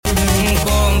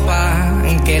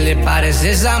te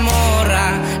parece esa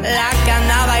morra? La que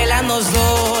anda bailando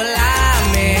sola.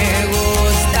 Me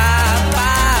gusta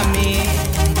pa' mí.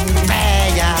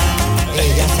 Bella,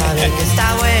 ella sabe que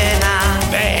está buena.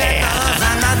 Que todos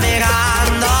andan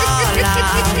pegándola.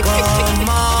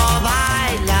 Como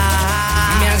baila.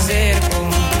 Me acerco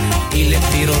y le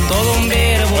tiro todo un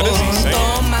verbo.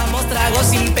 Tomamos tragos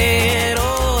sin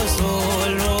pero,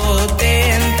 solo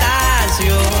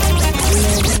tentación.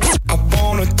 I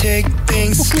wanna take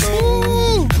things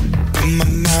slow.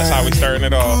 That's how we starting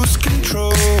it off.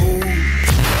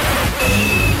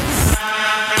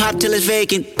 Pop till it's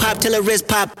vacant, pop till her wrist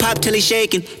pop, pop till he's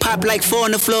shaking. Pop like 4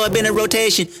 on the floor, been in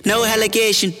rotation, no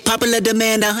allegation. Popular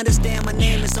demand, I understand my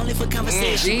name, it's only for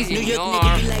conversation. New York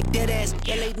nigga be like dead ass,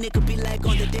 LA nigga be like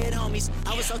on the dead homies.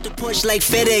 I was off the porch like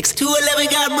FedEx, 211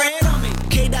 got bread on me.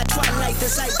 K-Dot Twilight, the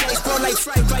zeitgeist, bro like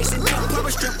fried rice and dump,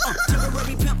 rubber strip,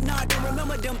 temporary pimp, nah, I don't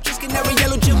remember them. Just canary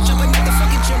yellow gym, jumping at the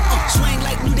fucking gym, swing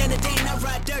like New Day, I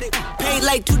ride dirty. Paid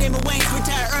like 2 Damon Wayans,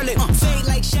 retire early. Fade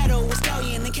like shadow, a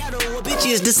stallion and cattle, a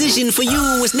bitch's decision for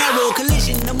you is narrow.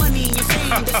 Collision, the money, your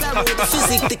fame, the pharaoh, the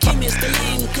physics, the chemist, the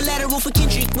lane. Collateral for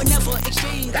Kendrick, whenever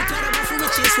exchange. Compatible for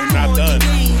riches, for more than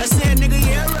gain. I said, nigga,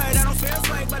 yeah, right, I don't fair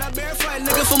fight, but I bear fight.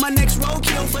 Nigga, for my next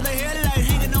roadkill, for the headlight,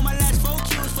 hanging on my last 4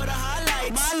 kills for the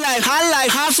highlight. My life, highlight,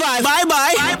 high five,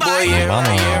 bye-bye. Boy, yeah,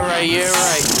 right, yeah, right, yeah,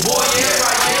 right. Boy, yeah,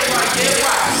 right, yeah, right, yeah,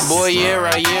 right. Boy, yeah,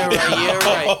 right, yeah, right, yeah,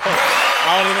 right.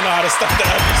 I don't even know how to start the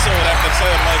episode after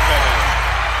saying like that.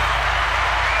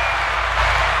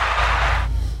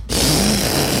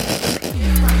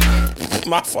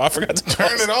 My fault. I forgot to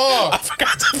turn it off. I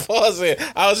forgot to pause it.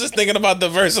 I was just thinking about the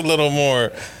verse a little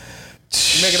more.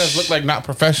 You're making us look like not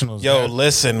professionals. Yo, man.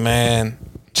 listen, man.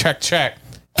 Check.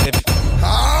 If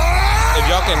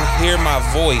y'all can hear my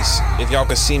voice, if y'all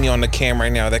can see me on the cam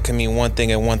right now, that can mean one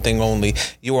thing and one thing only.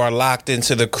 You are locked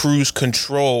into the cruise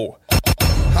control.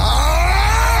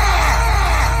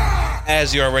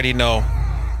 As you already know,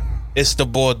 it's the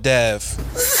boy Dev.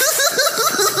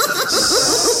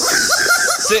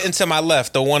 Sitting to my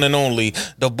left, the one and only,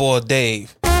 the boy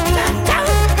Dave.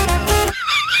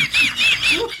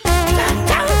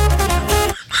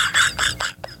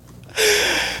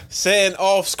 Sitting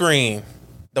off screen,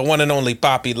 the one and only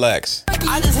Poppy Lex.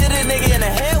 I just hit a nigga in the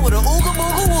head with a ooga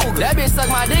booga wooga. That bitch suck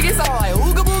my dick, it's all like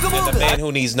ooga booga booga. And the man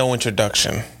who needs no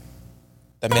introduction.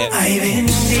 The man.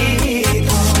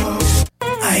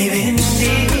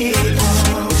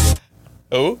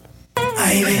 Who?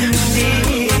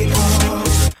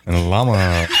 And llama.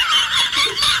 I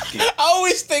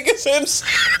always think it's him.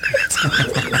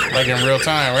 Like in real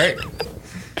time, right?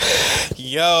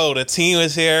 Yo, the team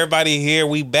is here. Everybody here.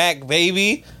 We back,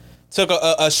 baby. Took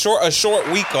a short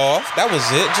week off. That was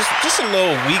it. Just a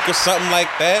little week or something like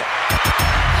that.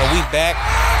 But we back.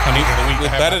 We're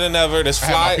better than ever. This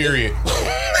fly. Period.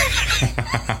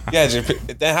 Yeah.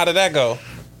 Then how did that go?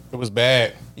 It was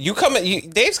bad.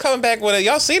 Dave's coming back with it.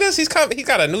 Y'all see this? He's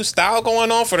got a new style going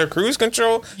on for the cruise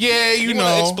control. Yeah, you know.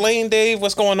 Wanna explain, Dave,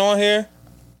 what's going on here?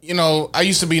 You know, I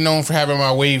used to be known for having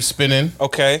my waves spinning.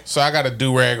 Okay. So I got a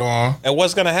do-rag on. And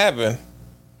what's gonna happen?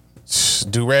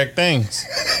 Do-rag things.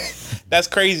 That's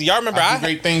crazy. Y'all remember I do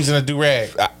great things in a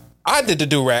do-rag. I did the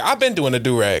do-rag. I've been doing the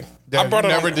do-rag. I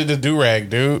never did the do-rag,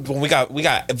 dude. We got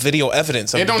video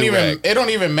evidence of it. It don't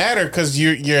even matter because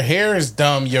your hair is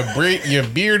dumb. Your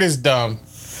beard is dumb.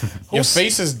 Your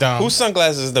face is dumb. Whose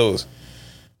sunglasses those?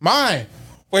 Mine.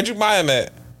 Where'd you buy them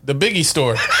at? The Biggie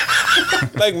store.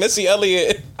 Like Missy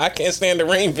Elliott, I Can't Stand the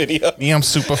Rain video. Me, I'm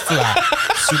super fly.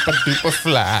 Super duper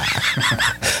fly.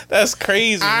 That's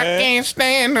crazy, man. I can't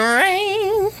stand the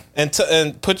rain.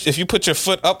 If you put your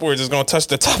foot upwards, it's gonna touch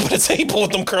the top of the table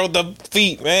with them curled up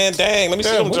feet, man. Dang, let me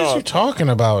see them What Johns. are you talking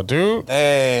about, dude?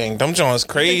 Dang, them Johns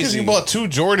crazy. Because you bought 2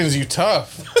 Jordans, you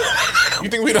tough. You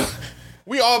think we don't?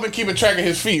 We all been keeping track of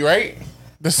his feet, right?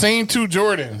 The same 2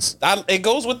 Jordans. It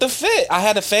goes with the fit. I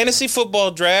had a fantasy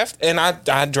football draft, and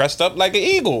I dressed up like an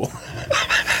eagle.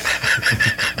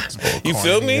 You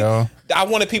feel me? Yo. I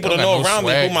wanted people to know around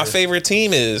me who my favorite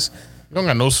team is. You don't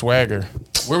got no swagger.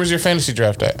 Where was your fantasy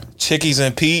draft at? Chickies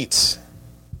and Pete's.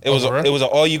 It was an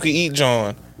all-you-can-eat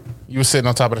John. You was sitting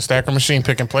on top of the stacker machine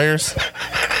picking players?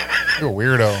 You're a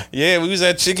weirdo. Yeah, we was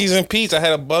at Chickies and Pete's. I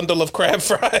had a bundle of crab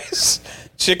fries.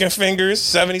 Chicken fingers,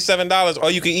 $77.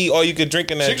 All you can eat, all you can drink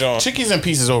in that John. Chickies and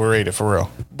Pete's is overrated for real.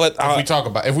 But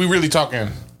if we really talking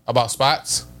about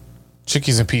spots,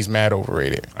 Chickies and Pete's mad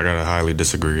overrated. I gotta highly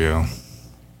disagree, yo.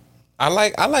 I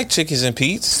like Chickies and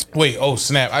Pete's. Wait, oh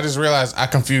snap! I just realized I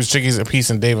confused Chickies and Pete's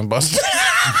and Dave and Buster's.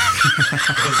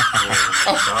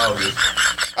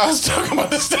 I was talking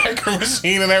about the stacker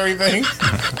machine and everything.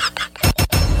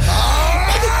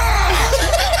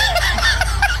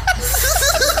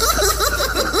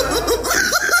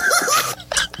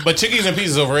 But Chickies and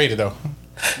Peas is overrated though.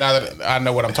 Now that I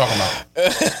know what I'm talking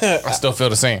about, I still feel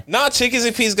the same. Nah, Chickies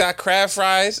and Peas got crab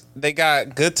fries. They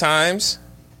got good times,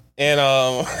 and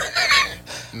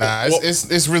Nah,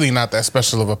 it's really not that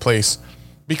special of a place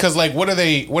because like what are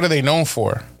they known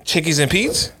for? Chickies and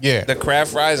Peas. Yeah, the crab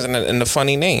fries and the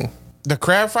funny name. The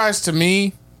crab fries to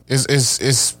me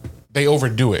is they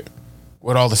overdo it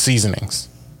with all the seasonings.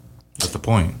 That's the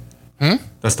point.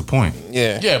 That's the point.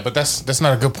 Yeah, but that's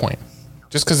not a good point.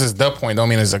 Just because it's the point don't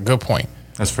mean it's a good point.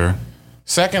 That's fair.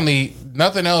 Secondly,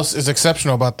 nothing else is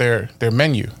exceptional about their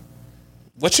menu.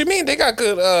 What you mean? They got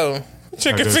good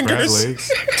chicken Got good crab fingers,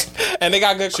 legs. and they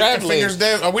got good crab Chicken legs.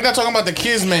 fingers. Are we not talking about the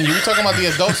kids menu? We're talking about the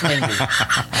adults menu.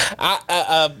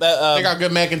 They got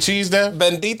good mac and cheese there.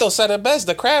 Bendito said it best.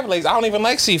 The crab legs. I don't even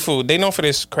like seafood. They know for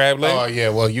this crab leg. Oh yeah,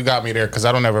 well you got me there because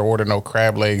I don't ever order no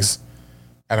crab legs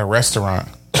at a restaurant.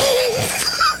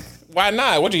 Why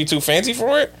not? What are you too fancy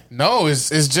for it? No,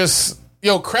 it's just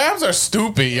crabs are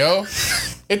stupid, yo.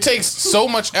 It takes so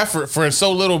much effort for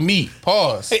so little meat.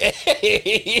 Pause.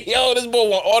 Yo, this boy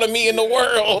want all the meat in the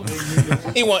world.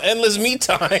 He want endless meat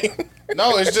time.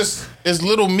 No, it's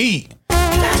little meat.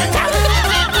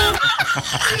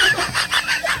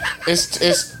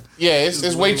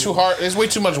 It's way too hard. It's way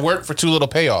too much work for too little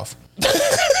payoff.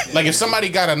 Like if somebody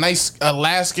got a nice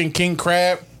Alaskan king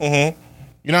crab, you know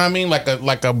what I mean, like a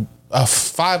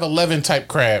 5'11" type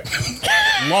crab,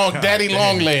 daddy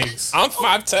long legs. I'm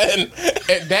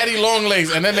 5'10". Daddy long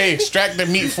legs, and then they extract the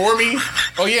meat for me.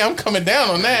 Oh yeah, I'm coming down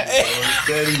on that.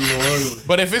 Daddy long.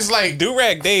 But if it's like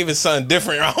Durag Dave is something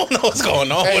different. I don't know what's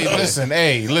going on.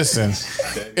 Hey, listen.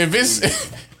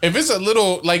 If it's a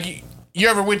little like you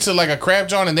ever went to like a crab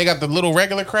john and they got the little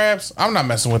regular crabs, I'm not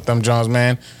messing with them johns,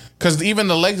 man. Because even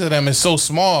the legs of them is so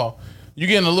small, you're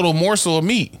getting a little morsel of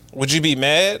meat. Would you be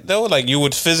mad though? Like you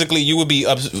would be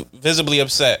visibly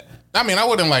upset. I mean, I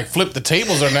wouldn't like flip the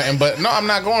tables or nothing, but no, I'm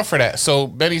not going for that. So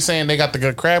Betty's saying they got the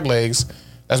good crab legs.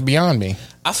 That's beyond me.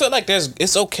 I feel like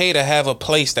it's okay to have a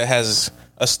place that has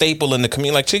a staple in the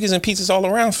community, like Chickies and Pizzas all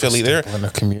around Philly. They're in the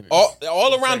community,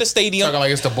 all around the stadium. Talking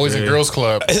like it's the Boys and Girls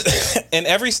Club. In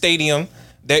every stadium,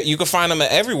 that you can find them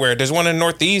everywhere. There's one in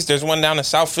Northeast. There's one down in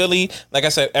South Philly. Like I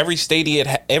said, every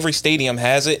stadium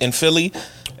has it in Philly.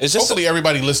 It's just hopefully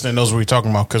everybody listening knows what we're talking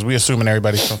about because we assuming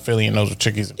everybody's from Philly and knows what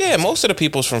Chickies. Yeah, most of the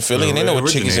people's from Philly and they know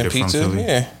what Chickies and Pizza.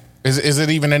 Yeah, is it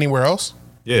even anywhere else?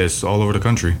 Yeah, it's all over the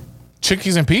country.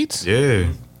 Chickies and Pete's?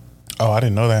 Yeah. Oh, I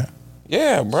didn't know that.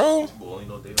 Yeah, bro.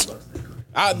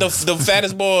 The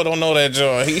fattest boy don't know that,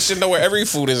 John. He should know where every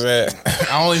food is at.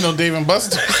 I only know Dave and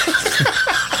Buster.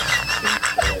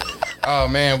 Oh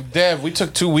man, Dev, we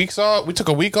took 2 weeks off. We took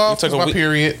a week off. Took my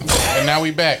period, and now we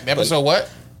back. Episode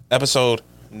what? Episode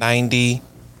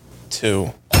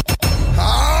 92.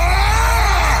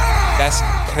 That's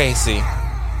crazy.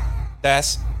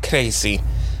 That's crazy.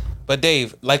 But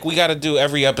Dave, like we got to do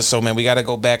every episode, man. We got to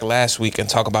go back last week and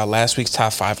talk about last week's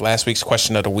top 5, last week's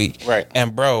question of the week. Right.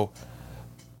 And bro,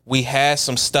 we had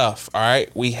some stuff. All right,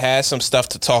 we had some stuff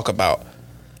to talk about.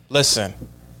 Listen,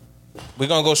 we're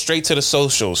gonna go straight to the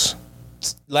socials.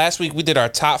 Last week we did our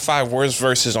top 5 worst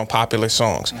verses on popular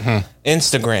songs.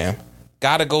 Instagram,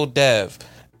 gotta go Dev.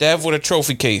 Dev with a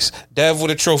trophy case. Dev with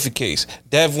a trophy case.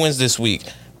 Dev wins this week.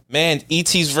 Man,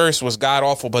 E.T.'s verse was god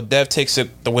awful, but Dev takes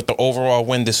it with the overall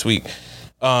win this week.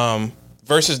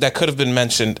 Verses that could have been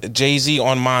mentioned: Jay-Z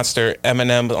on Monster,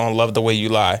 Eminem on Love the Way You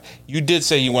Lie. You did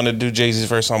say you wanted to do Jay-Z's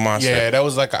verse on Monster. Yeah, that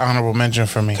was like an honorable mention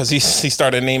for me. Because he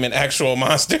started naming actual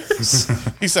monsters.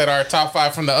 He said our top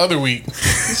 5 from the other week.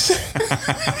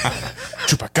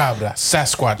 Chupacabra,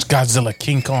 Sasquatch, Godzilla,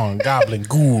 King Kong, Goblin,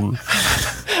 Ghoul.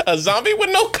 A zombie with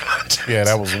no context. Yeah,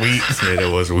 that was weak. Yeah,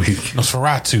 that was weak.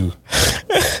 Nosferatu.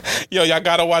 Yo, y'all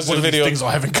gotta watch What the do these video. things all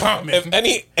have in common?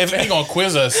 If he gonna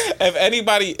quiz us.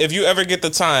 If you ever get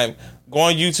the time, go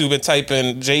on YouTube and type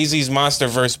in Jay-Z's monster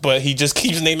verse, but he just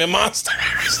keeps naming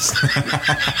monsters.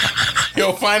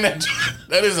 Yo, find that.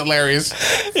 That is hilarious.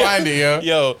 Find it, yo.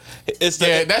 Yo, it's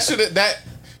the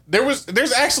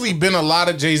there's actually been a lot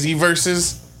of Jay-Z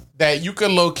verses that you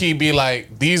could low key be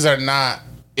like, these are not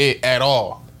it at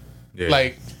all. Yeah.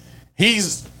 Like,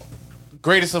 he's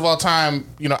greatest of all time,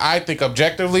 I think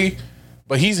objectively,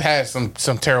 but he's had some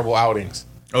terrible outings.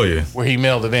 Oh yeah. Where he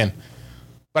mailed it in.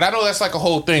 But I know that's like a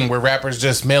whole thing where rappers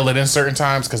just mail it in certain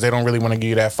times because they don't really want to give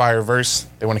you that fire verse.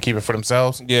 They want to keep it for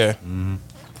themselves. Yeah. Mm-hmm.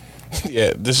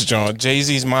 Yeah, this is John.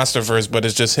 Jay-Z's monster verse, but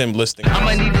it's just him listing.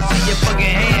 I'ma need to see your fucking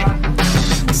hand.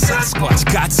 Sasquatch,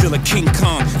 Godzilla, King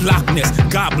Kong, Loch Ness,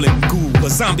 Goblin, Ghoul, a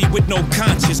zombie with no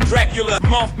conscience, Dracula,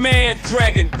 Mothman,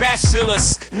 Dragon,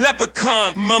 Bacillus,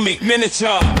 Leprechaun, Mummy,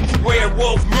 Minotaur.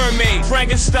 werewolf, mermaid,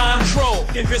 Frankenstein, troll,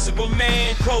 invisible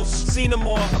man, ghost,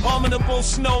 xenomorph, abominable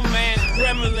snowman,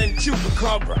 gremlin,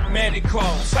 chupacabra, manticore,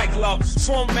 cyclops,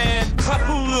 swarm man,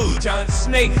 Cthulhu, giant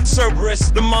snake,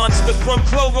 Cerberus, the monster from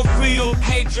Cloverfield,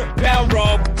 Hydra,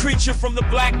 Balrog, creature from the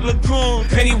Black Lagoon,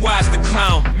 Pennywise the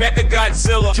clown,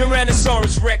 Mechagodzilla,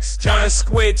 Tyrannosaurus Rex, giant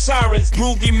squid, sirens,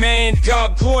 boogeyman,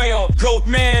 gargoyle, goat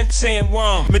man,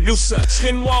 sandworm, Medusa,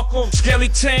 skinwalker,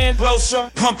 skeleton,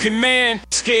 closer, pumpkin man,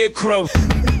 scarecrow,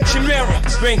 chimera,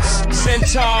 sphinx,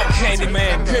 centaur,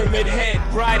 candyman, pyramid head,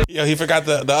 rider. Yo, he forgot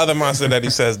the other monster that he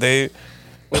says, Dave.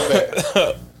 What's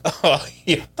that? Oh,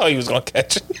 he thought he was gonna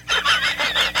catch it.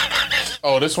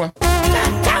 Oh, this one?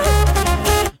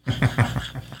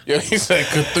 Yo, he said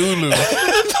Cthulhu.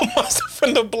 The monster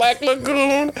from the Black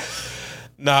Lagoon.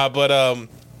 Nah, but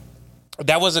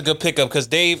that was a good pickup because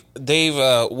Dave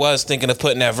was thinking of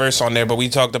putting that verse on there, but we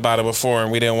talked about it before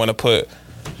and we didn't want to put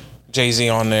Jay-Z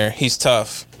on there. He's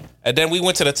tough. And then we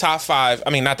went to the top 5. I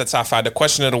mean, not the top 5, the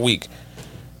question of the week.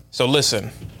 So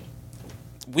listen,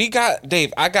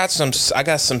 I got some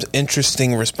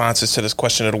interesting responses to this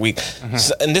question of the week. Mm-hmm.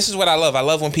 So, and this is what I love. I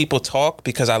love when people talk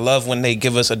because I love when they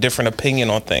give us a different opinion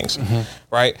on things. Mm-hmm.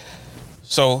 Right?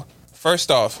 So, first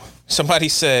off, somebody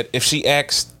said if she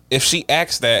asks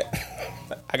that,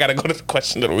 I got to go to the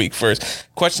question of the week first.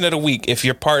 Question of the week, if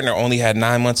your partner only had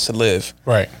 9 months to live.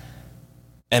 Right.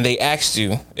 And they asked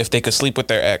you if they could sleep with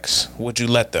their ex, would you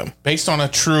let them? Based on a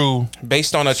true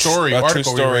story, a true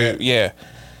story, yeah.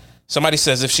 Somebody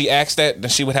says if she asked that, then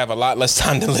she would have a lot less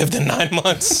time to live than 9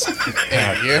 months.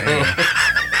 Yeah.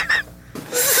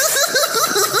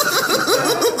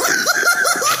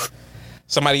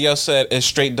 Somebody else said it's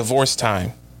straight divorce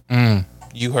time.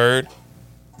 You heard?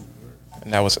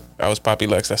 And that was Poppy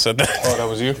Lex that said that. Oh, that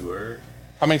was you?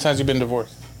 How many times you been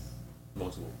divorced?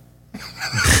 Multiple.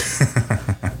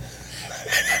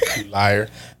 You liar.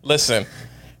 Listen,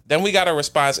 then we got a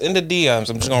response in the DMs.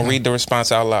 I'm just going to read the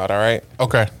response out loud, all right?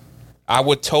 Okay. I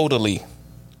would totally.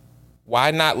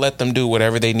 Why not let them do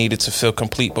whatever they needed to feel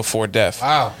complete before death?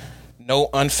 Wow. No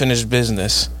unfinished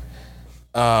business.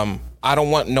 I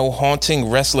don't want no haunting,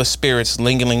 restless spirits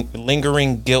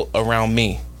lingering guilt around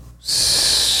me.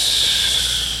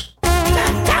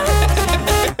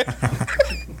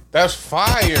 That's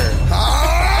fire.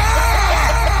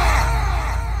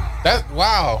 That's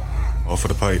wow. All for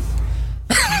the pipe.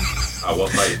 I will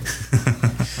fight.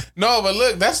 No, but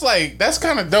look, that's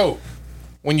kind of dope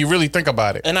when you really think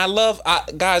about it. And I love,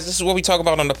 guys, this is what we talk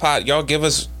about on the pod. Y'all give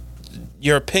us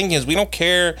your opinions. We don't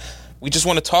care. We just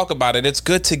want to talk about it. It's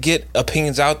good to get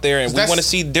opinions out there, and we want to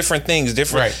see different things.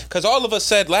 Right. Because all of us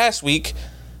said last week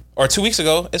or 2 weeks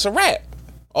ago, it's a wrap.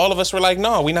 All of us were like,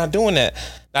 no, we're not doing that.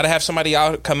 Now to have somebody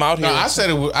come out here. No, I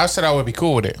said I would be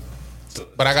cool with it.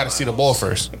 But I got to see the ball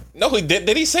first. No, he did.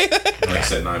 Did he say that? No, he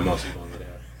said 9 months. He's gonna let it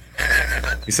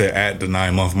happen. He said at the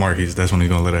 9 month mark, that's when he's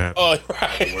gonna let it happen. Oh,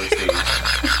 right. Worst case.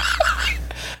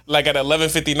 Like at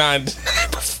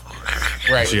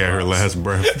 11:59. Right. She had her last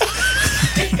breath.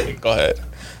 Go ahead.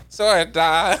 So I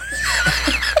died.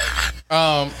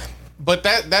 But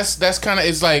that's kind of,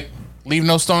 it's like leave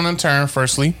no stone unturned.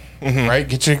 Firstly, right?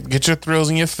 Get your thrills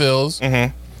and your fills.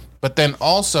 Mm-hmm. But then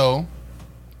also,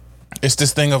 it's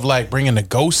this thing of like bringing the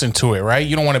ghosts into it, right?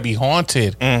 You don't want to be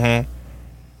haunted. Mm-hmm.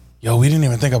 Yo, we didn't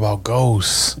even think about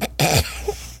ghosts.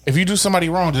 If you do somebody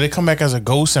wrong, do they come back as a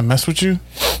ghost and mess with you?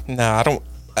 Nah,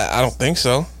 I don't think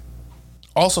so.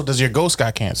 Also, does your ghost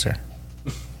got cancer?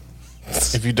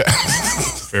 If you die.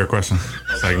 Fair question.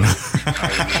 It's like, no.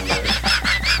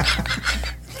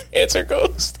 Answer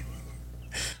ghost.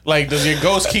 Like, does your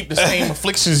ghost keep the same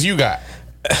afflictions you got?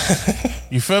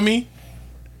 You feel me?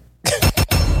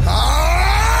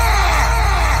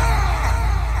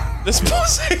 This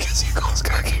bullshit because your ghost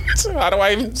got cancer. How do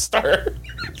I even start?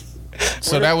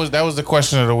 So that was the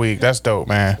question of the week. That's dope,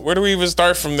 man. Where do we even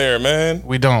start from there, man?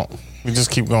 We don't. We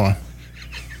just keep going.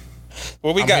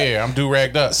 What we got here? I'm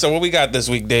do-ragged up. So what we got this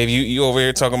week, Dave? You over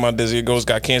here talking about this? Your ghost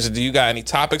got cancer. Do you got any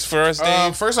topics for us,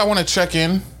 Dave? First, I want to check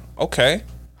in. Okay.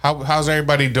 How's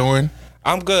everybody doing?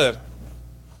 I'm good.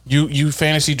 You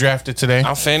fantasy drafted today?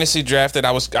 I'm fantasy drafted.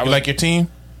 I was like your team?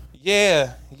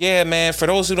 Yeah, man. For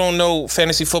those who don't know,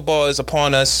 fantasy football is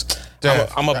upon us.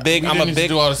 I'm a big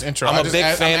do all this intro. I'm a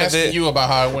big fan of it. You about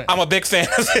how it went. I'm a big fan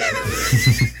of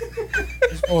it.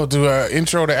 We'll do an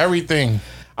intro to everything.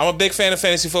 I'm a big fan of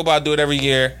fantasy football. I do it every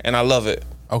year, and I love it.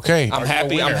 Okay, I'm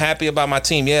happy. I'm happy about my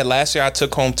team. Yeah, last year I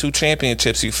took home 2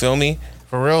 championships. You feel me?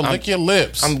 For real, lick your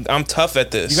lips. I'm tough at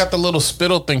this. You got the little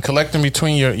spittle thing collecting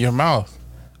between your mouth.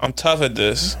 I'm tough at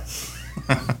this.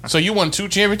 So you won 2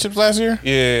 championships last year?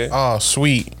 Yeah. Oh,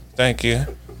 sweet. Thank you.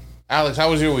 Alex, how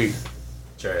was your week?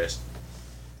 Trash.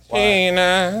 Hey,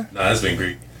 nah. Nah, that's been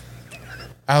Greek.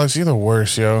 Alex, you're the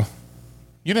worst, yo.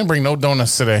 You didn't bring no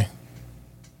donuts today.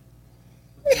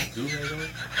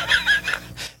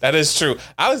 That is true.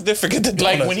 I was different at the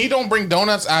donuts. Like when he don't bring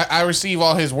donuts, I receive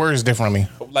all his words differently.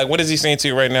 Like, what is he saying to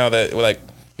you right now? That like,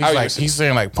 He's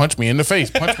saying like, punch me in the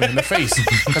face, punch me in the face,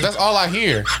 because that's all I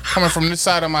hear coming from this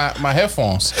side of my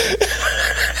headphones.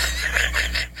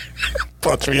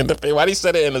 punch me in the face. Why he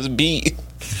said it in his beat?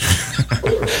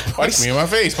 Punch me in my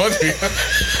face, punch me.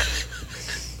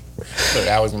 Look,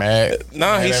 I was mad.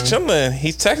 Nah, he's chilling.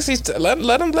 He's texting.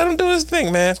 Let him do his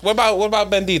thing, man. What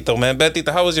about Bendito, man?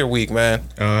 Bendito, how was your week, man?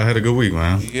 I had a good week,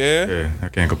 man. Yeah? Yeah, I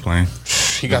can't complain.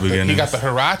 He got the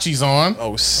Hirachis on.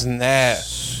 Oh, snap.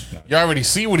 You already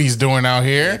see what he's doing out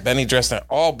here. Benny dressed in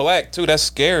all black too. That's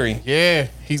scary. Yeah,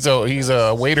 he's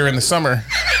a waiter in the summer.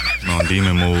 On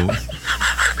demon mode.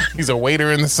 He's a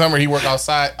waiter in the summer. He work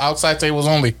outside tables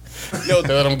only. Yo,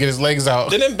 they let him get his legs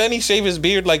out. Didn't Benny shave his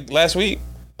beard like last week?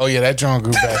 Oh yeah, that John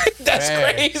grew back. That's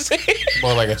crazy.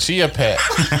 Boy, like a chia pet.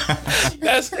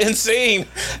 That's insane.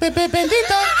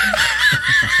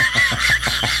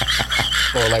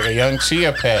 Boy, like a young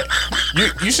chia pet.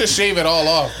 You should shave it all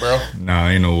off, bro. Nah,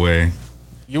 ain't no way.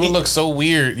 You would look so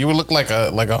weird. You would look like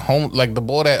a home, like the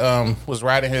boy that was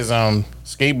riding his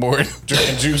skateboard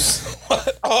drinking juice.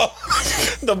 What? Oh,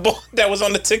 the boy that was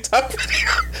on the TikTok.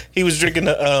 He was drinking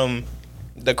the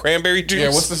cranberry juice. Yeah,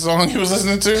 what's the song he was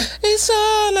listening to? It's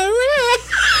all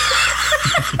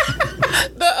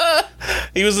around.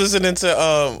 He was listening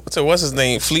to what's his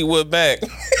name, Fleetwood Mac.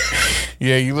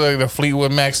 Yeah, you look like the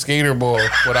Fleetwood Mac skater boy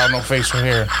without no facial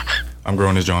hair. I'm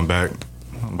growing this joint back.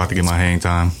 I'm about to get my hang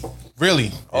time.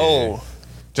 Really? Oh,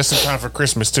 just in time for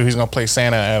Christmas too. He's gonna play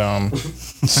Santa at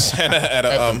Santa at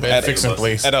a bed fixing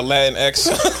place at a Latinx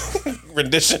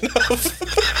rendition of.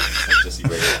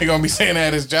 He gonna be Santa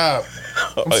at his job.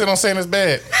 I'm sitting on Santa's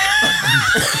bed.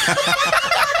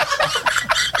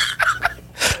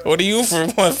 What do you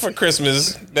want for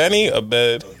Christmas, Benny? A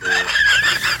bed.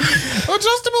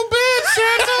 Adjustable bed,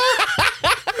 Santa.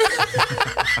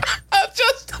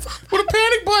 Adjustable with a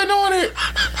panic button on it.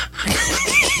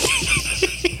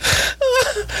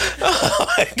 Oh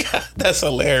my god, that's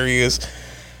hilarious.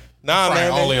 Nah,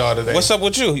 man. Only all today. What's up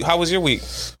with you? How was your week?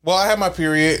 Well, I had my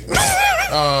period.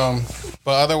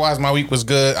 But otherwise, my week was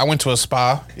good. I went to a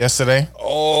spa yesterday.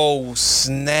 Oh,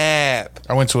 snap.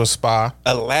 I went to a spa.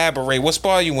 Elaborate. What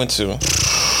spa you went to?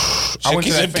 I went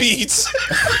to Chickies that and Beats.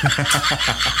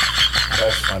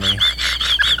 That's funny.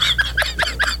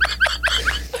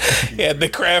 Yeah, the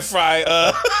crab fry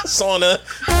sauna.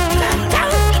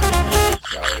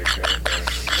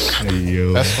 Hey,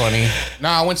 yo. That's funny.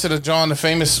 Nah, I went to the John, the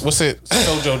famous,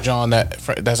 Sojo John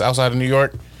that's outside of New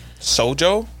York.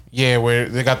 Sojo? Yeah, where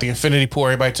they got the infinity pool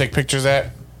everybody take pictures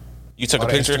at. You took All a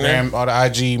the picture in there? Instagram, all the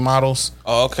IG models.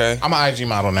 Oh, okay. I'm an IG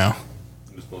model now.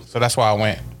 So that's why I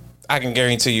went. I can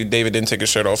guarantee you David didn't take his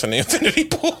shirt off in the infinity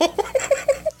pool.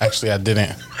 Actually, I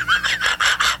didn't.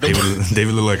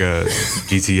 David look like a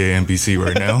GTA NPC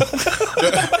right now.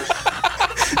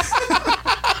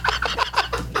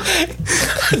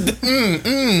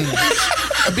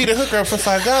 I beat a hooker up for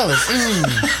 $5.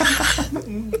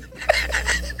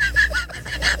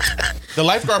 The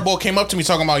lifeguard boy came up to me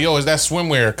talking about, yo, is that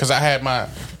swimwear? Because I had my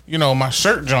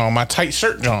shirt John, my tight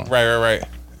shirt John. Right.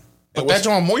 But that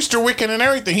John moisture wicking and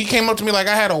everything. He came up to me like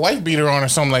I had a wife beater on or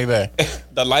something like that.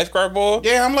 The lifeguard boy?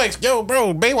 Yeah, I'm like, yo,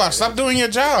 bro, Baywatch, stop doing your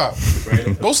job.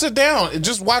 Go sit down and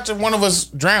just watch one of us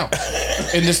drown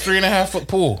in this 3.5-foot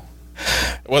pool.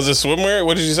 Was it swimwear?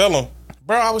 What did you tell him?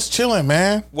 Bro, I was chilling,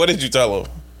 man. What did you tell him?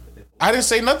 I didn't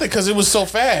say nothing because it was so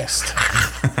fast.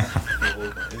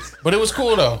 But it was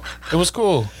cool though. It was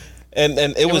cool. And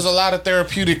it was a lot of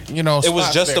therapeutic, it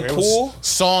was just there. a pool?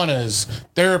 Saunas,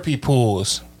 therapy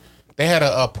pools. They had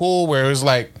a pool where it was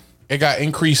like it got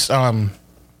increased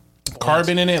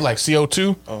carbon in it, like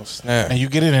CO2. Oh snap. And you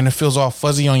get it and it feels all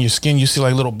fuzzy on your skin. You see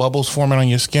like little bubbles forming on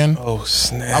your skin. Oh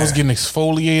snap. I was getting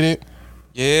exfoliated.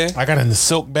 Yeah. I got in the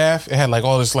silk bath. It had like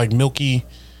all this like milky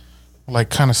like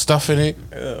kind of stuff in it.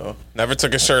 Ew. Never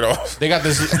took his shirt off. They got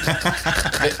this.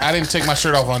 I didn't take my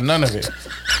shirt off on none of it.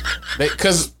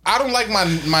 Because I don't like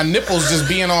my nipples just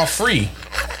being all free.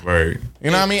 Right. You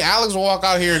know what I mean? Alex will walk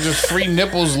out here just free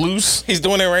nipples loose. He's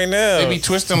doing it right now. They be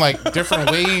twisting like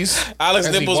different ways.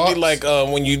 Alex nipples be like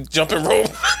when you jump and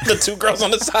rope, the two girls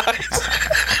on the side.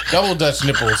 Double Dutch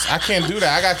nipples. I can't do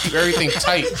that. I gotta keep everything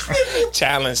tight.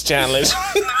 Challenge.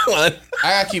 I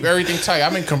gotta keep everything tight.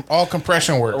 I'm in all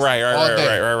compression work. Right.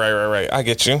 I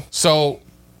get you. So,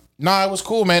 nah, it was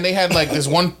cool, man. They had like this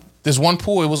one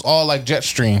pool. It was all like jet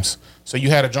streams. So you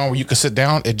had a joint where you could sit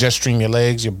down, it jet stream your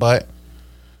legs, your butt.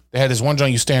 They had this one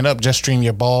joint you stand up, just stream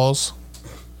your balls.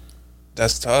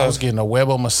 That's I was tough. getting a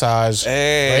Webo massage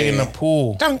right in the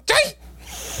pool.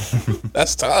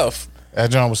 That's tough. That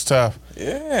joint was tough.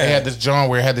 Yeah. They had this joint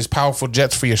where it had these powerful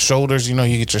jets for your shoulders. You know,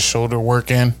 you get your shoulder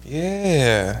working.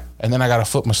 Yeah. And then I got a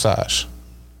foot massage.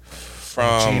 From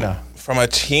a China.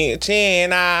 She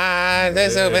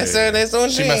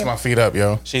messed my feet up,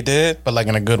 yo. She did? But like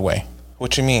in a good way.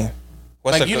 What you mean?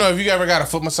 What's Like, you know, if you ever got a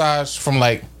foot massage from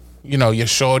like, you know, your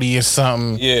shorty or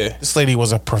something. Yeah. This lady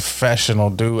was a professional,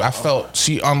 dude. I felt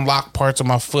she unlocked parts of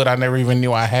my foot I never even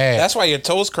knew I had. That's why your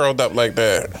toes curled up like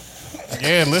that.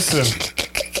 Yeah, listen.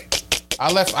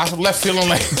 I left feeling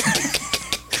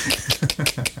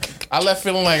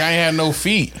like I ain't had no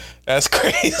feet. That's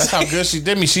crazy. That's how good she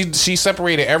did me. She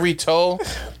separated every toe.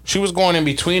 She was going in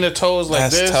between the toes like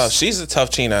That's this. tough. She's a tough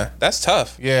China. That's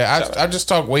tough. Yeah, I just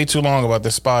talked way too long about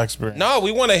this spa experience. No,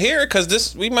 we want to hear it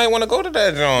because we might want to go to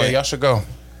that Yeah, joint. y'all should go.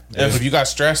 If you got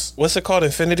stress, What's it called?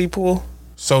 Infinity Pool?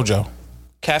 Sojo.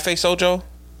 Cafe Sojo?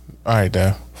 All right,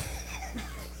 Dad.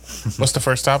 What's the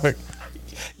first topic?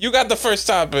 You got the first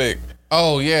topic.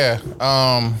 Oh yeah.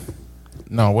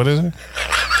 No, what is it?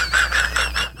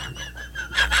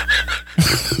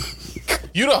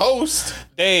 You the host.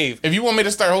 Dave, If you want me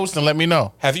to start hosting, let me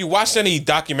know. have you watched any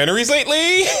documentaries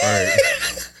lately?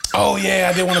 Oh yeah,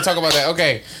 I did want to talk about that.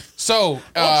 Okay, so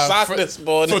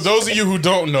for those of you who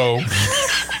don't know,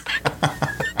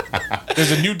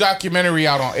 there's a new documentary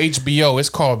out on HBO. It's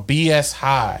called BS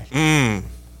High.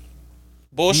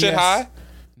 Bullshit BS high?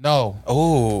 No,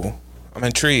 Oh, I'm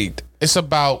intrigued. it's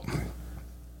about.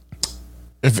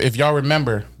 If y'all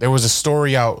remember, there was a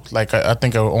story out like I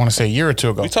think I want to say a year or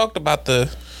two ago. We talked about the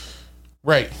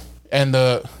Right. And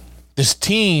this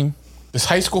team, this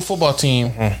high school football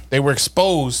team, they were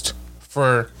exposed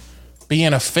for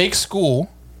being a fake school.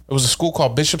 It was a school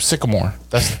called Bishop Sycamore.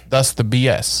 That's the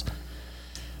BS.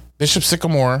 Bishop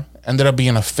Sycamore ended up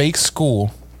being a fake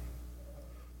school.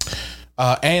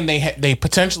 And they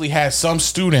potentially had some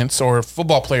students or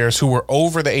football players who were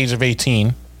over the age of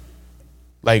 18,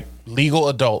 like legal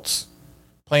adults,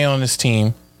 playing on this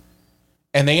team.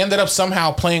 And they ended up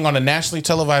somehow playing on a nationally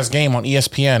televised game on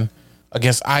ESPN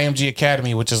against IMG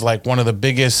Academy, which is like one of the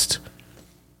biggest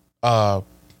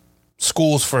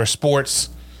schools for sports.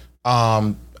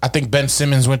 I think Ben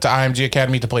Simmons went to IMG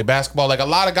Academy to play basketball. Like a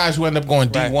lot of guys who end up going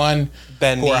D1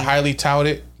 who are highly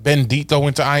touted. Ben Dito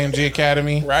went to IMG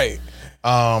Academy. right.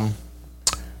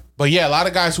 But yeah, a lot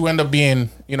of guys who end up being,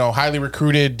 you know, highly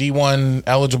recruited, D1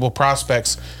 eligible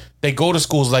prospects, they go to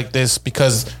schools like this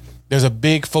because there's a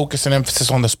big focus and emphasis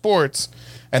on the sports.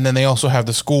 And then they also have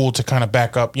the school to kind of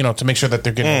back up, you know, to make sure that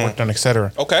they're getting work done, et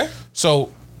cetera. Okay.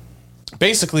 So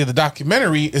basically the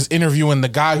documentary is interviewing the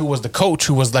guy who was the coach,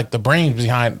 who was like the brains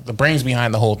behind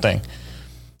the whole thing.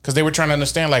 Because they were trying to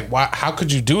understand, like, why? How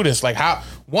could you do this? Like, how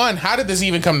did this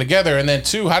even come together? And then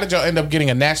two, how did y'all end up getting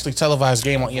a nationally televised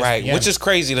game on ESPN? Right. Which is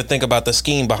crazy to think about the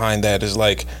scheme behind that is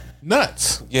like,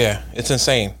 nuts. yeah, it's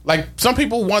insane. Like, some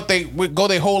people would go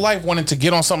their whole life wanting to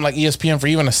get on something like ESPN for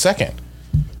even a second.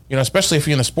 You know, especially if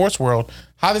you're in the sports world.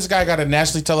 How this guy got a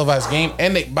nationally televised game,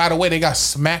 and by the way, they got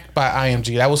smacked by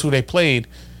IMG. That was who they played.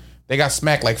 They got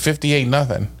smacked like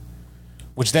 58-0.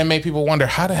 Which then made people wonder,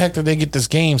 how the heck did they get this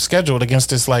game scheduled against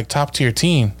this like top tier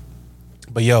team?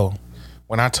 But yo,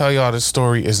 when I tell y'all this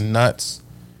story is nuts.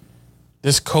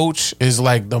 This coach is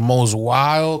like the most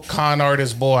wild con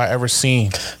artist boy I ever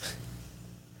seen.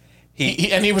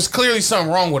 He was clearly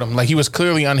something wrong with him. Like he was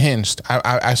clearly unhinged.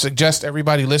 I suggest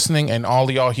everybody listening and all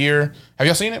of y'all here. Have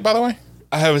y'all seen it, by the way?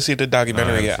 I haven't seen the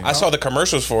documentary yet. I saw the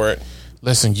commercials for it.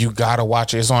 Listen, you gotta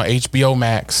watch it. It's on HBO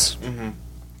Max.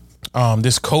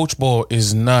 This coach boy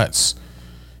is nuts.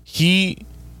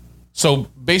 So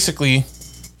basically,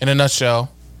 in a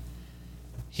nutshell,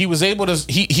 he was able to.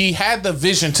 He had the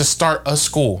vision to start a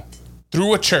school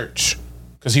through a church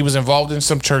because he was involved in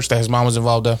some church that his mom was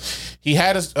involved in. He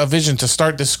had a vision to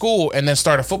start this school and then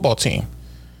start a football team.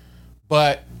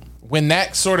 But when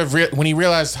that sort of when he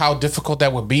realized how difficult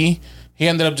that would be, he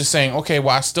ended up just saying, "Okay,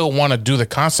 well, I still want to do the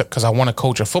concept because I want to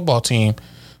coach a football team,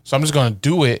 so I'm just going to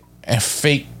do it and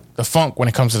fake the funk when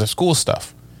it comes to the school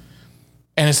stuff."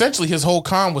 And essentially his whole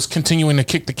con was continuing to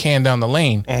kick the can down the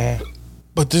lane.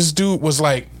 But this dude was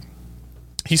like,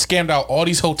 he scammed out all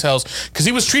these hotels because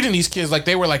he was treating these kids like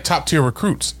they were like top tier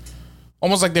recruits,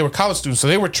 almost like they were college students. So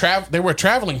they were a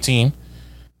traveling team.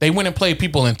 They went and played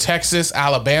people in Texas,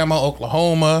 Alabama,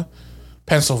 Oklahoma,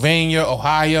 Pennsylvania,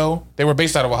 Ohio. They were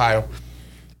based out of Ohio.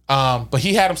 But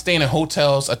he had them staying in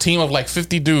hotels, a team of like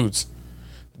 50 dudes.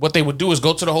 What they would do is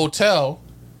go to the hotel.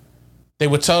 They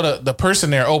would tell the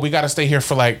person there, "Oh, we got to stay here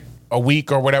for like a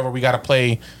week or whatever. We got to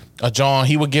play John,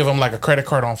 he would give them like a credit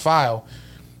card on file,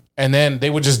 and then they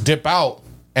would just dip out,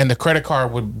 and the credit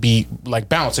card would be like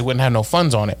bounced. It wouldn't have no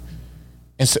funds on it,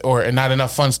 and not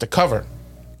enough funds to cover.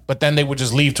 But then they would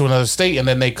just leave to another state, and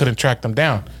then they couldn't track them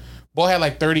down. Boy had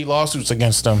like 30 lawsuits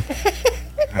against them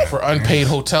for unpaid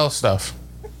hotel stuff.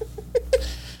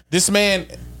 This man,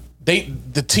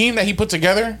 the team that he put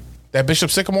together, that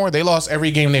Bishop Sycamore, they lost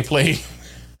every game they played.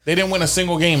 They didn't win a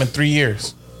single game in 3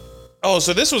 years. Oh,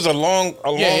 so this was a long.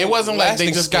 Yeah, it wasn't like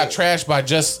they just got trashed by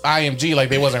just IMG, like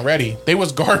they wasn't ready. They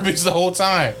was garbage the whole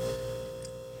time.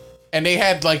 And they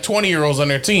had like 20-year-olds on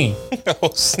their team.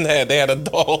 Oh, snap. They had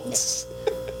adults.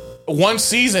 One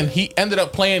season, he ended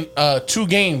up playing 2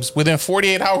 games within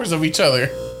 48 hours of each other.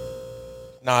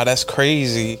 Nah, that's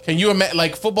crazy. Can you imagine?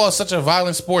 Like, football is such a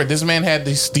violent sport. This man had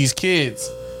these kids,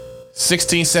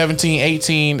 16, 17,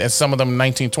 18, and some of them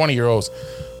 19, 20-year-olds,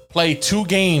 play 2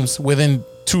 games within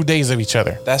 2 days of each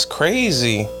other. That's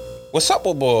crazy. What's up,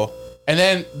 boy? And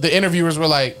then the interviewers were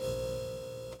like,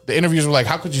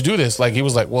 how could you do this? Like, he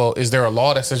was like, well, is there a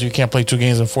law that says you can't play 2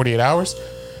 games in 48 hours?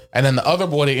 And then the other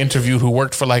boy they interviewed who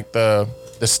worked for like the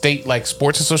state like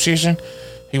sports association,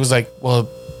 he was like, well,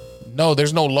 no,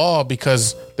 there's no law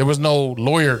because there was no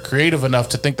lawyer creative enough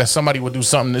to think that somebody would do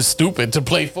something this stupid to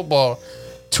play football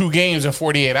 2 games in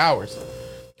 48 hours.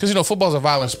 Because, you know, football's a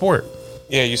violent sport.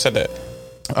 Yeah, you said that.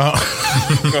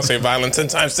 I'm going to say violent 10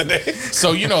 times today.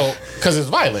 So, you know, because it's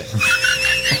violent.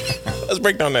 Let's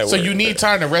break down that So word. you need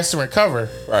time to rest and recover.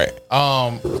 Right.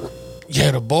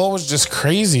 Yeah, the ball was just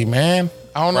crazy, man.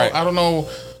 I don't know. Right. I don't know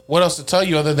what else to tell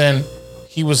you other than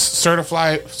he was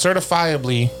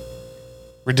certifiably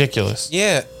ridiculous.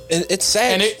 Yeah, it's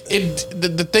sad. And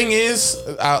the thing is,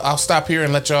 I'll stop here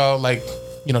and let y'all like,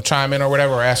 you know, chime in or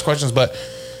whatever or ask questions. But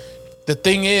the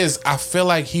thing is, I feel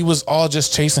like he was all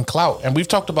just chasing clout, and we've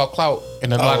talked about clout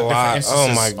in a lot of different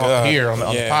instances here on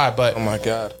the pod. But oh my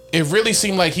god, it really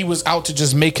seemed like he was out to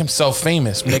just make himself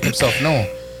famous, make himself known,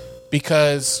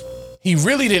 because he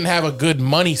really didn't have a good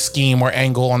money scheme or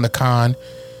angle on the con.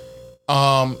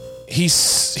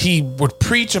 He would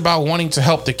preach about wanting to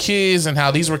help the kids and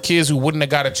how these were kids who wouldn't have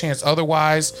got a chance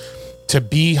otherwise to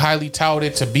be highly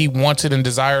touted, to be wanted and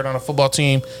desired on a football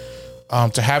team,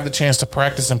 to have the chance to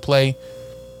practice and play.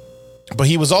 But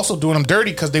he was also doing them dirty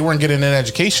because they weren't getting an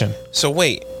education. So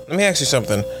wait, let me ask you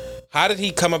something. How did he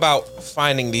come about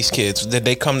finding these kids? Did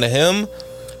they come to him?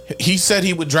 He said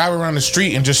he would drive around the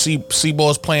street and just see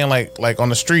boys playing like on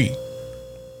the street,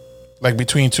 like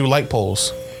between 2 light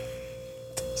poles.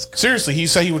 Seriously, he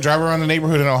said he would drive around the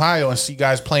neighborhood in Ohio and see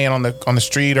guys playing on the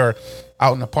street or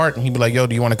out in the park, and he'd be like, "Yo,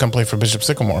 do you want to come play for Bishop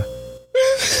Sycamore?"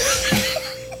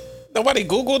 Nobody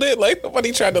Googled it. Like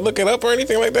nobody tried to look it up or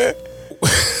anything like that.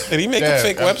 Did he make a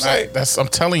fake website? I'm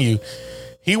telling you,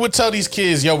 he would tell these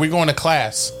kids, "Yo, we're going to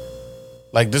class.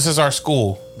 Like this is our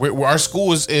school. Our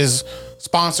school is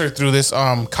sponsored through this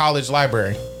college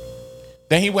library."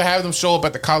 Then he would have them show up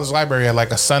at the college library at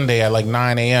like a Sunday at like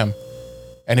 9 a.m.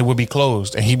 and it would be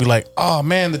closed. And he'd be like, "Oh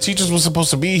man, the teachers were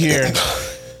supposed to be here.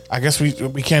 I guess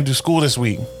we can't do school this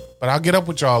week, but I'll get up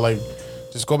with y'all. Like,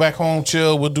 just go back home,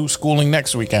 chill. We'll do schooling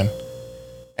next weekend."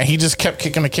 And he just kept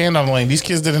kicking the can down the lane. These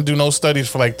kids didn't do no studies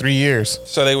for like 3 years.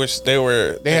 So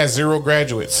they had 0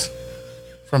 graduates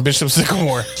from Bishop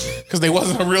Sycamore because they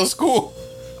wasn't a real school.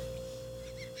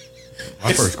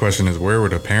 My first question is, where were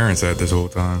the parents at this whole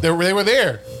time? They were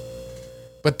there,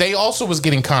 but they also was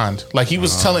getting conned. Like he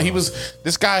was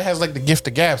this guy has like the gift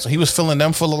of gab, so he was filling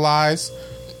them full of lies.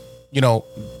 You know,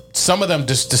 some of them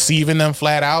just deceiving them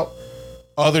flat out.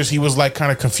 Others he was like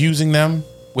kind of confusing them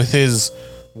with his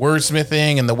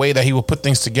wordsmithing and the way that he would put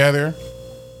things together.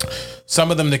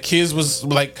 Some of them, the kids was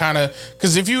like kind of,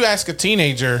 because if you ask a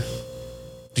teenager,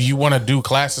 do you want to do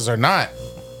classes or not?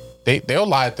 They'll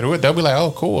lie through it. They'll be like,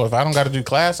 "Oh, cool. If I don't got to do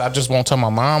class, I just won't tell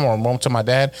my mom or won't tell my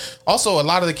dad." Also, a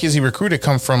lot of the kids he recruited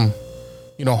come from,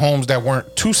 you know, homes that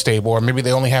weren't too stable, or maybe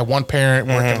they only had one parent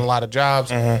working a lot of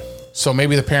jobs. So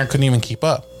maybe the parent couldn't even keep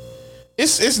up.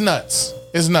 It's nuts.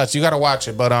 It's nuts. You got to watch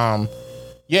it. But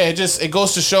yeah, it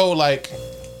goes to show like,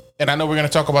 and I know we're going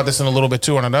to talk about this in a little bit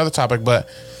too on another topic, but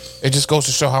it just goes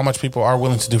to show how much people are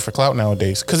willing to do for clout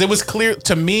nowadays. Because it was clear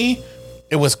to me,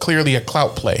 it was clearly a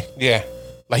clout play. Yeah.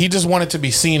 Like he just wanted to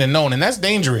be seen and known, and that's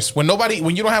dangerous. When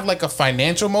you don't have like a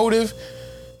financial motive,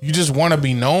 you just want to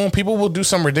be known. People will do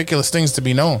some ridiculous things to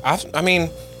be known. I mean,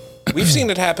 we've seen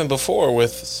it happen before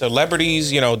with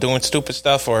celebrities, you know, doing stupid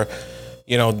stuff or,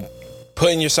 you know,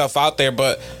 putting yourself out there.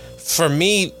 But for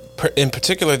me, in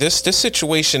particular, this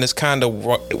situation is kind of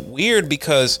weird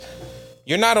because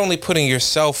you're not only putting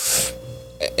yourself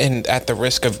at the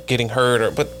risk of getting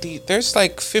hurt, but there's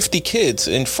like 50 kids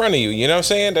in front of you. You know what I'm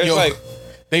saying? There's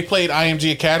They played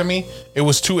IMG Academy. It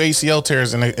was 2 ACL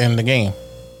tears in the game.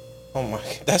 Oh my!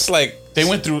 That's like They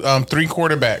went through 3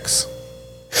 quarterbacks,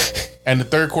 and the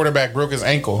third quarterback broke his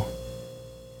ankle.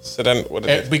 So then, what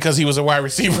did Because he was a wide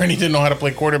receiver and he didn't know how to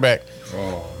play quarterback.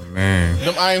 Oh man,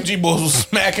 Them IMG bulls was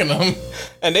smacking them.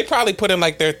 and they probably put in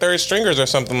like their third stringers or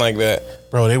something like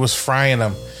that. Bro, they was frying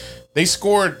them. They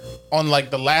scored on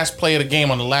like the last play of the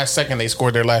game. On the last second, they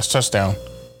scored their last touchdown.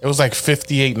 It was like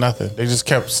 58-0. They just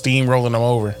kept steamrolling them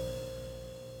over.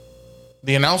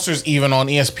 The announcers even on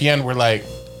ESPN were like,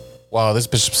 wow, this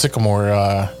Bishop Sycamore,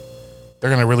 they're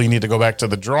going to really need to go back to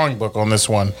the drawing book on this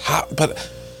one. But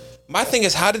my thing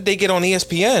is, how did they get on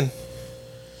ESPN?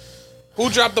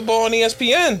 Who dropped the ball on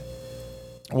ESPN?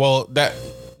 Well,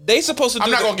 They supposed to do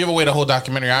I'm not going to give away the whole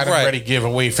documentary. I'd already give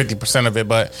away 50% of it,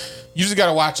 but you just got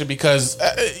to watch it because,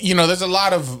 there's a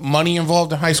lot of money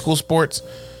involved in high school sports.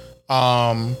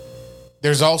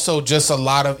 There's also just a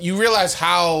lot of, you realize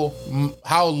how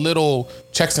little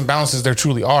checks and balances there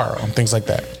truly are on things like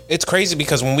that. It's crazy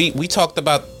because when we talked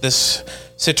about this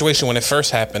situation when it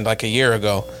first happened like a year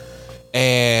ago,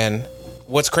 and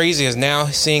what's crazy is now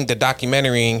seeing the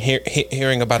documentary and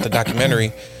hearing about the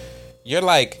documentary, you're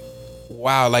like,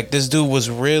 wow, like this dude was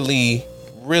really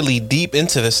deep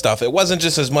into this stuff. It wasn't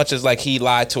just as much as like he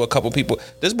lied to a couple people.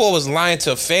 This boy was lying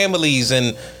to families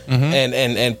and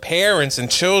parents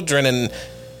and children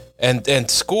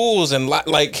and schools and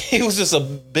like he was just a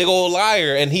big old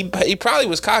liar, and he probably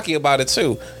was cocky about it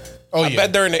too. Oh, I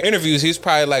bet during the interviews he's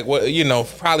probably like,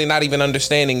 probably not even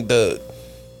understanding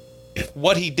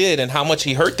what he did and how much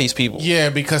he hurt these people. Yeah,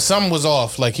 because something was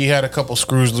off. Like he had a couple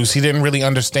screws loose. He didn't really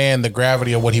understand the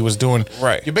gravity of what he was doing.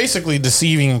 Right. You're basically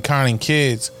deceiving and conning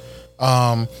kids.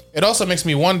 It also makes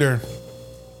me wonder,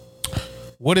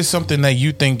 what is something that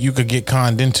you think you could get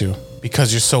conned into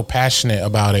because you're so passionate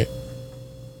about it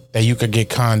that you could get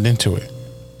conned into it?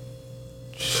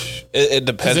 It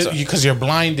depends. Because you're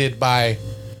blinded by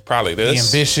probably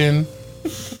this the ambition,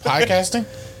 podcasting.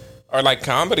 Or like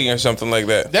comedy or something like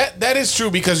that. That is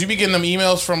true because you be getting them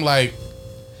emails from like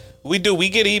we get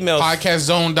emails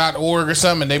podcastzone.org or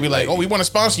something, and they be like, "Oh, we want to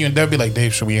sponsor you," and they'll be like,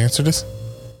 "Dave, should we answer this?"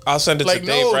 I'll send it to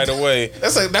Dave right away.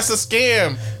 That's a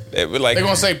scam. They're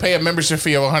gonna say pay a membership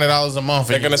fee of $100 a month.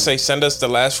 They're gonna say send us the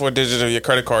last 4 digits of your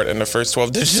credit card and the first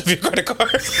 12 digits of your credit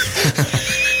card.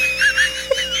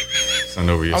 Send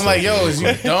over your I'm like, yo, is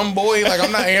you dumb boy? Like,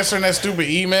 I'm not answering that stupid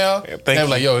email. They're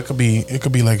like, yo, it could be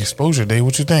like exposure, Dave.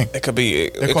 What you think? It could be.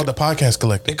 They're called the Podcast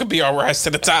Collective. It could be our rise to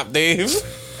the top, Dave.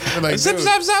 Like, zip,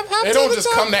 zap, zap, hop they to don't the just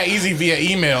top. come that easy via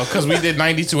email because we did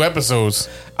 92 episodes.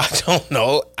 I don't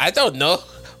know.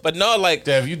 But no, like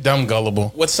Dev, you dumb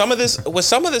gullible. with some of this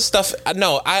stuff, I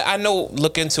know.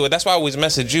 Look into it. That's why I always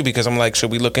message you because I'm like, should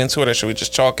we look into it or should we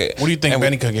just chalk it? What do you think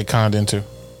Benny could get conned into?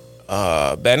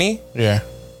 Benny Yeah.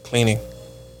 cleaning.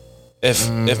 If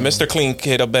Mr. Clean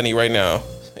hit up Benny right now,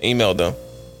 email them.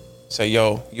 Say,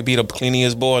 yo, you be the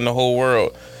cleanest boy in the whole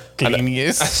world.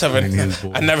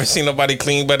 Cleaniest. I never seen nobody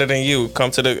clean better than you.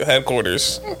 Come to the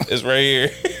headquarters. It's right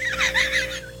here.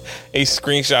 He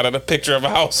screenshotted a picture of a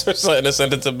house or something and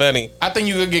sent it to Benny. I think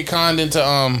you could get conned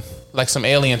into like some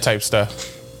alien type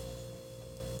stuff.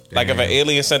 Like if an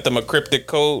alien sent them a cryptic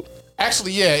code.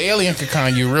 Actually, yeah, alien could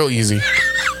con you real easy.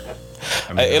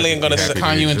 I mean, An alien gonna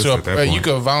Con you into you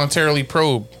could voluntarily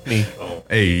probe me.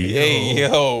 Hey,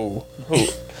 yo. Who?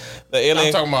 The alien.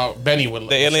 I'm talking about Benny with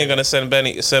The alien gonna send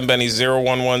Benny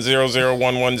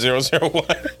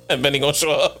 01100110001, and Benny gonna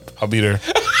show up. I'll be there.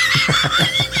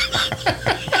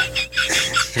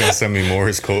 you gonna send me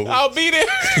Morse code? I'll be there.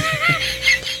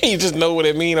 You just know what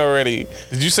it mean already.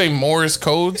 Did you say Morse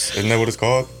codes? Isn't that what it's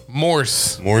called?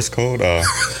 Morse. Morse code? I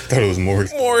thought it was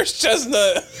Morse. Morris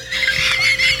Chestnut.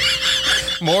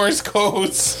 Morse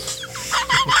codes.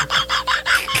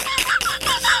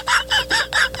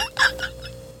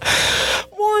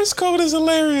 Morris code is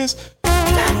hilarious.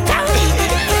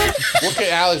 What could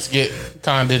Alex get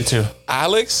conned into?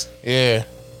 Alex? Yeah.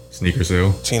 Sneaker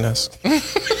sale. Chinas.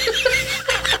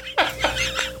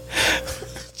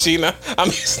 China. I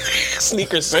mean,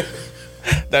 sneakers.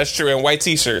 That's true. And white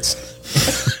t-shirts.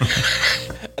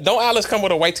 Don't Alex come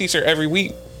with a white t-shirt every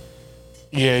week?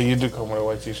 Yeah, you do come with a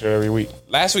white t-shirt every week.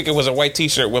 Last week it was a white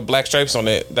t-shirt with black stripes on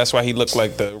it. That's why he looked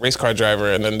like the race car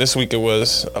driver. And then this week it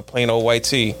was a plain old white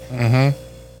tee. Mm-hmm.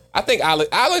 I think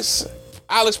Alex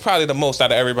probably the most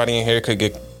out of everybody in here could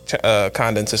get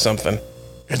conned into something.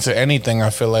 Into anything, I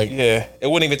feel like. Yeah, it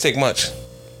wouldn't even take much.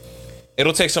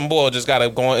 It'll take some boy. Just gotta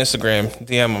go on Instagram,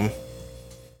 DM him.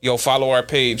 Yo, follow our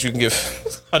page. You can give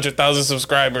 100,000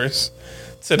 subscribers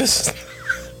to this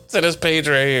to this page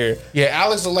right here. Yeah,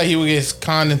 Alex looked like he would get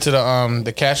conned into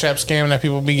the Cash App scam that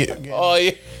people be getting Oh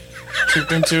yeah.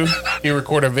 tricked into. He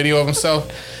record a video of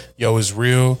himself. Yo, it's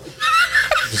real.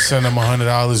 You send him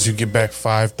 $100, you get back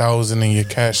 5,000 in your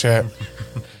Cash App.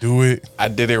 Do it. I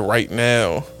did it right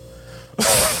now.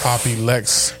 Poppy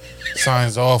Lex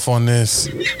signs off on this.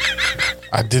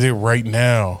 I did it right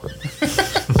now.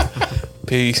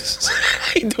 Peace.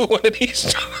 He do one of these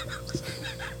jobs.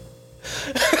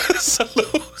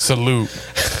 Salute.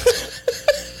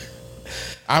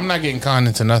 I'm not getting conned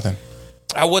into nothing.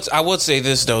 I would say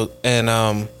this though, and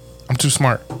I'm too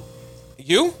smart.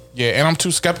 you? Yeah, and I'm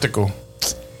too skeptical.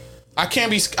 I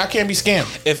can't be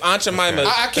scammed. If Aunt Jemima,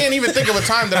 I can't even think of a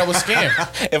time that I was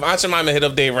scammed. if Aunt Jemima hit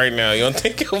up Dave right now, you don't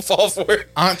think he'll fall for it?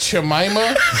 Aunt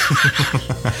Jemima?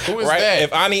 Who is Right? that?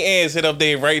 If Auntie Ann's hit up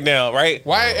Dave right now, right?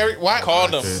 Why Call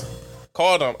them.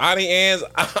 Call them. Auntie Ann's,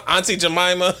 Auntie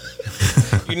Jemima,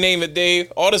 you name it,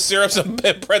 Dave. All the syrups and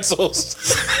pretzels.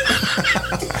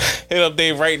 Hit up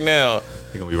Dave right now.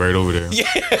 You're gonna be right over there.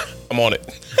 Yeah, I'm on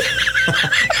it.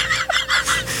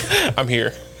 I'm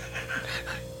here.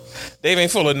 Dave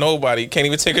ain't full of nobody. Can't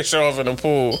even take a shower off in the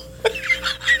pool.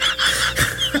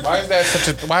 Why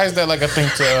is that like a thing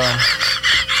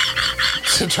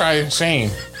to try and shame?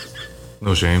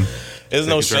 No shame. There's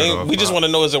no your shirt shame. off. We just want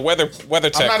to know is it weather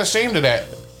tech. I'm not ashamed of that.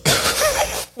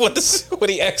 What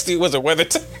he asked you was a weather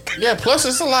tech. Yeah, plus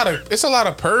it's a lot of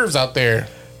pervs out there.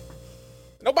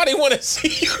 Nobody want to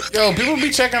see you. Yo, people be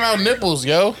checking out nipples,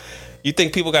 yo. You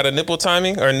think people got a nipple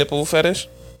timing or a nipple fetish?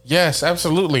 Yes,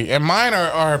 absolutely. And mine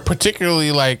are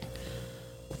particularly like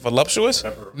Voluptuous?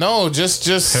 no, just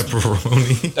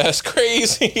Pepperoni. That's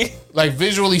crazy. like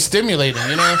visually stimulating.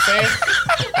 You know what I'm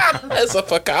saying? That's a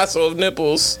Picasso of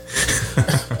nipples.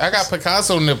 I got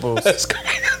Picasso nipples. That's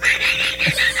crazy.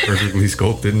 Perfectly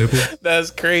sculpted nipple.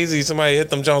 That's crazy. Somebody hit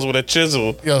them Jones with a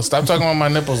chisel. Yo, stop talking about my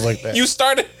nipples like that. You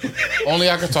started. Only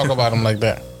I can talk about them like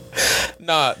that.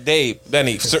 Nah, Dave,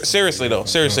 Benny. Seriously though.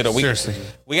 Seriously.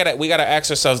 We gotta ask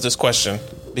ourselves this question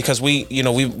because we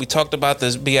talked about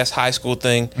this BS high school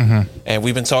thing, and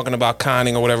we've been talking about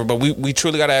conning or whatever. But we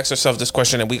truly gotta ask ourselves this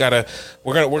question, and we're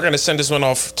gonna send this one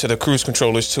off to the cruise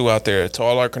controllers too out there, to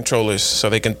all our controllers, so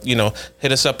they can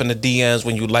hit us up in the DMs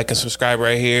when you like and subscribe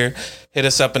right here. Hit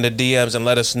us up in the DMs and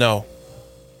let us know.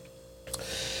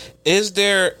 Is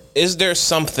there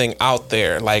something out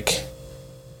there like?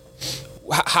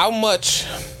 How much?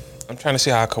 I'm trying to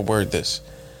see how I could word this.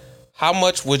 How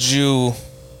much would you?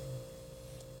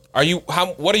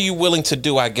 What are you willing to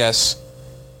do? I guess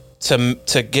to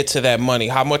get to that money.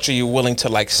 How much are you willing to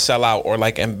like sell out or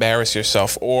like embarrass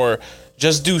yourself or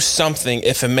just do something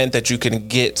if it meant that you can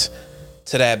get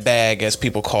to that bag, as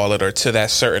people call it, or to that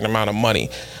certain amount of money?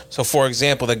 So, for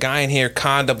example, the guy in here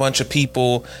conned a bunch of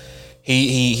people.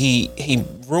 He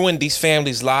ruined these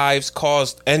families' lives,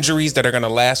 caused injuries that are gonna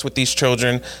last with these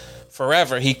children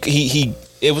forever.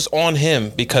 It was on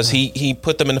him because he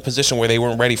put them in a position where they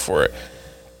weren't ready for it.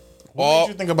 What did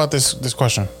you think about this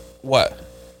question? What?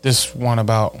 This one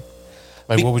about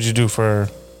like what would you do for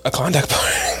A Klondike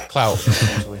bar. clout?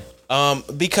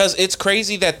 Because it's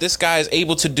crazy that this guy is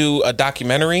able to do a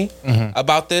documentary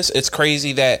about this. It's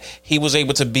crazy that he was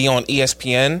able to be on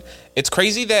ESPN. It's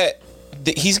crazy that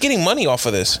he's getting money off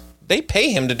of this. They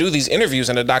pay him to do these interviews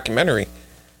in a documentary.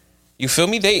 You feel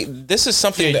me? This is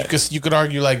something that you could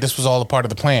argue like this was all a part of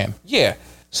the plan. Yeah.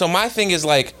 So my thing is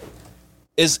like,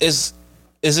 is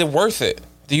it worth it?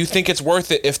 Do you think it's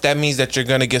worth it if that means that you're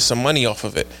gonna get some money off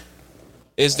of it?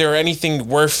 Is there anything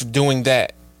worth doing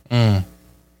that?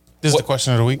 This is the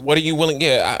question of the week. What are you willing?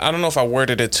 Yeah, I don't know if I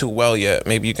worded it too well yet.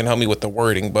 Maybe you can help me with the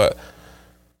wording, but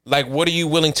like, what are you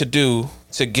willing to do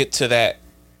to get to that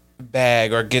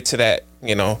bag or get to that,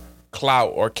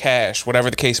 clout or cash, whatever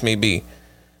the case may be?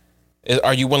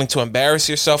 Are you willing to embarrass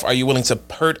yourself? Are you willing to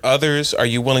hurt others? Are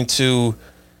you willing to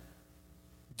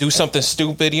do something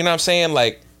stupid? You know what I'm saying?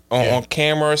 Like on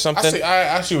camera or something?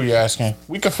 I see what you're asking.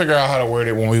 We can figure out how to word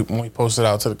it when we post it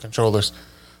out to the controllers.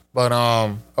 But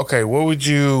okay, what would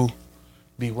you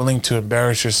be willing to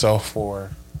embarrass yourself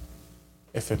for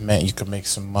if it meant you could make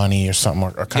some money or something,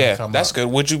 or kind of come that's up? good.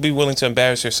 Would you be willing to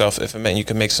embarrass yourself if it meant you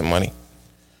could make some money?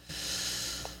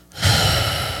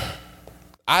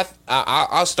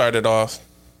 I'll start it off.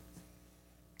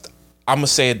 I'm gonna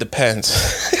say it depends.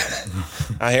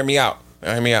 Hear me out.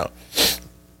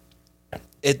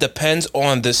 It depends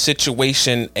on the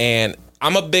situation, and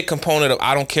I'm a big component of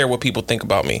I don't care what people think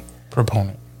about me.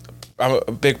 Proponent. I'm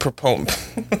a big proponent.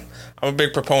 I'm a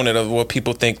big proponent of what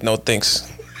people think. No thanks.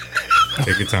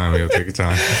 Take your time, yo. Take your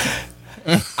time.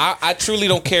 I truly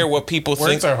don't care what people think.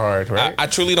 Words are hard, right? I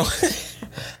truly don't.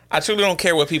 I truly don't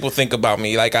care what people think about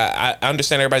me. Like, I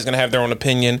understand everybody's going to have their own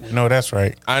opinion. No, that's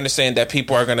right. I understand that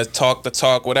people are going to talk the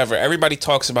talk, whatever. Everybody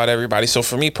talks about everybody. So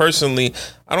for me personally,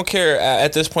 I don't care.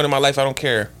 At this point in my life, I don't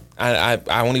care. I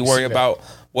only worry about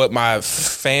what my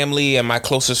family and my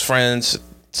closest friends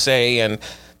say and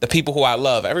the people who I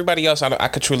love. Everybody else, I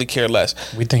could truly care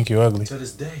less. We think you're ugly. To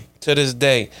this day. To this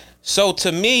day. So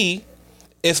to me,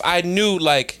 if I knew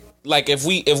like if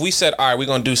we said, all right, we're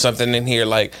going to do something in here,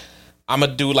 like, I'm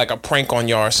going to do like a prank on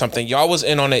y'all or something. Y'all was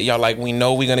in on it. Y'all like, we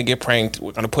know we're going to get pranked.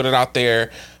 We're going to put it out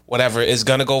there. Whatever. It's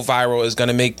going to go viral. It's going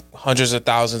to make hundreds of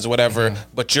thousands, whatever.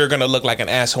 But you're going to look like an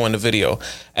asshole in the video.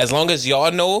 As long as y'all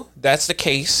know that's the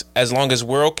case, as long as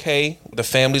we're okay, the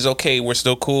family's okay, we're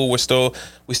still cool, we still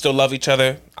love each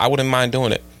other, I wouldn't mind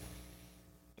doing it.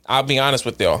 I'll be honest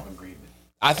with y'all.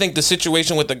 I think the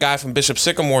situation with the guy from Bishop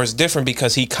Sycamore is different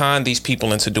because he conned these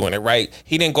people into doing it, right?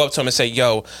 He didn't go up to him and say,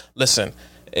 yo, listen,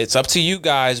 it's up to you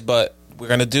guys, but we're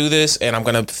going to do this, and I'm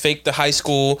going to fake the high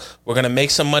school. We're going to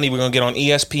make some money. We're going to get on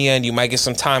ESPN. You might get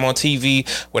some time on TV,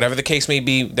 whatever the case may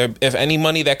be. If any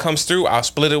money that comes through, I'll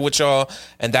split it with y'all,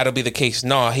 and that'll be the case.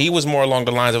 No, he was more along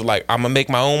the lines of like, I'm going to make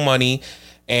my own money,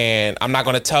 and I'm not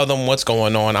going to tell them what's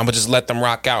going on. I'm going to just let them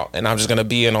rock out, and I'm just going to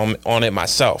be in on it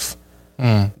myself.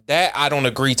 That I don't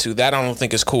agree to. That I don't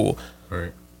think is cool.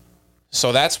 Right.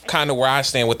 So that's kind of where I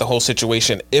stand with the whole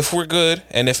situation. If we're good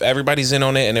and if everybody's in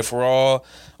on it and if we're all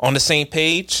on the same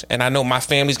page and I know my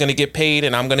family's going to get paid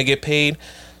and I'm going to get paid,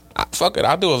 fuck it.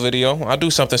 I'll do a video. I'll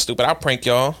do something stupid. I'll prank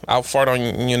y'all. I'll fart on,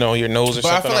 your nose or something.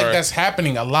 But I feel like that's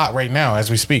happening a lot right now as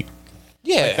we speak.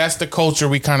 Yeah. Like that's the culture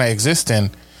we kind of exist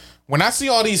in. When I see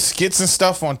all these skits and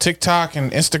stuff on TikTok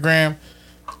and Instagram,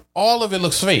 all of it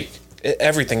looks fake.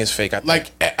 Everything is fake. I think.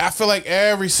 Like I feel like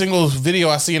every single video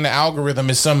I see in the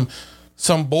algorithm is some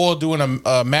boy doing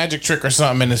a magic trick or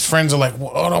something, and his friends are like,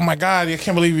 "Oh my god, I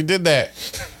can't believe you did that."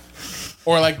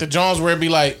 Or like the Jones where they be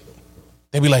like,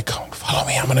 "Come follow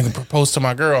me, I'm gonna propose to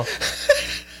my girl,"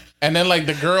 and then like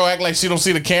the girl act like she don't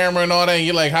see the camera and all that, and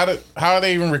you're like, how are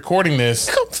they even recording this?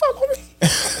 Come follow me.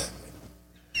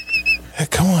 Hey,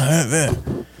 come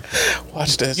on,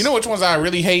 watch this. You know which ones I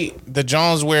really hate? The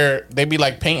Jones where they be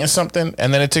like painting something,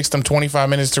 and then it takes them 25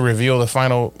 minutes to reveal the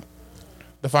final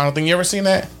thing. You ever seen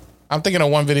that? I'm thinking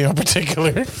of one video in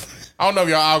particular. I don't know if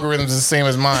your algorithm is the same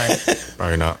as mine.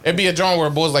 Probably not. It'd be a drawing where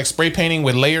a boy's like spray painting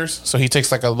with layers. So he takes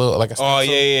like a little, like a oh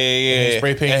yeah.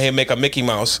 spray paint. And he make a Mickey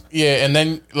Mouse. Yeah, and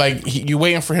then like you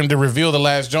waiting for him to reveal the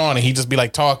last drawing, and he just be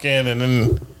like talking, and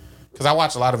then because I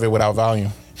watch a lot of it without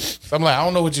volume. So I'm like, I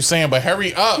don't know what you're saying, but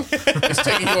hurry up. It's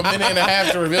taking you a minute and a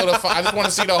half to reveal I just want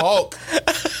to see the Hulk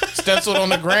stenciled on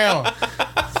the ground.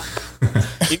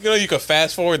 You can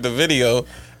fast forward the video.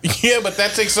 Yeah, but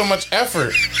that takes so much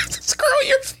effort. Scroll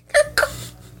your finger.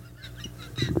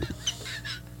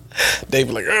 They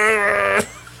be like,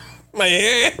 my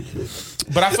hand.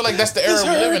 But I feel like that's the era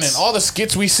we're living in. All the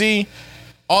skits we see,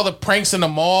 all the pranks in the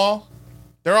mall,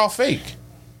 they're all fake.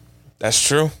 That's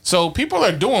true. So people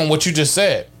are doing what you just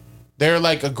said. They're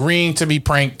like agreeing to be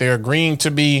pranked. They're agreeing to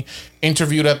be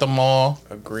interviewed at the mall.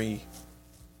 Agree.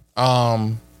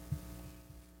 I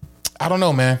don't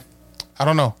know, man. I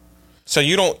don't know. So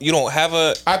you don't have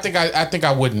a. I think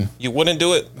I wouldn't. You wouldn't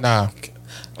do it? Nah.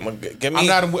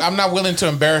 I'm not willing to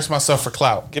embarrass myself for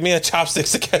clout. Give me a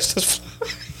chopsticks to catch this fly.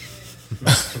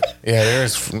 Yeah,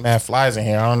 there's mad flies in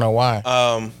here. I don't know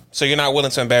why. So you're not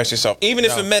willing to embarrass yourself, even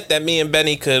if it meant that me and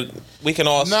Benny we can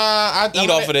all eat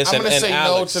off of this. I'm gonna say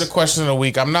Alex. no to the question of the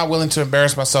week. I'm not willing to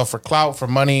embarrass myself for clout, for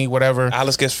money, whatever.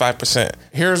 Alex gets 5%.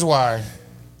 Here's why.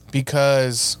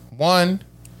 Because one,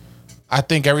 I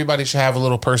think everybody should have a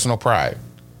little personal pride.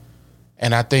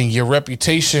 And I think your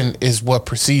reputation is what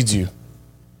precedes you.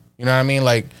 You know what I mean?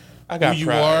 Like, I got who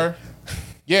pride. you are.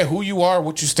 Yeah, who you are,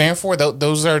 what you stand for,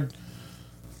 those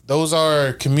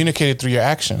are communicated through your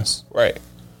actions. Right.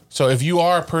 So if you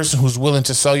are a person who's willing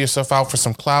to sell yourself out for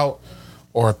some clout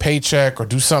or a paycheck or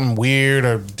do something weird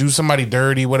or do somebody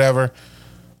dirty, whatever,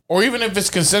 or even if it's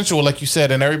consensual, like you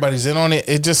said, and everybody's in on it,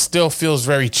 it just still feels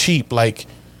very cheap. Like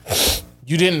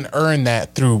you didn't earn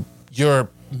that through your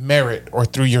merit or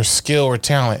through your skill or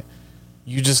talent.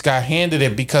 You just got handed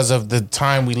it because of the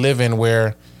time we live in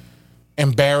where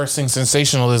embarrassing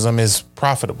sensationalism is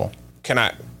profitable. Can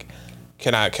I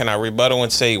rebuttal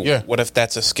and say, what if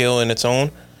that's a skill in its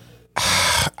own?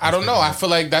 I don't know. I feel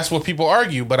like that's what people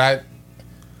argue, but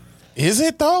is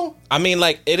it though? I mean,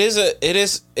 like it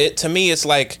is to me. It's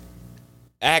like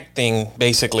acting,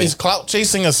 basically. Is clout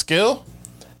chasing a skill?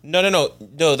 No.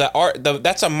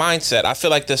 That's a mindset. I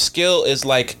feel like the skill is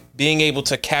like being able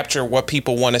to capture what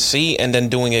people want to see and then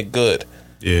doing it good.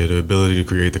 Yeah, the ability to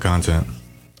create the content.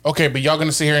 Okay, but y'all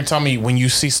gonna sit here and tell me when you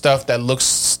see stuff that looks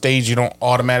staged, you don't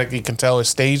automatically can tell it's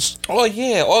staged? Oh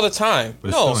yeah, all the time. But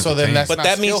it's No, still So then that's but not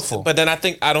that skillful. means. But then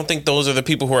I don't think those are the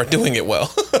people who are doing it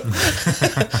well.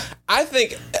 I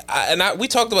think, we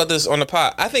talked about this on the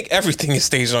pod. I think everything is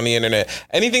staged on the internet.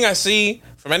 Anything I see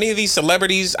from any of these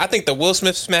celebrities, I think the Will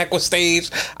Smith smack was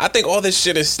staged. I think all this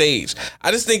shit is staged.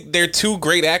 I just think they're two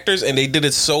great actors and they did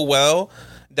it so well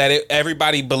that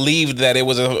everybody believed that it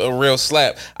was a real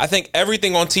slap. I think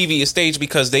everything on TV is staged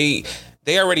because they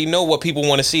already know what people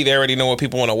want to see. They already know what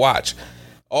people want to watch.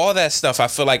 All that stuff, I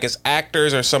feel like, is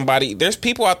actors or somebody. There's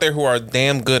people out there who are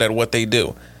damn good at what they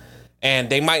do. And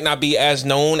they might not be as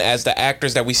known as the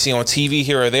actors that we see on TV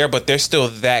here or there, but they're still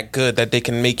that good that they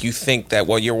can make you think that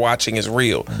what you're watching is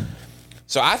real.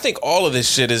 So I think all of this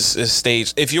shit is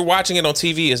staged. If you're watching it on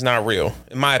TV, it's not real,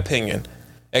 in my opinion.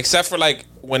 Except for like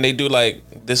when they do like,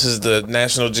 this is the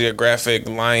National Geographic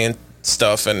lion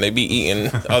stuff and they be eating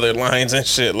other lions and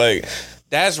shit. Like,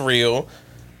 that's real.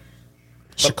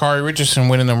 Sha'Carri Richardson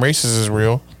winning them races is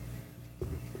real.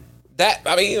 That,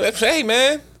 I mean, hey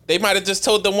man, they might have just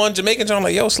told the one Jamaican John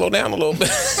like, yo, slow down a little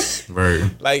bit. Right.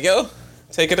 Like, yo,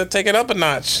 take it up a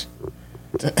notch.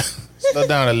 Slow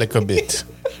down a little bit.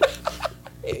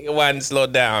 Go on and slow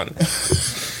down.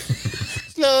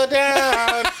 Slow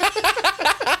down.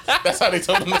 That's how they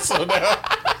told him to slow down.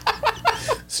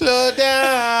 Slow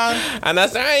down. I'm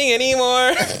not crying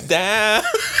anymore. Down.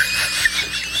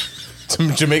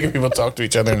 Jamaican people talk to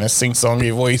each other in a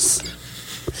sing-songy voice.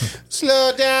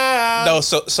 Slow down. No,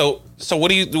 so what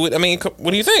do you? I mean,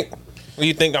 what do you think? What do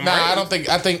you think? I'm Nah, right? I don't think.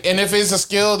 I think, and if it's a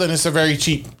skill, then it's a very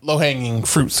cheap, low-hanging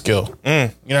fruit skill. You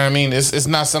know what I mean? It's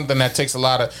not something that takes a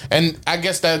lot of. And I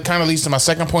guess that kind of leads to my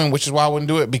second point, which is why I wouldn't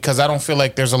do it, because I don't feel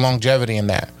like there's a longevity in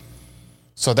that.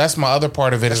 So that's my other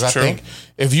part of it. That's is true. I think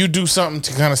if you do something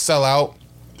to kind of sell out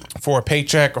for a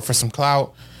paycheck or for some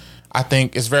clout, I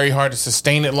think it's very hard to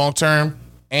sustain it long term.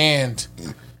 And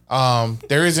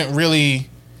there isn't really.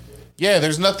 Yeah,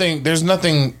 there's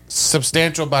nothing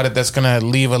substantial about it that's gonna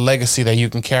leave a legacy that you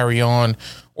can carry on,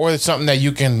 or it's something that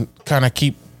you can kind of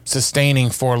keep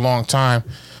sustaining for a long time.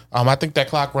 I think that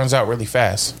clock runs out really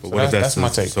fast. So What if that's my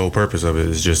the take. sole purpose of it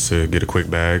is just to get a quick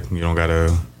bag? You don't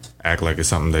gotta act like it's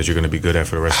something that you're gonna be good at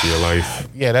for the rest of your life.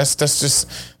 Yeah, that's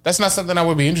not something I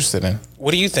would be interested in. What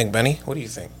do you think, Benny? What do you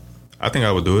think? I think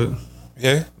I would do it.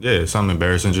 Yeah. Yeah, it's something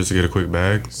embarrassing just to get a quick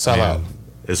bag. Sell And out.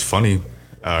 It's funny.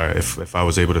 If I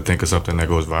was able to think of something that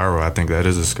goes viral, I think that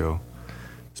is a skill.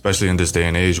 Especially in this day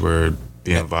and age where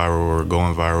being viral or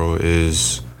going viral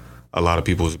is a lot of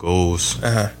people's goals.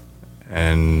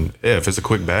 And yeah, if it's a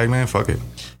quick bag, man, fuck it.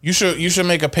 You should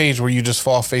make a page where you just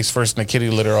fall face first in the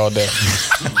kitty litter all day,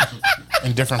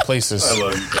 in different places, I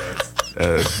love you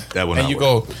guys. That would and not you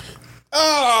work. go,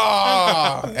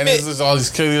 oh, and there's just all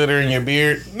these kitty litter in your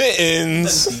beard.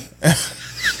 Mittens.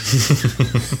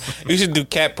 You should do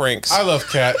cat pranks. I love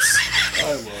cats.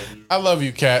 I love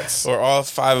you, cats. Or all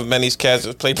 5 of Benny's cats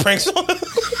just play pranks on him.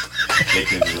 They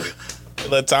can do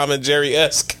it. Like Tom and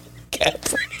Jerry-esque cat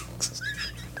pranks.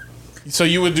 So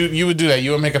you would do that.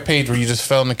 You would make a page where you just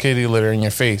fell in the kitty litter in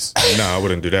your face. No, I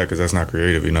wouldn't do that because that's not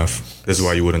creative enough. This is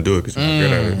why you wouldn't do it, because you're not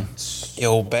good at it.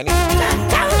 Yo, Benny.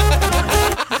 Benny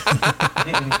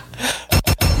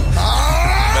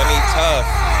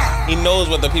tough. He knows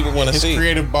what the people want to His see.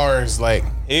 creative bar is like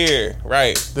Here,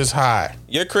 right. this high.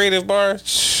 Your creative bar?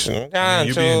 Shh, You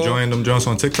be enjoying them jumps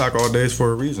on TikTok all days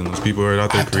for a reason. Those people are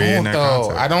out there creating that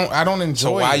content. I don't enjoy.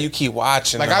 So why it. you keep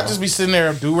watching? Like though? I just be sitting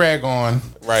there, do rag on,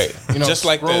 right, you know, just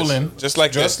like scrolling, this,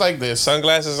 just like this,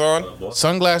 sunglasses on.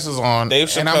 sunglasses on,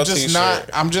 Dave and I'm Chappelle just t-shirt. not.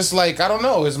 I'm just like I don't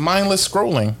know. It's mindless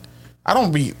scrolling. I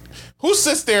don't be. Who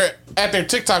sits there at their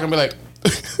TikTok and be like,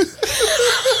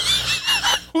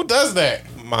 who does that?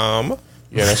 Mom.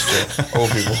 Yeah, that's true. Old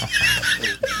people.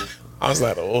 I was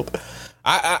not old.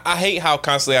 I hate how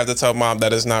constantly I have to tell mom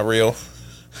that it's not real.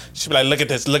 She'd be like, look at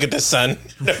this, son.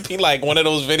 It'd be like one of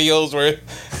those videos where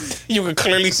you can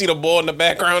clearly see the ball in the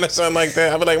background or something like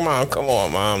that. I'd be like, Mom, come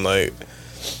on, Mom. Like,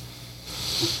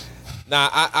 nah,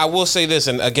 I will say this,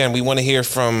 and again, we want to hear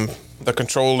from the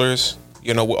controllers.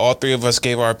 You know, all 3 of us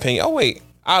gave our opinion. Oh, wait.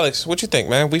 Alex, what you think,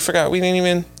 man? We forgot. We didn't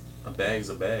even... A bag's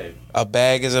a bag. A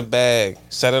bag is a bag.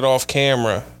 Set it off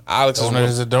camera. Alex Donut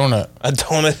is a donut. A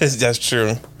donut is, that's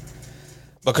true.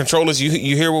 But controllers, you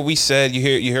hear what we said. You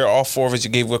hear all 4 of us.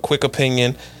 You gave a quick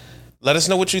opinion. Let us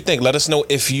know what you think. Let us know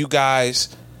if you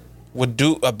guys would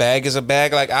do a bag is a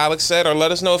bag like Alex said, or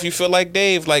let us know if you feel like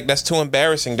Dave, like that's too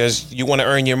embarrassing. You want to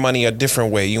earn your money a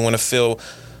different way. You want to feel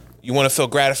you want to feel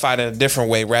gratified in a different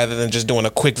way rather than just doing a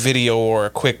quick video or a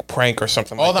quick prank or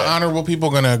something All like that. the honorable people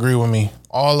are gonna agree with me.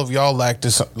 All of y'all lack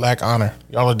honor.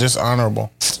 Y'all are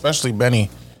dishonorable, especially Benny.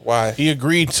 Why? He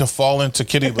agreed to fall into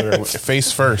kitty litter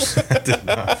face first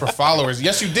for followers.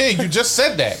 Yes, you did. You just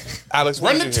said that. Alex,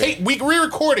 what Run did the you hear? tape. We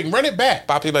re-recording. Run it back.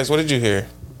 Poppy Legs, what did you hear?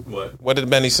 What did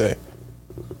Benny say?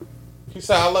 He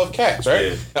said, "I love cats."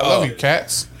 Right? Yeah. I love you,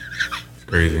 cats.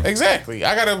 Crazy. Exactly.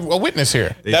 I got a witness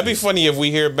here. That'd be funny if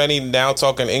we hear Benny now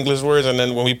talking English words, and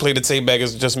then when we play the tape back,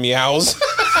 it's just meows.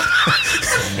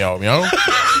 Meow meow.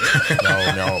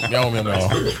 Meow meow meow meow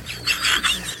meow.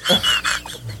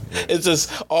 It's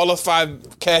just all of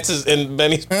 5 cats is in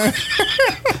Benny's.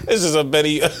 This is a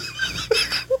Benny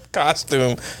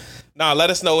costume. Nah, let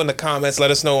us know in the comments.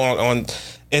 Let us know on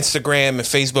Instagram and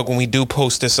Facebook when we do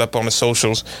post this up on the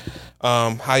socials.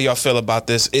 How y'all feel about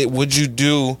this? Would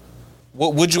you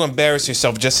embarrass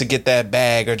yourself just to get that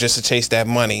bag or just to chase that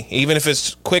money? Even if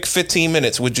it's quick 15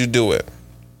 minutes, would you do it?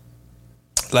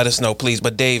 Let us know, please.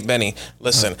 But Dave, Benny,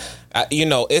 listen,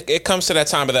 it comes to that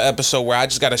time of the episode where I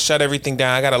just got to shut everything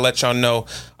down. I got to let y'all know,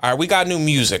 all right, we got new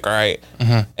music, all right?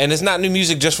 Mm-hmm. And it's not new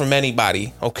music just from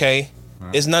anybody, okay?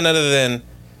 Right. It's none other than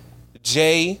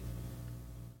J.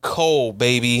 Cole,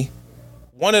 baby.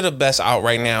 One of the best out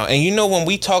right now. And when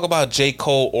we talk about J.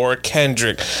 Cole or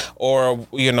Kendrick or,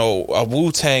 a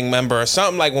Wu-Tang member or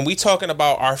something, like when we talking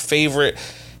about our favorite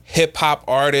hip hop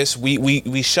artists,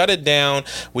 we shut it down,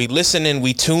 we listen in,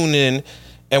 we tune in,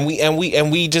 and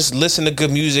we just listen to good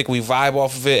music, we vibe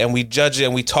off of it, and we judge it,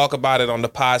 and we talk about it on the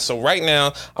pod. So right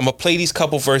now, I'm gonna play these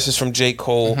couple verses from J.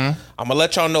 Cole. Mm-hmm. I'm gonna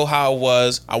let y'all know how it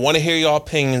was. I want to hear y'all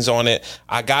opinions on it.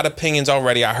 I got opinions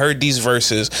already. I heard these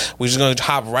verses. We're just gonna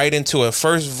hop right into it.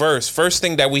 First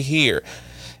thing that we hear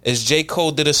is J.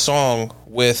 Cole did a song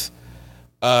with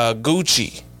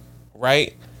Gucci,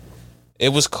 right? It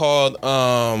was called,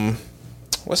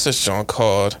 what's this song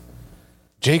called?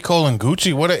 J. Cole and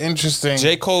Gucci? What an interesting...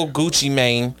 J. Cole, Gucci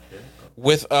Mane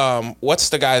with, what's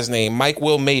the guy's name? Mike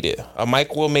Will Made It. A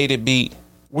Mike Will Made It beat.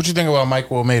 What you think about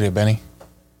Mike Will Made It, Benny?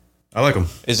 I like him.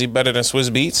 Is he better than Swiss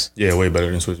Beats? Yeah, way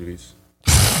better than Swiss Beats.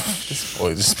 This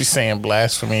boy just be saying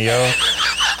blasphemy, yo.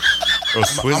 Bro,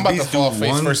 Swiss Beats do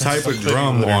one type of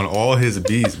drum on all his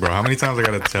beats, bro. How many times I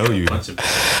gotta tell you?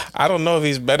 I don't know if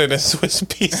he's better than Swiss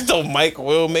Beats, though. Mike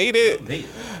Will Made It.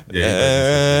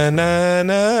 Yeah.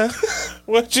 Nah.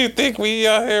 What you think we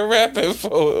out here rapping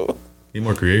for? He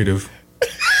more creative.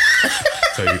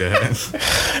 Tell you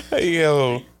that.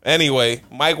 Yo. Anyway,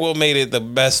 Mike Will Made It the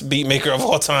best beat maker of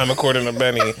all time, according to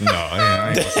Benny. No, I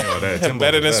ain't gonna say all that.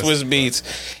 Better than Swiss Beats.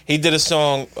 He did a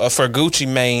song for Gucci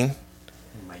Mane.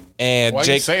 And why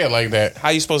you say it like that? How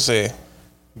you supposed to say it?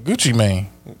 Gucci Mane.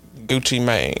 Gucci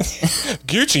Mane.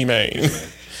 Gucci Mane.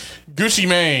 Gucci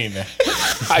Mane.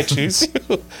 I choose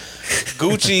you.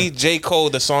 Gucci, J.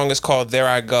 Cole. The song is called "There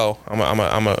I Go." I'm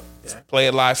a play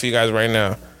it live for you guys right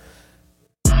now.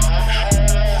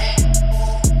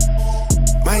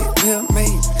 Mike Will Made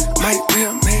It. Mike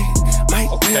Will Made It. Mike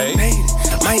Will Made It.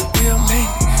 Mike Will Made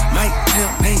It. Mike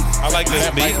Will Made It. I like this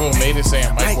beat. Mike Will Made It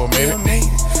saying Mike Will Made It.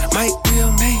 Mike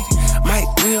Will Made It. Mike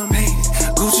Will Made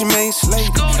It. Gucci Mane Slate.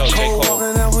 No, J. Cole.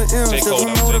 Walking out with M's. J. Cole.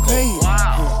 J. Cole.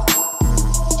 Wow.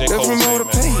 J. Cole was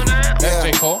saying that. That's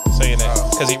J. Cole? Saying that.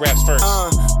 Because he raps first.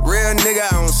 Real nigga, I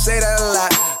don't say that a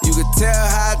lot. You could tell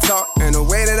how I talk and the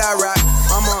way that I rock.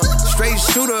 I'm a straight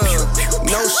shooter,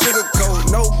 no sugarcoat,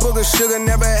 no booger sugar,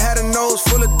 never had a nose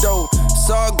full of dough. It's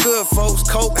all good, folks.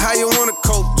 Coke, how you wanna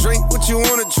cope? Drink what you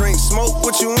wanna drink, smoke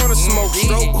what you wanna smoke,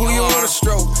 stroke who you wanna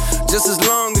stroke. Just as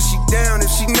long as she down,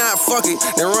 if she not, fuck it,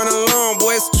 then run along,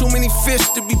 boy. It's too many fish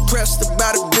to be pressed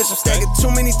about a bitch. I'm stacking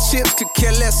too many chips, could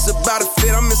care less about a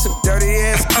fit. I'm in some dirty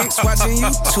ass kicks watching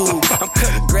YouTube. I'm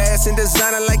cutting grass and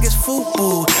designing like it's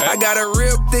FUBU. I got a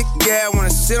real thick gal, wanna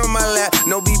sit on my lap.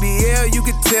 No BBL, you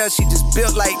could tell she just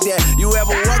built like that. You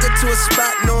ever walk into a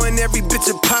spot knowing every bitch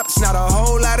a pop? It's not a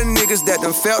whole lot of niggas that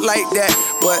done felt like that.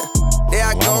 But there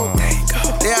I go,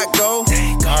 there I go.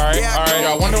 All right.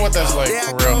 I wonder what that's like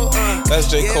for real. That's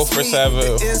J. Cole for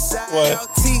Savile. What?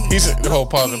 He said,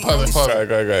 pause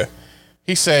it. Okay.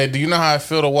 He said, do you know how I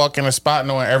feel to walk in a spot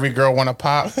knowing every girl want to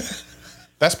pop?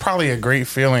 That's probably a great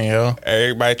feeling, yo.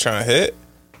 Everybody trying to hit?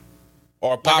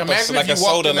 Or pop like a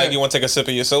soda, like you want to take a sip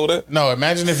of your soda? No,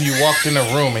 imagine if you walked in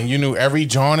a room and you knew every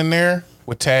John in there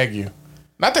would tag you.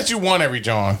 Not that you want every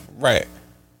John. Right.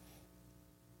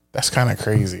 That's kind of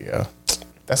crazy, yo.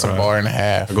 That's a bar and a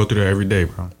half. I go through there every day,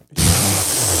 bro.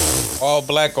 All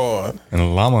black on.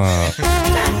 And llama.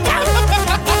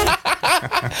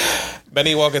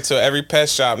 Benny walk into every pet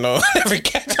shop, no, every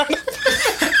cat shop.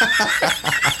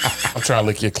 I'm trying to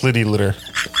lick your Clitty litter.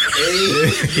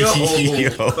 Yo, come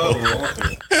on.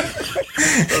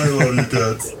 I love you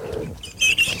guys.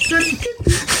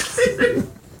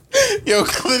 Yo,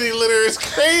 Clitty Litter is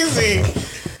crazy.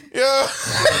 Yo.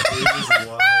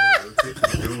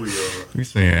 You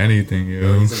saying anything,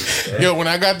 yo? Yo, when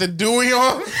I got the Dewey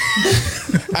on,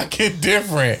 I get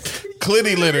different.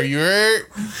 Clitty Litter, you heard?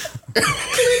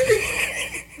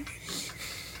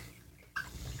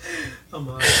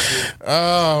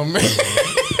 Oh, man.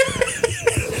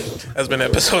 That's been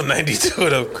episode 92 of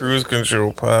the Cruise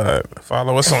Control Pod.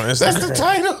 Follow us on Instagram. That's the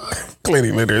title.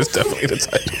 Clitty Litter is definitely the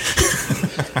title.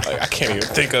 Like, I can't even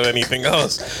think of anything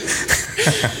else.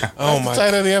 Oh my!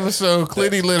 Title of the episode: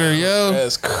 Clitty Litter. Yo,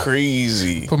 that's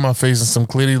crazy. Put my face in some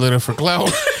Clitty Litter for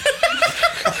clout.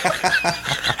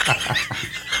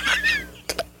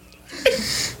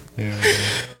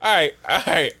 All right.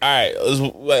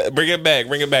 Let's bring it back.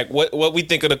 What we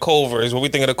think of the Culvers?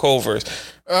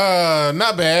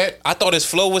 Not bad. I thought his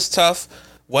flow was tough.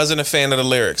 Wasn't a fan of the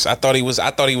lyrics. I thought he was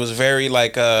very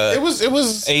like It was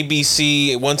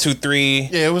ABC 1 2 3.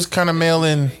 Yeah, it was kind of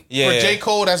mail-in. Yeah. For J.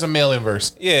 Cole, that's a mail-in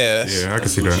verse. Yeah. Yeah, I can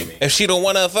see that. If she don't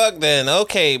wanna fuck, then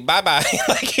okay, bye.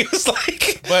 Like he was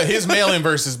like. But his mail-in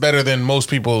verse is better than most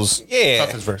people's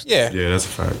toughest verse. Yeah. Yeah, that's a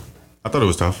fact. I thought it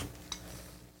was tough.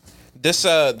 This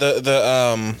the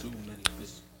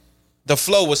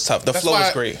flow was tough. The flow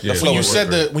was great. Yeah, The flow When you was said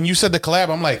great. when you said the collab,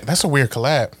 I'm like, that's a weird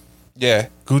collab. Yeah.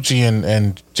 Gucci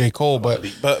and J. Cole, but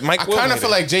Mike I Will kind made of feel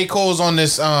it. like J. Cole's on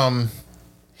this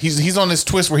he's on this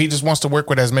twist where he just wants to work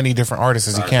with as many different artists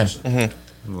as he can.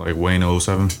 Mm-hmm. Like Wayne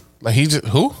 07. Like he just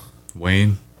who?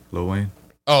 Wayne, Lil Wayne.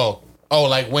 Oh,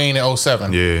 like Wayne in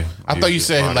 07. Yeah. I thought you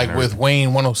said like with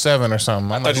Wayne 107 or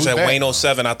something. I thought you said Wayne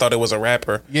 07. I thought it was a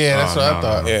rapper. Yeah, that's what I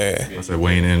thought. Yeah. I said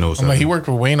Wayne in 07. I'm like, he worked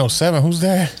with Wayne 07. Who's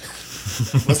that?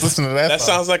 Let's listen to that. That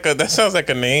sounds like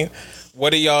a name.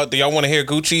 What do y'all want to hear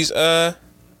Gucci's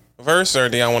verse, or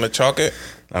do y'all want to chalk it?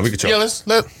 Nah, we can chalk. Yeah, let's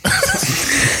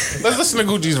listen to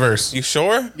Gucci's verse. You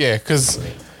sure? Yeah, because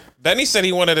Benny said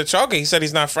he wanted to chalk it. He said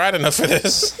he's not fried enough for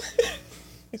this.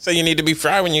 He said you need to be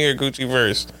fried when you hear Gucci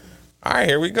verse. All right,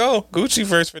 here we go. Gucci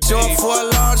verse for Short Dave. for a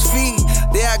large fee.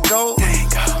 There I go.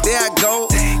 There I go.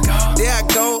 There I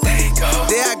go.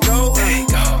 There I go.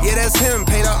 Yeah, that's him.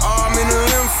 Pay the arm in the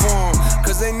limb for him.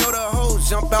 Cause they know the hoes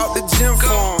jump out the gym for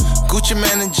him. Gucci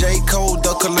Man and J. Cole,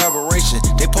 the collaboration.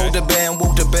 They pulled the band,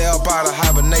 woke the bear up out of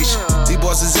hibernation. These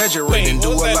boys exaggerating, Wait, do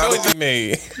what was a that lot noise of you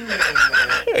made?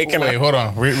 Hey, wait, hold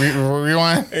on.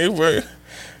 Rewind. Hey,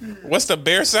 what's the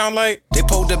bear sound like? They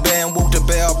pulled the band, woke the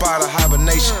bear up out of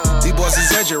hibernation. These boys Did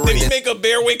exaggerating. he make a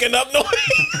bear waking up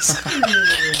noise?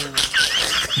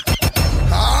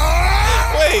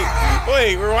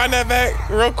 Wait, rewind that back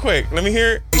real quick. Let me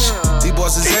hear it. These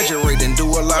boys exaggerating, do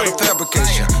a lot of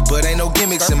fabrication. But ain't no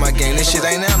gimmicks in my game, this shit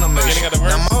ain't animation.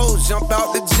 Now my hoes jump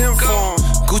out the gym for 'em.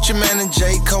 Gucci Man and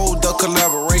J. Cole, the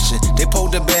collaboration. They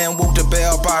pulled the band, woke the bear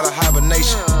up out of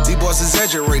hibernation. These boys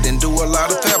exaggerating, do a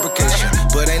lot of fabrication.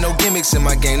 But ain't no gimmicks in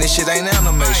my game, this shit ain't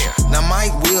animation. Now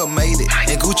Mike Will made it,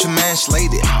 and Gucci Man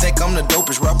slayed it. Think I'm the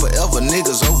dopest rapper ever,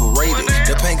 niggas overrated.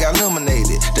 The paint got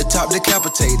eliminated, the top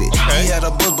decapitated. He had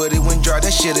a buzz, but it went dry,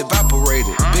 that shit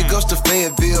evaporated. Big ups to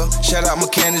Fayetteville, shout out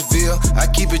Mechanicsville. I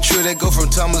keep it true, that go from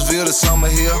Thomasville to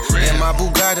Summerhill. And my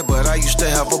Bugatti, but I used to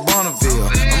have a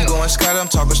Bonneville. I'm going Scott, I'm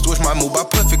talking switch my move by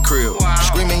Puffy Crib.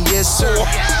 Screaming yes sir,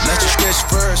 not to stretch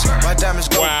first. My diamonds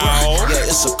go burn. Yeah,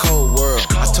 it's a cold world.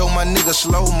 I told my nigga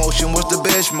slow motion was the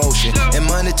best motion. And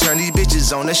money turn these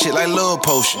bitches on, that shit like love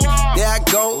potion. There I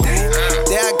go, there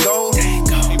I go,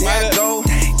 there I go,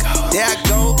 there I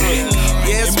go.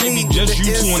 Yeah, it's me. Just you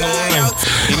two in the line.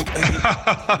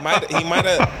 He might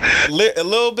have a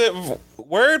little bit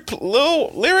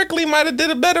lyrically might have did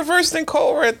a better verse than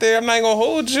Cole right there. I'm not gonna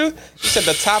hold you. He said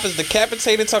the top is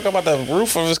decapitated, talking about the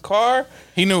roof of his car.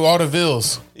 He knew all the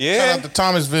vills. Yeah. Shout out to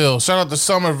Thomasville. Shout out to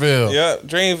Somerville. Yeah,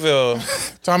 Dreamville.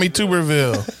 Tommy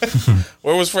Tuberville.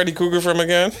 Where was Freddy Krueger from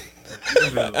again?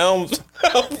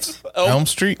 Elm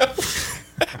Street.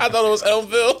 I thought it was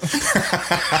Elmville.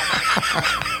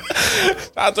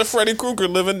 Shout out to Freddy Krueger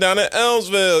living down in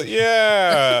Elmsville.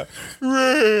 Yeah.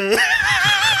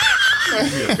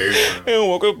 And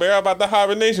woke a bear about the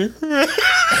hibernation.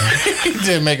 He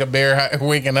did make a bear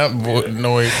waking up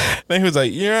noise. Then he was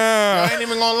like, yeah. I ain't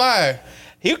even gonna lie.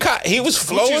 He was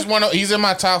flowing. He's in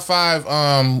my top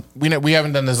 5. We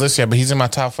haven't done this list yet, but he's in my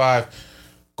top 5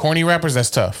 corny rappers.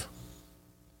 That's tough.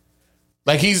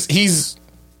 Like he's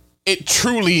it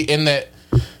truly in the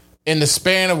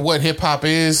span of what hip hop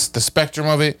is, the spectrum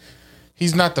of it.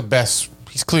 He's not the best.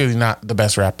 He's clearly not the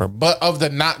best rapper, but of the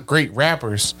not great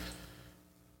rappers,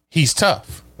 he's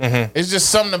tough. Mm-hmm. It's just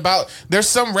something about. There's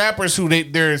some rappers who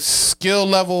their skill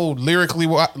level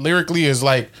lyrically is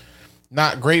like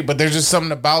not great, but there's just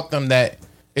something about them that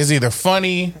is either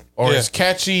funny or is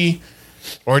catchy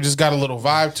or just got a little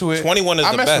vibe to it. 21 is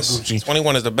the best.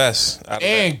 21 is the best.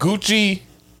 And Gucci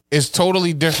is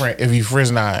totally different if you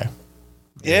frizz nine.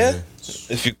 Yeah.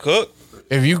 If you cook.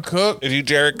 If you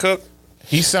Jared Cook.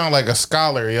 He sound like a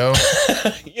scholar, yo.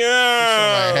 Yeah. He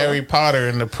sound like Harry Potter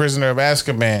and the Prisoner of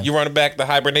Azkaban. You running back the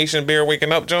hibernation bear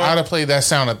waking up, John? I'd have played that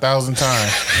sound 1,000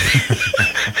 times.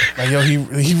 Like, yo,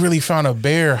 he really found a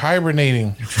bear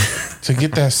hibernating to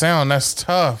get that sound. That's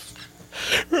tough.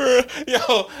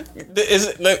 Yo,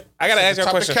 I gotta ask you a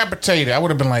question. Decapitated. I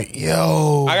would have been like,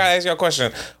 yo. I gotta ask you a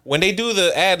question. When they do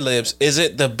the ad libs, is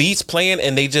it the beats playing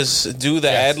and they just do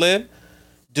the ad lib?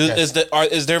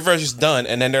 Is their verse done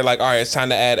and then they're like, all right, it's time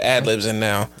to add ad libs in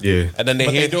now? Yeah, and then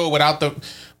they do it without the.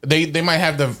 They might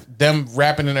have them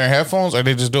rapping in their headphones, or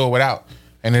they just do it without,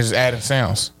 and they're just adding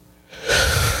sounds.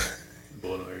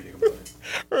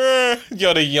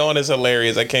 Yo, the yawn is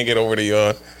hilarious. I can't get over the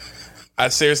yawn. I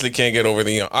seriously can't get over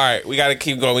the yawn. All right, we gotta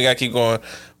keep going.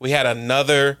 We had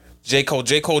another J. Cole.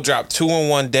 J. Cole dropped 2 in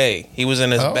one day. He was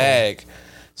in his bag,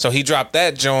 so he dropped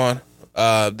that John.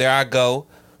 There I Go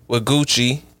with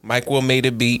Gucci. Mike Will made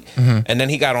a beat, and then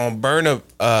he got on Burna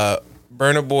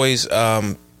Boy's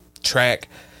track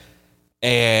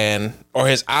or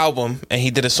his album, and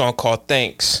he did a song called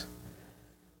Thanks.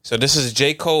 So this is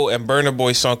J. Cole and Burna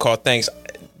Boy's song called Thanks.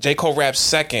 J. Cole raps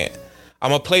second. I'm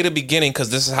gonna play the beginning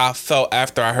because this is how I felt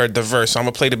after I heard the verse. So I'm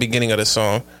gonna play the beginning of the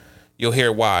song. You'll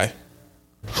hear why.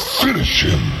 Finish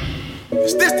him.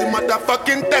 Is this the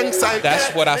motherfucking thanks I That's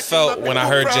get? what I felt when I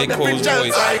heard J. Cole's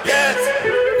voice.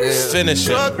 Finish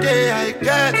him.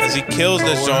 Because he kills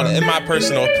this genre, in my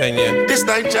personal opinion. This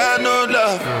night, Jah no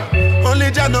love. Only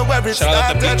Jah know where it Shout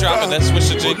out the beat drop and then switch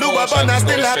to J. Cole. Still have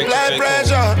blood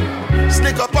pressure.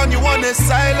 Sneak up on you on a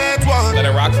silent one. Let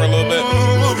it rock for a little bit.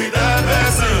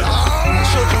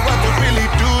 Showed you how to really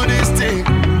do this thing.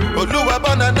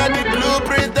 Oluwabana not the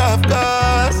blueprint of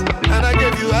course. And I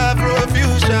gave you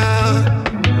Afrofusion.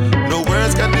 No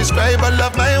words can describe all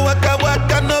of my waka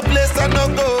waka. No place I no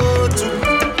go to.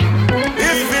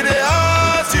 If it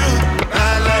hurts you,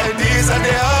 I like this and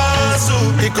they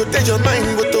hustle. It could take your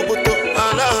mind, but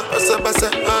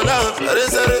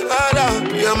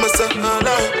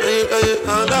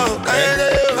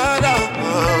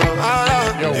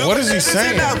Yo, what is he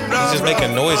saying? He's just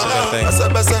making noises, I think.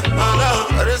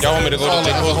 Y'all want me to go to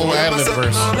J. Cole's whole ad-lib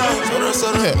verse?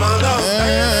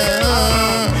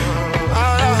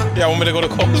 Y'all want me to go to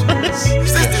Cole's verse? Yeah,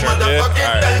 sure. Yeah. All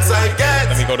right.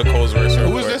 Let me go to Cole's verse.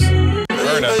 Who is this?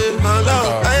 Burna.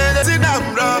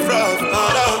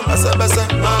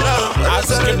 I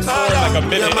skipped forward like a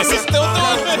minute. Is he still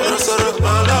doing this? Yeah,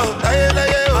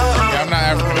 I'm not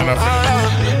African enough for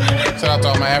this. Shout out to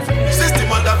all my Africans. This the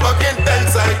motherfucking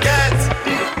thanks I get.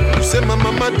 You say my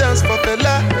mama dance for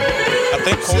fella. I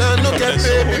think Cole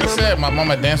He said my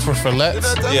mama dance for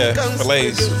fillets. Yeah,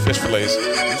 fillets, fish fillets.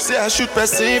 You say I shoot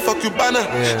person for Cubana.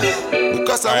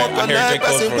 Because I want to like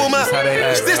person woman.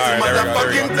 Is this the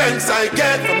motherfucking thanks I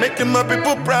get for making my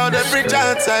people proud every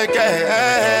chance I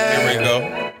get? Here we go.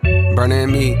 Burna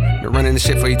and me, been running the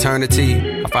shit for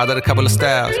eternity. I fathered a couple of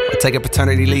styles, I'm taking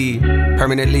paternity leave.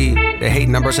 Permanently, they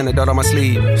hating, I'm brushing the dirt on my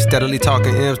sleeve. Steadily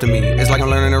talking M's to me, it's like I'm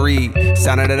learning to read.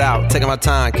 Sounding it out, taking my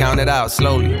time, counting it out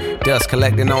slowly. Dust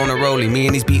collecting on a rollie, me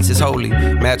and these beats is holy.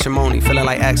 Matrimony, feeling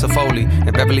like Axel Foley.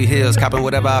 In Beverly Hills, copping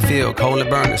whatever I feel. Cole and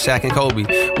Burna, Shaq and Kobe.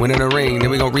 Winning the ring, then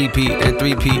we gon' repeat, then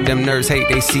three-peat. Them nerds hate,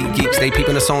 they seek geeks. They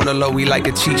peeping us on the low, we like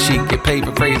a cheat sheet. Get paid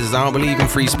for praises, I don't believe in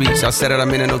free speech. I said it,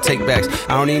 I'm in no takebacks.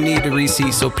 I don't even need the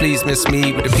receipt, so please miss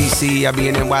me with the PC. I be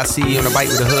in NYC on a bike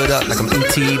with the hood up like I'm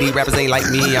ET. These rappers ain't like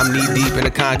me, I'm knee deep in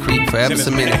the concrete, forever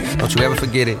cemented. Don't you ever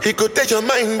forget it. He could take your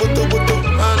mind, buto.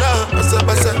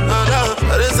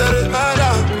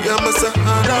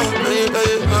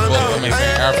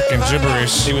 African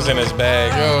gibberish. He was in his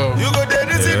bag. Yo.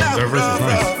 that verse is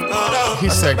nice. He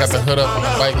said got the hood up on the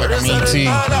bike like I'm ET.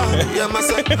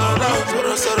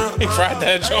 He fried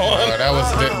that joint.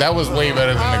 That was way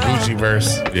better than the Gucci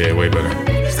verse. Yeah, way better.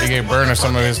 He gave Burna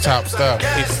some of his top stuff.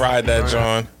 He fried that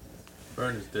joint.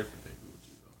 Burna's different than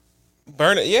Gucci.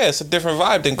 Burna, yeah, it's a different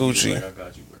vibe than Gucci. I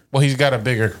got you, bro. Well, he's got a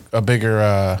bigger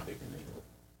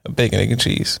Bacon, egg, and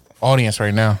cheese. audience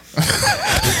right now.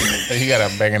 He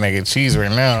got a bacon, egg, and cheese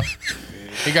right now.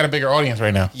 He got a bigger audience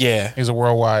right now. Yeah. He's a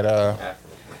worldwide.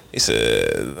 He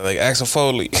said, like Axel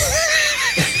Foley.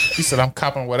 He said, I'm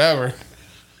copping whatever.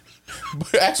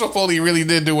 But Axel Foley really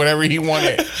did do whatever he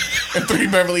wanted in 3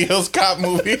 Beverly Hills Cop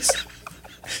movies.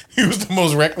 He was the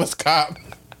most reckless cop.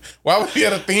 Why was he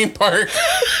at a theme park?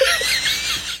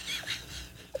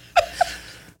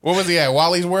 What was he at?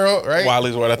 Wally's World, right?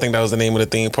 Wally's World. I think that was the name of the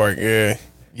theme park. Yeah.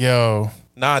 Yo.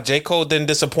 Nah, J. Cole didn't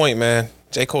disappoint, man.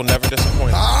 J. Cole never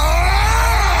disappointed.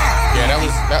 Yeah,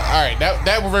 all right.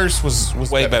 That verse was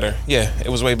way better. Yeah, it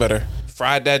was way better.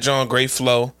 Fried that John, great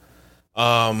flow.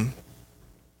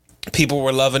 People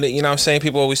were loving it. You know what I'm saying?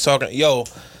 People always talking. Yo,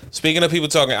 speaking of people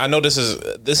talking, I know this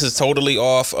is totally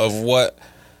off of what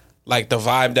like the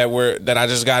vibe that I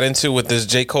just got into with this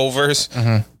J. Cole verse.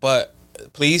 Mm-hmm. But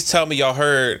please tell me y'all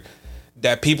heard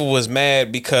that people was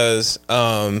mad because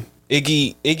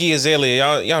Iggy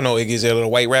Azaela, y'all know Iggy Azaela, the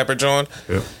white rapper, John.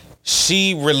 Yep.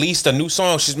 She released a new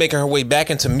song. She's making her way back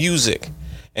into music.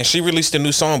 And she released a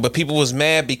new song, but people was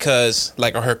mad because,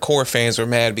 like, her core fans were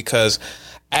mad because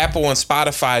Apple and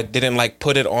Spotify didn't, like,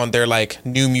 put it on their, like,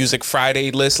 New Music Friday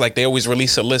list. Like, they always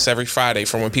release a list every Friday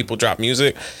from when people drop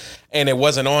music. And it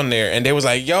wasn't on there. And they was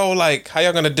like, yo, like, how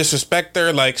y'all gonna disrespect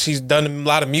her? Like, she's done a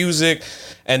lot of music.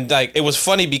 And, like, it was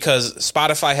funny because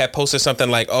Spotify had posted something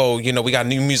like, oh, you know, we got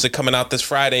new music coming out this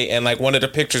Friday. And, like, one of the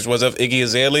pictures was of Iggy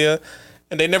Azalea.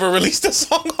 And they never released a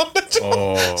song on the joint.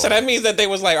 Oh. So that means that they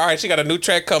was like, all right, she got a new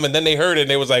track coming. Then they heard it and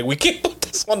they was like, we can't put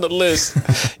this on the list.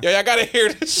 Yo, y'all gotta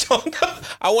hear this song.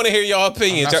 I want to hear y'all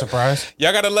opinions. I'm not surprised.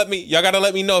 Y'all gotta let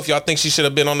me know if y'all think she should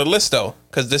have been on the list though,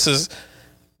 because this is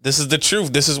the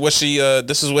truth. This is what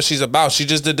she's about. She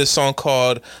just did this song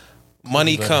called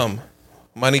 "Money Come."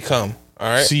 All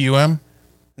right. CUM?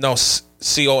 No,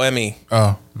 COME.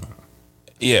 Oh,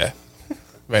 yeah.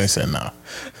 Benny said no.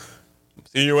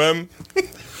 CUM.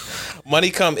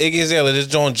 Money Come, Iggy Azalea. This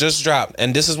joint just dropped,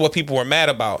 and this is what people were mad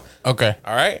about. Okay.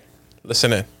 All right,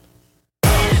 listen in.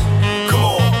 Come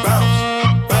on,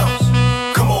 bounce, bounce.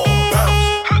 Come on,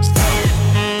 bounce.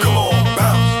 Come on,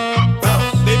 bounce,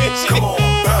 bounce. Come on,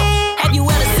 bounce. Have you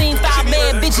ever seen 5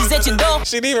 bad bitches at your door?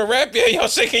 She didn't even rap yet. Y'all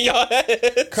shaking y'all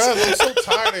heads. Cause I'm so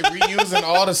tired of reusing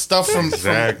all the stuff from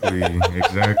Exactly.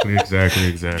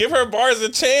 Give her bars a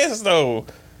chance though.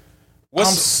 I'm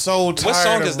so tired. What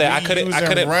song is that? I couldn't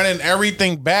running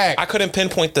everything back. I couldn't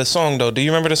pinpoint the song though. Do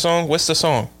you remember the song? What's the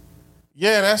song?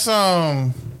 Yeah, that's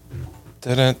No.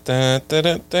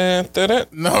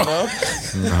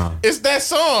 It's that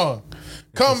song.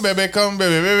 Come baby, come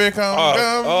baby, baby, come.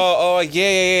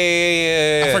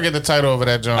 Yeah. I forget the title of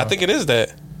that, John. I think it is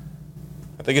that.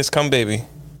 I think it's Come Baby.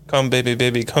 Come baby,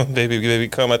 baby, come baby, baby,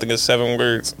 come. I think it's 7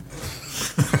 words.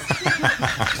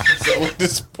 So with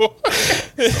this boy,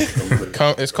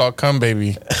 it's called Come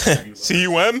Baby.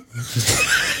 CUM.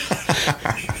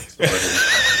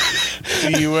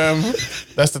 CUM.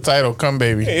 That's the title. Come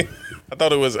Baby. I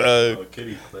thought it was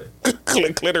Kitty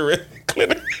Clitty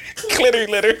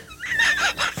Litter.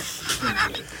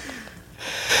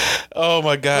 Oh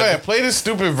my god! Go ahead, play this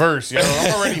stupid verse, yo.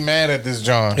 I'm already mad at this,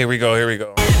 John. Here we go.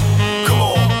 Come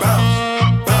on,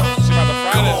 bounce, bounce. She about to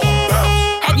fry this.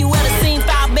 Have you ever seen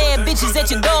 5 bad bitches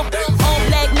at your door? All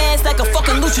black mask like a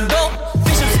fucking luchador.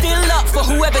 Bitch, I'm still up for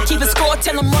whoever keep a score.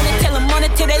 Tell them run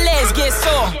it till their legs get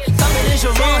sore. Covered in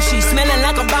Givenchy, smelling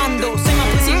like a bando. Say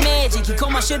my pussy magic, he call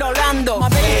my shit Orlando. My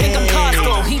baby think I'm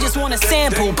Costco, he just want a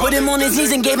sample. Put him on his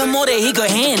knees and gave him more than he could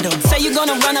handle. Say you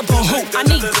gonna run up a hoop, I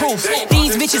need proof.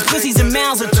 These bitches pussies and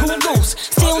mouths are too loose.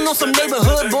 Still know some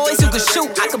neighborhood boys who could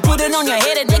shoot. I could put it on your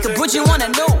head and they could put you on a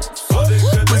noose.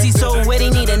 Pussy so wet, he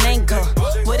need an anchor.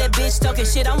 With that bitch talking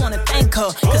shit, I wanna thank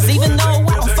her. Cause even though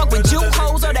I don't fuck with you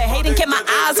hoes or the hating, kept my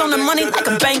eyes on the money like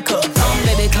a banker. Come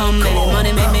baby,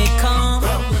 money make me come.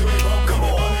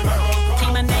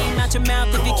 Take my name out your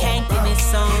mouth if you can't give me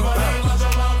some.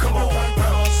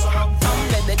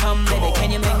 Come baby,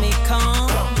 can you make me come?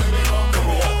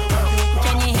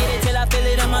 Can you hit it till I feel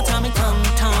it on my tummy, tum.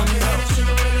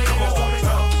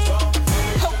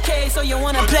 Okay, so you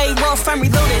wanna play rough and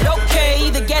reloaded? Okay,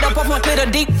 either get up off my glitter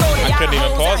deep throated. I couldn't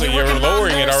even pause it. You're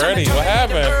lowering it already. What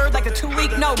happened? Like a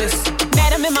 2-week notice.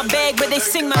 Mad I'm in my bag, but they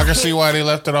sing my. I can see why they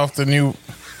left it off the new.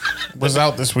 Was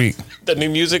out this week. The new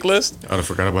music list. I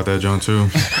forgot about that, John, too.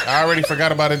 I already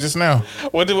forgot about it just now.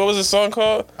 What was the song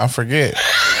called? I forget.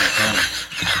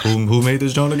 Who made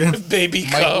this John again? Baby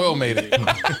Come. Mike Will made it.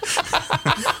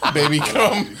 Baby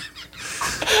Come.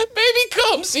 Baby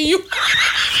Come. See you.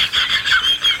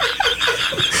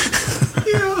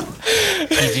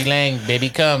 PG Lang, Baby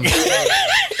Come.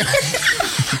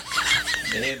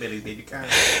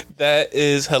 That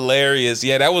is hilarious.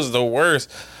 Yeah, that was the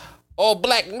worst. All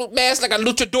black mask like a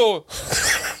luchador.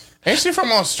 Ain't she from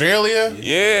Australia?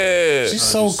 Yeah. She's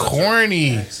so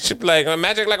corny. She be like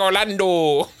magic like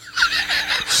Orlando.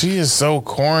 She is so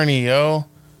corny, yo.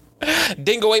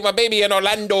 Dingo ate my baby in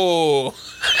Orlando.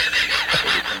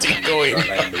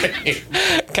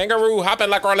 Kangaroo hopping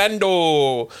like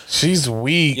Orlando. She's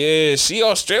weak. Yeah, she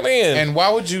Australian. And why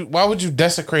would you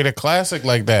desecrate a classic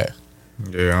like that?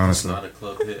 Yeah, honestly. It's not a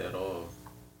club hit at all.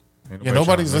 Yeah,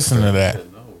 nobody's listening to that.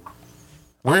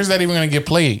 Where's that even going to get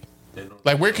played?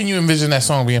 Like, where can you envision that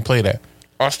song being played at?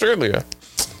 Australia.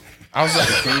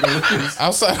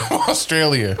 Outside of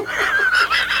Australia.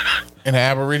 In an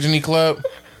Aborigine club?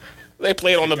 They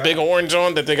played on the big orange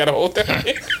on that they got to hold there.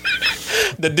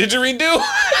 The didgeridoo.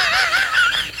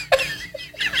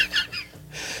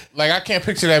 Like, I can't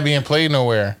picture that being played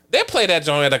nowhere. They play that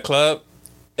joint at a club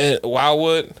in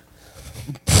Wildwood.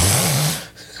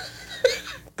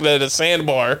 The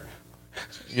Sandbar.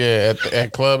 Yeah,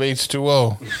 at Club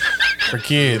H2O for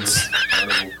kids.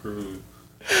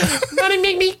 Money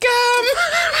make me come.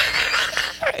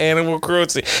 Animal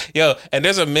cruelty. Yo, and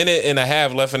there's a minute and a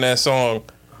half left in that song.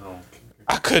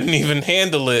 I couldn't even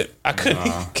handle it. I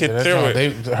couldn't get through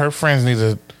it. Her friends need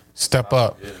to step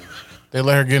up. They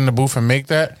let her get in the booth and make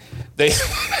that?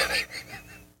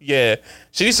 Yeah.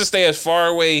 She needs to stay as far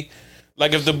away.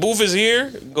 Like, if the booth is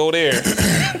here, go there.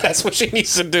 That's what she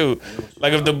needs to do.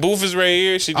 Like, if the booth is right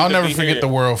here, she needs I'll to never be forget here. the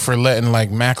world for letting,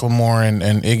 like, Macklemore and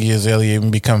Iggy Azaela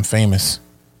even become famous.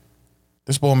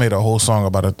 This boy made a whole song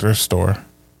about a thrift store.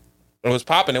 It was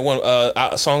popping. It won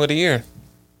Song of the Year.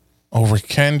 Over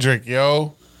Kendrick,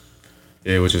 yo.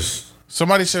 Yeah, which is...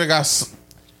 Somebody should have got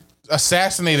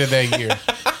assassinated that year.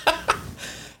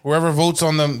 Whoever votes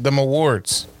on them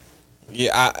awards.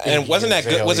 Yeah, and wasn't that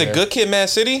good? Was it Good Kid, Mad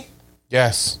City?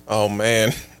 Yes. Oh,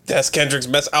 man. That's Kendrick's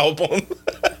best album.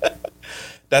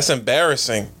 That's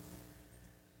embarrassing.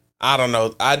 I don't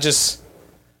know.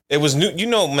 It was new. You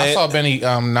know, man. I saw Benny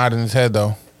nodding his head,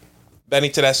 though. Benny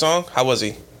to that song? How was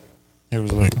he? He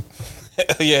was like...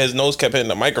 Yeah, his nose kept hitting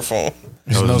the microphone.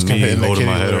 His nose kept hitting the holding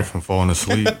kitty my head litter. up from falling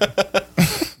asleep.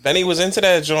 Benny was into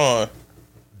that John.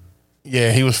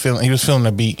 Yeah, he was feeling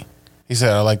the beat. He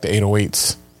said, I like the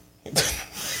 808s.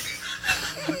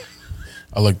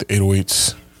 I like the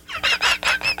 808s.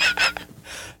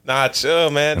 Nah, chill,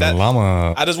 man.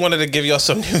 I just wanted to give y'all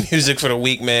some new music for the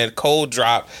week, man. Cole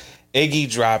dropped. Iggy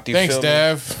dropped. Thanks, feel me?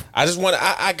 Dev. I just want.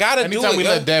 I gotta do it. Anytime we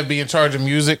let Dev be in charge of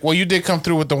music, well, you did come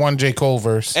through with the one J. Cole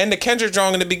verse and the Kendrick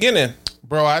song in the beginning,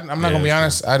 bro. I'm not gonna be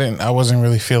honest. I wasn't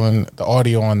really feeling the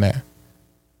audio on that.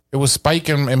 It was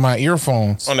spiking in my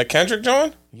earphones on the Kendrick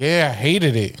John. Yeah, I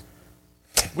hated it.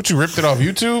 What, you ripped it off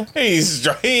YouTube?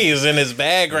 He's in his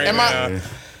bag right now.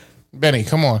 Benny,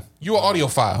 come on. You an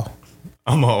audiophile.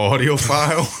 I'm an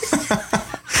audiophile.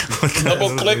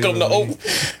 Double click on the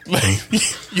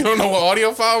You don't know what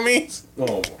audiophile means?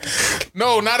 Oh.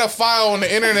 No, not a file on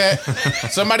the internet.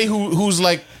 Somebody who's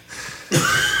like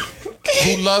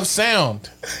who loves sound.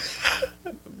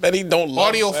 Benny don't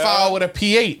love audiophile sound. with a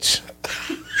PH.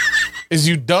 Is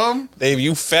you dumb? Dave,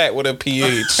 you fat with a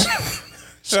PH.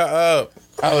 Shut up.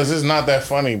 Alex, this is not that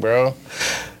funny, bro.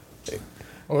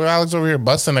 Oh, Alex over here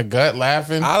busting a gut,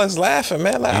 laughing. Alex laughing,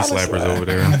 man. Like, These slappers over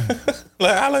there.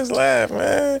 Let Alex laugh,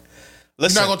 man.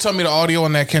 Listen. You're not gonna tell me the audio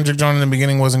on that Kendrick John in the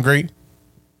beginning wasn't great?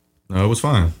 No, it was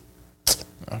fine.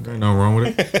 Ain't nothing wrong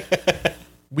with it.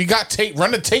 We got tape.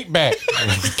 Run the tape back.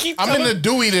 I'm in the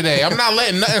Dewey today. I'm not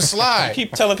letting nothing slide.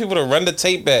 Keep telling people to run the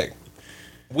tape back.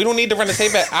 We don't need to run the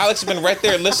tape back. Alex has been right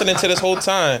there listening to this whole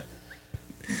time.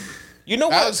 You know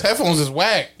what? Alex headphones is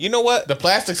whack. You know what? The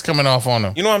plastic's coming off on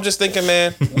them. You know what I'm just thinking,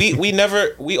 man?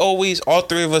 We always, all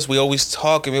three of us, we always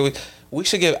talk. And we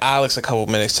should give Alex a couple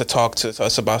minutes to talk to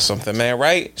us about something, man,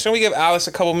 right? Shouldn't we give Alex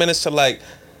a couple minutes to, like,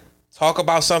 talk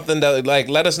about something that, like,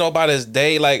 let us know about his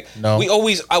day? Like, no. we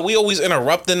always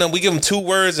interrupting him. We give him 2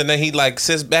 words and then he, like,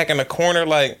 sits back in the corner,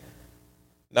 like,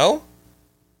 no?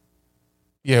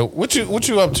 Yeah, what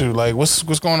you up to? Like, what's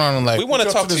going on in life? We want to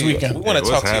talk to this you. weekend. We want to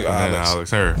talk to you,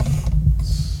 Alex.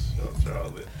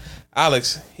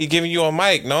 Alex, he giving you a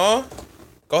mic, no?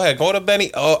 Go ahead, go to Benny.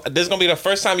 Oh, this is gonna be the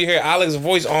first time you hear Alex's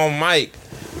voice on mic.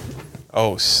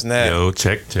 Oh snap! Yo,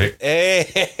 check.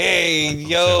 Hey,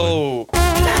 yo.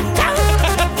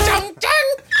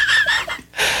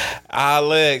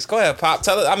 Alex, go ahead, Pop.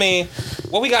 Tell us. I mean,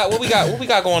 what we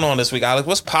got going on this week, Alex?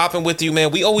 What's popping with you,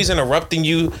 man? We always interrupting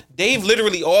you. Dave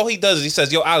literally all he does is he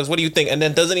says, "Yo, Alex, what do you think?" and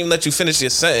then doesn't even let you finish your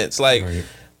sentence. Like, right.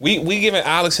 we giving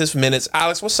Alex his minutes.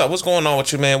 Alex, what's up? What's going on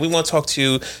with you, man? We want to talk to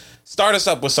you. Start us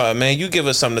up with something, man. You give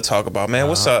us something to talk about, man.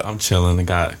 What's up? I'm chilling. I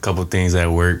got a couple things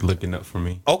at work looking up for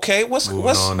me. Okay, what's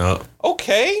on up?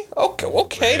 Okay.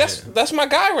 That's my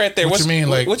guy right there. What you mean?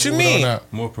 Like, what you mean?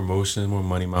 More promotion, more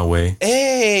money my way.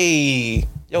 Hey,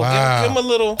 yo, wow. give him a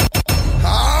little.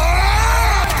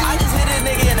 I just hit a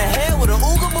nigga in the head with a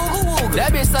ooga booga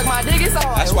That bitch suck my dick. It's all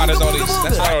right. That's why there's all these.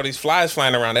 That's why all these flies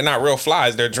flying around. They're not real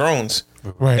flies. They're drones.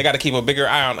 Right. They got to keep a bigger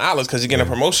eye on Alice because you're getting a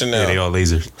promotion now. Yeah, they all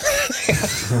lasers.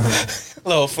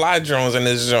 Little fly drones in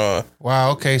this joint.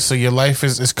 Wow. Okay. So your life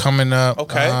is coming up.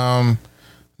 Okay.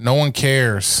 No one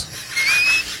cares.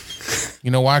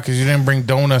 You know why? Because you didn't bring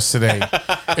donuts today.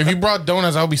 If you brought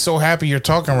donuts, I'll be so happy you're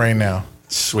talking right now.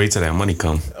 Just wait till that money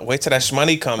come. Wait till that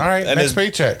shmoney come. All right. And Next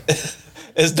paycheck.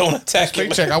 It's donut tax.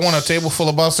 Paycheck. I want a table full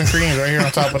of Boston creams right here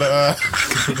on top of the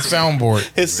soundboard.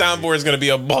 His soundboard is going to be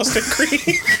a Boston cream.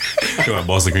 You want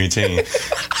Boston cream chain?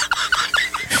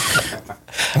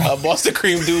 A Boston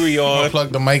cream Durion.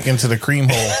 Plug the mic into the cream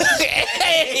hole.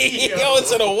 Hey, yo,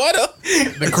 into the water.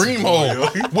 The cream hole.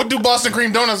 What do Boston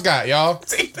cream donuts got, y'all?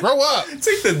 Grow up.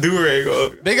 Take the do-rag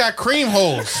off. They got cream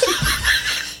holes.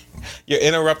 You're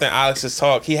interrupting Alex's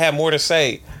talk. He had more to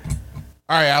say.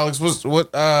 All right, Alex. What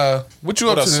you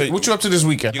up to? What you up to this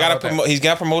weekend? You got he's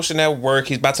got promotion at work.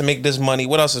 He's about to make this money.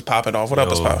 What else is popping off? What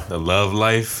else is popping? The love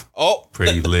life. Oh,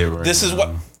 pretty lit right This is now.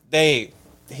 what Dave.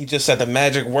 He just said the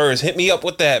magic words. Hit me up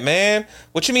with that, man.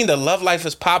 What you mean the love life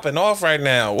is popping off right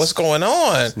now? What's going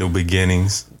on? New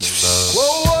beginnings.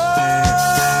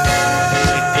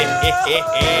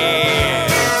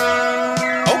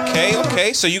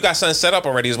 Okay. So you got something set up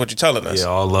already, is what you're telling us. Yeah,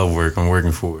 all love work. I'm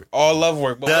working for it. All love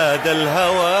work. زاد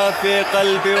الهوى في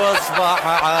قلبي واصبح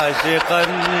عاشقا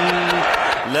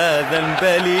لا ذنب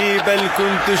لي بل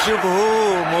كنت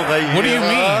شبه مغيرا. What do you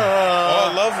mean?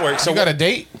 All love work. So you got a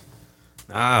date?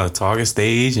 Nah, talking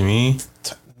stage. I mean,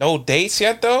 no dates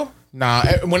yet though. Nah.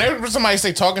 Whenever somebody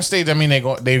say talking stage, I mean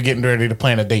they're getting ready to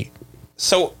plan a date.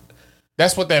 So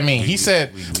that's what that means. He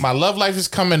said my love life is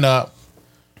coming up.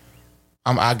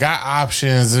 I got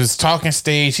options. It's talking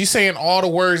stage. He's saying all the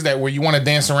words that where you want to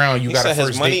dance around. You got a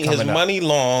first date coming up. His money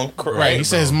long. Right. He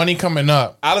said his money coming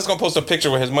up. Alex gonna post a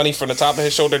picture with his money from the top of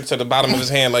his shoulder to the bottom of his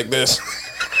hand like this.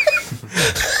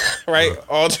 Right.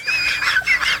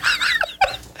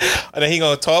 And then he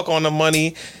gonna talk on the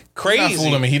money. Crazy. He's not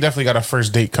fooling me. He definitely got a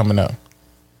first date coming up.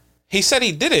 He said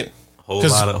he didn't. Whole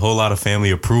lot of family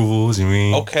approvals. You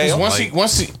mean? Okay.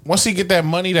 Once he get that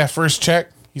money, that first check,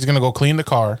 he's gonna go clean the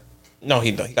car. No,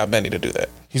 he got Benny to do that.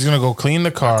 He's gonna go clean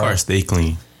the car. Car stay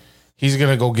clean. He's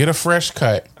gonna go get a fresh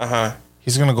cut.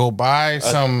 He's gonna go buy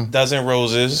a dozen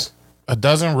roses.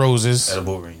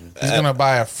 Edible ring. He's gonna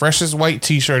buy a freshest white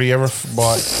T-shirt he ever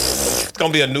bought. It's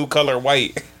gonna be a new color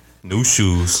white. New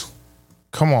shoes.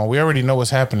 Come on, we already know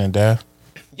what's happening, Dad.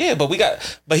 Yeah, but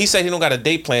he said he don't got a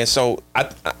date plan, so I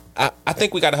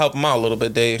think we got to help him out a little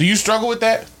bit, Dave. Do you struggle with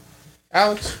that,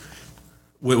 Alex?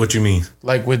 What you mean?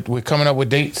 Like with coming up with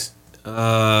dates?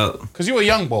 Cause you a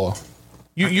young boy.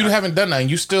 You haven't done nothing.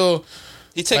 You still.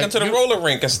 He take him to the roller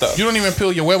rink and stuff. You don't even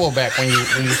peel your huevo back when you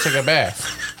take a bath.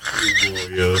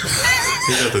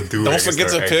 Don't forget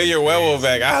to peel your huevo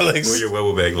back, Alex. Peel your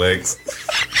huevo back, legs.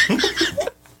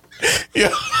 Yeah.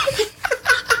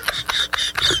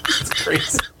 It's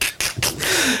crazy.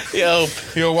 Yo,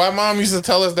 why mom used to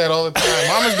tell us that all the time?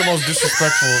 Mom is the most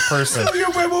disrespectful person. Peel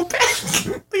your huevo back.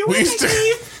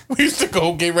 We used to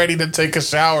go get ready to take a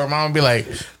shower. Mom would be like,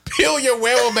 peel your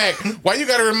huevo back. Why you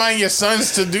gotta remind your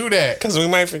sons to do that? Because we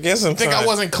might forget something. Think I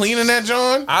wasn't cleaning that,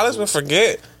 John? Alice would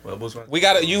forget. We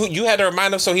gotta you had to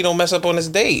remind him so he don't mess up on his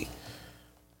date.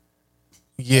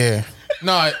 Yeah.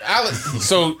 No, Alex.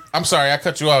 So I'm sorry, I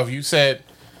cut you off. You said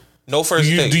no first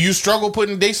date. Do you struggle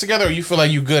putting dates together, or you feel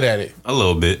like you good at it? A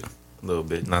little bit. Not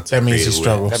too that means you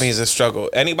struggle. That means it's struggle.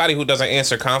 Anybody who doesn't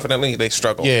answer confidently, they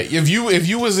struggle. Yeah. If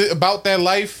you was about that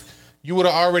life, you would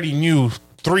have already knew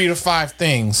 3 to 5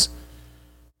 things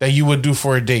that you would do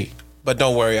for a date. But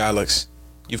don't worry, Alex.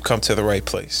 You've come to the right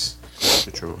place.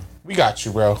 True. We got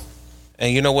you, bro.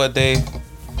 And you know what, Dave?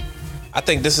 I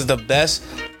think this is the best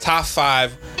top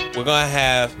 5 we're gonna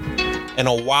have in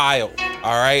a while.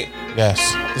 All right. Yes.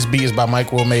 This beat is by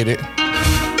Mike Will Made It.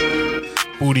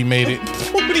 Booty made it.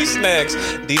 Booty Snacks.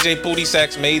 DJ Booty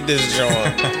Sacks made this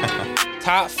joint.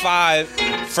 Top 5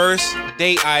 first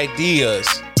date ideas.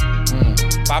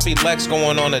 Poppy Lex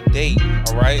going on a date.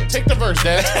 All right. Take the verse,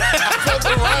 Dad. I felt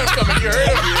the rhyme coming. You heard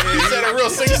him? He said a real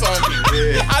sing-song.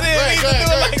 I didn't mean to do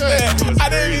it like that. I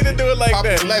didn't mean to do it like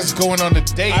that. Poppy Lex going on the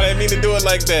date. I didn't mean to do it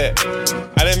like that.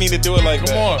 I didn't mean to do it like that.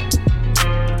 Come on.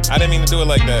 I didn't mean to do it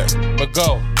like that. But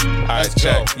go. All right,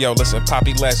 check. Yo, listen,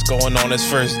 Poppy Lex going on his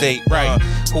first date. Right.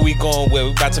 Who we going with?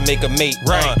 We about to make a mate.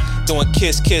 Right. Doing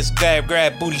kiss,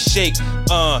 grab, booty shake.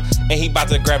 And he about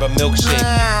to grab a milkshake.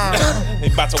 He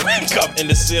about to wake up in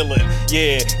the ceiling.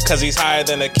 Yeah, cause he's higher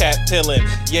than a cat pillin'.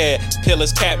 Yeah, peel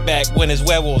his cat back when his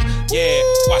werewolves. Yeah,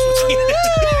 watch what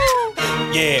he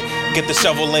Yeah, get the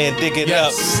shovel and dig it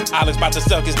up. Alex about to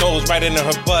stuck his nose right into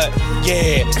her butt.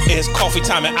 Yeah, it's coffee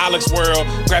time in Alex world.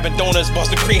 Grabbing donuts,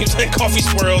 Boston creams, and coffee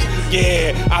swirls.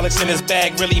 Yeah, Alex in his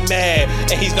bag really mad,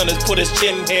 and he's gonna put his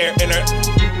chin hair in her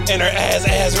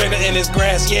ass right in his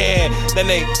grass. Yeah, then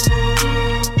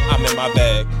I'm in my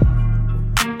bag.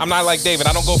 I'm not like David.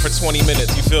 I don't go for 20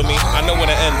 minutes. You feel me? I know when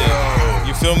to end it.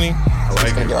 You feel me? I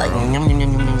like it.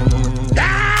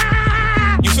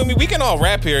 You feel me? We can all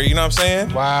rap here. You know what I'm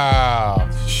saying? Wow.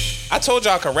 I told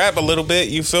y'all I could rap a little bit.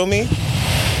 You feel me?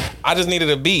 I just needed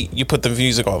a beat. You put the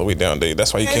music all the way down, dude.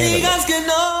 That's why you came in.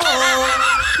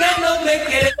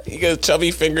 You got a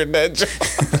chubby fingered that joke.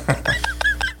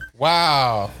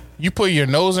 Wow. You put your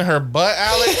nose in her butt,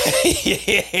 Alex?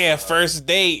 Yeah, first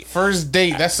date. First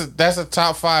date. That's a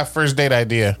top 5 first date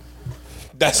idea.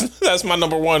 That's my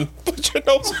number one. Put your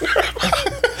nose in her.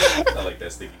 I like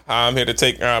that sticky. I'm here to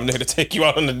take you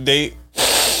out on a date.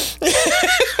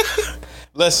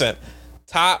 Listen,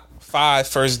 top 5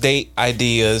 first date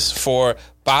ideas for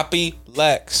Boppy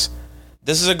Lex.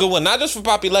 This is a good one, not just for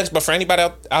Boppy Lex, but for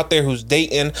anybody out there who's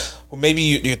dating, or maybe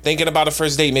you're thinking about a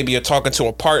first date. Maybe you're talking to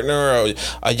a partner or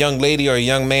a young lady or a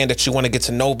young man that you want to get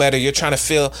to know better. You're trying to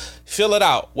feel it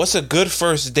out. What's a good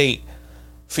first date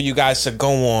for you guys to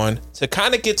go on to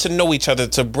kind of get to know each other,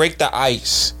 to break the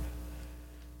ice?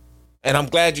 And I'm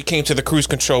glad you came to the cruise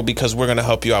control because we're going to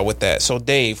help you out with that. So,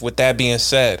 Dave, with that being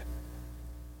said,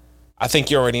 I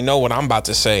think you already know what I'm about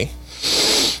to say.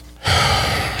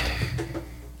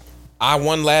 I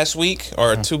won last week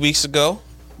or 2 weeks ago.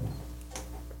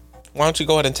 Why don't you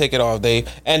go ahead and take it off, Dave?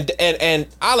 And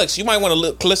Alex, you might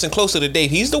want to listen closer to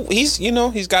Dave. He's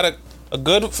got a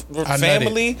good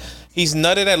family. He's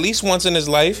nutted at least once in his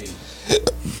life.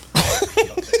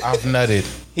 I've nutted.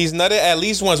 He's nutted at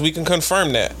least once. We can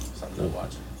confirm that.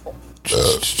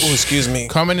 Excuse me.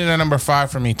 Coming in at number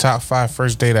 5 for me, top 5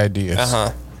 first date ideas.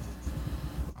 I'm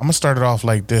gonna start it off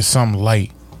like this, something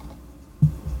light.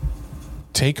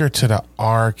 Take her to the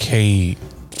arcade.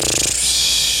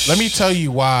 Let me tell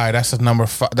you why that's a number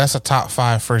 5. That's a top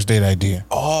 5 first date idea.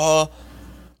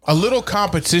 A little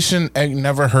competition ain't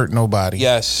never hurt nobody.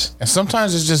 Yes. And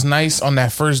sometimes it's just nice on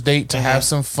that first date to have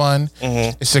some fun.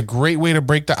 It's a great way to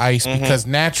break the ice because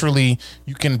naturally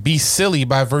you can be silly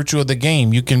by virtue of the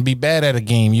game. You can be bad at a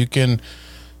game. You can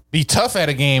be tough at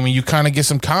a game, and you kind of get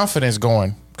some confidence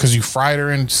going because you fried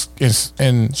her in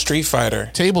Street Fighter,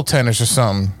 table tennis or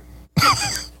something.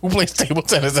 Who plays table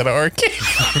tennis at an arcade?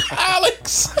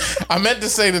 Alex. I meant to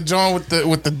say the John with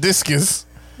the discus.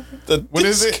 What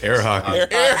is it? Air hockey.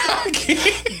 Air hockey.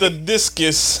 The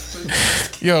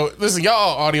discus. Yo, listen,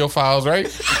 y'all audiophiles, right?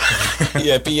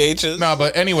 Yeah, PHs. No,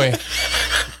 but anyway,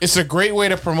 it's a great way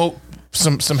to promote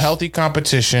some healthy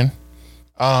competition.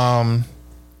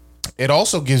 It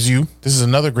also gives you, this is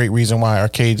another great reason why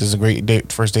arcades is a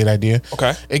great first date idea.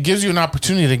 Okay. It gives you an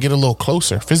opportunity to get a little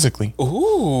closer physically.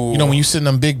 Ooh. You know, when you sit in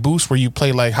them big booths where you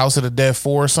play like House of the Dead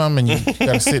 4 or something and you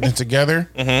got to sit in it together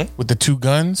with the 2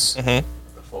 guns.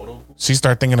 She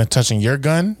start thinking of touching your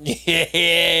gun.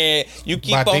 Yeah. You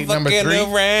keep on fucking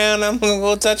around, I'm going to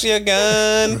go touch your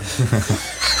gun.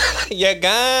 Your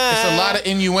gun. There's a lot of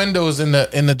innuendos in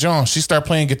the John. She start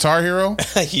playing Guitar Hero.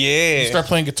 Yeah. You start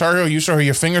playing Guitar Hero. You show her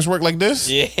your fingers work like this.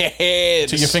 Yeah.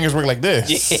 So your fingers work like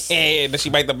this. Yeah. Does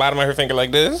she bite the bottom of her finger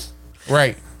like this?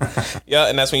 Right. Yeah,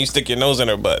 and that's when you stick your nose in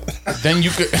her butt. Then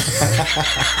you could.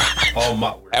 Oh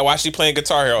my word. And while she playing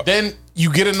Guitar Hero. Then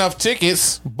you get enough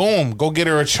tickets. Boom. Go get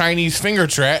her a Chinese finger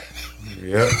trap.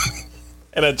 Yep.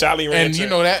 And a Jolly Rancher. And you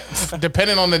know that,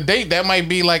 depending on the date, that might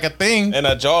be like a thing. And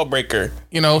a jawbreaker.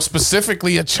 You know,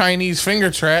 specifically a Chinese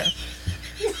finger trap.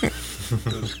 Chinese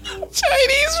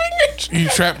finger trap. You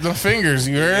trap the fingers,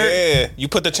 you heard? Yeah. You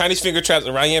put the Chinese finger traps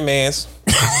around your mans.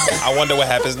 I wonder what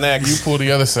happens next. You pull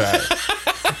the other side.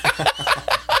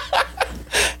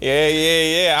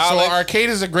 Yeah. So arcade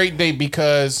is a great date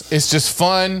because it's just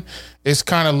fun. It's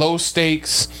kind of low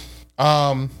stakes.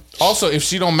 Also, if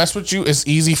she don't mess with you, it's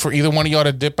easy for either one of y'all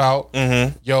to dip out.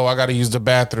 Yo, I got to use the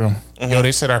bathroom. Yo,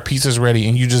 they said our pizza's ready,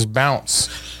 and you just bounce.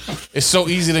 It's so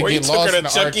easy to get lost in the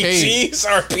Chuck arcade. E. Cheese,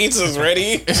 our pizza's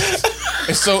ready.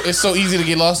 It's so easy to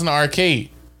get lost in the arcade.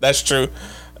 That's true.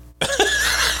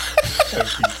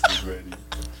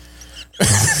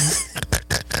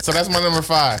 So that's my number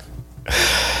 5.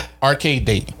 Arcade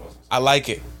date. I like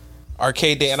it.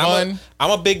 Arcade date. And Fun.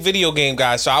 I'm a big video game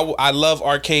guy, so I love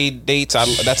arcade dates.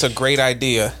 That's a great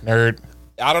idea. Nerd.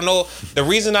 I don't know. The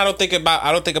reason I don't think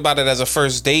about it as a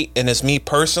first date, and it's me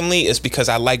personally, is because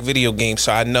I like video games.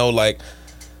 So I know, like,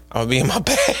 I'm gonna be in my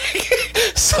bag.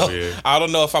 So I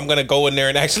don't know if I'm gonna go in there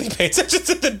and actually pay attention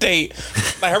to the date.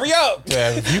 Like, hurry up!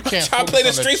 Yeah, if you can't try to play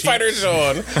the Street Fighter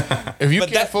on. If you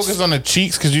can't focus on the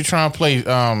cheeks because you're trying to play,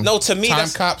 no, to me, Time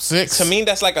Cop 6. To me,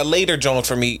 that's like a later joint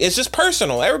for me. It's just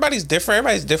personal. Everybody's different.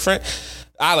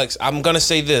 Alex, I'm gonna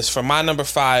say this for my number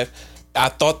 5. I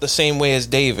thought the same way as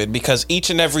David because each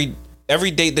and every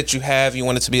date that you have, you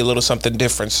want it to be a little something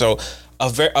different. So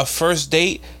a first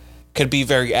date could be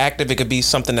very active. It could be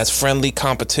something that's friendly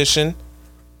competition.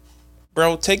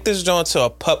 Bro, take this joint to a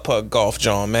putt-putt golf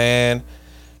joint, man.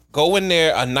 Go in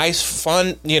there, a nice,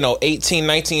 fun, 18,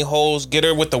 19 holes. Get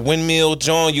her with the windmill,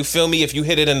 John. You feel me? If you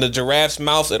hit it in the giraffe's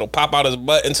mouth, it'll pop out his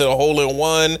butt into the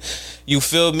hole-in-one. You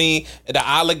feel me? The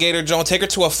alligator, John. Take her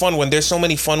to a fun one. There's so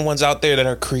many fun ones out there that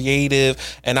are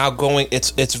creative and outgoing.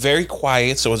 It's very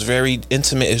quiet, so it's very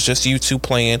intimate. It's just you two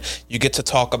playing. You get to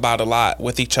talk about a lot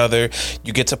with each other.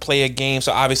 You get to play a game,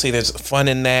 so obviously there's fun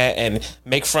in that. And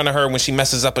make fun of her when she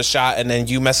messes up a shot, and then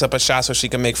you mess up a shot so she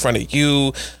can make fun of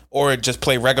you. Or just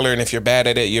play regular, and if you're bad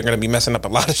at it, you're going to be messing up a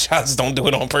lot of shots. Don't do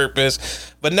it on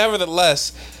purpose. But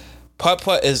nevertheless,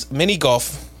 putt-putt is mini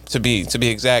golf, to be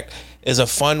exact, is a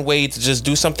fun way to just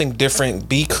do something different,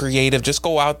 be creative, just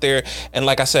go out there, and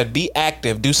like I said, be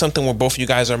active. Do something where both of you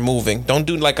guys are moving. Don't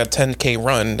do like a 10K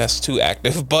run. That's too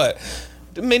active. But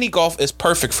the mini golf is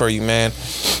perfect for you, man.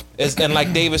 And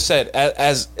like David said,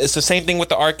 as it's the same thing with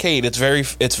the arcade. It's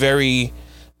very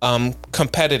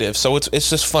competitive, so it's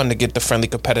just fun to get the friendly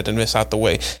competitiveness out the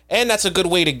way, and that's a good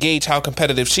way to gauge how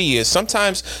competitive she is.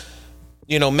 Sometimes,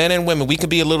 men and women, we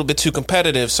could be a little bit too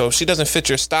competitive, so if she doesn't fit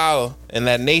your style and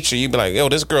that nature, you'd be like, yo,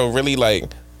 this girl really like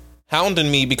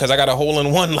hounding me because I got a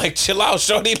hole-in-one. Like, chill out,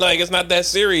 shorty. Like, it's not that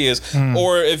serious.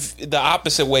 Or if the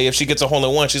opposite way, if she gets a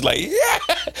hole-in-one, she's like, yeah,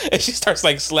 and she starts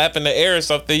like slapping the air or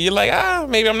something, you're like,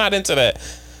 maybe I'm not into that.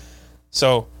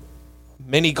 So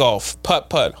mini golf,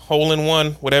 putt-putt,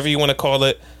 hole-in-one, whatever you want to call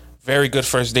it. Very good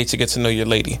first date to get to know your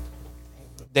lady.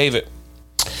 David,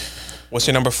 what's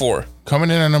your number 4?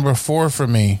 Coming in at number 4 for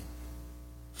me.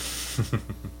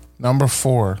 Number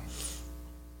 4.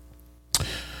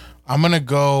 I'm gonna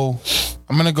go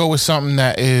with something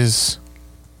that is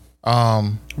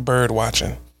bird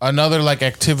watching. Another like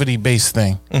activity based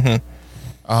thing. And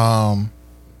I'm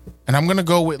gonna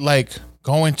go with like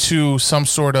going to some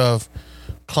sort of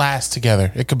class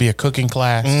together. It could be a cooking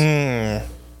class,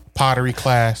 pottery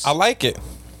class. I like it.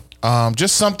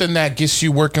 Just something that gets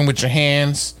you working with your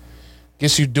hands,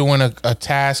 gets you doing a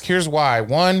task. Here's why.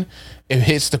 1, it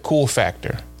hits the cool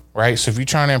factor, right? So if you're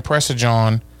trying to impress a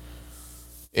John,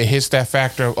 it hits that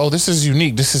factor of, oh, this is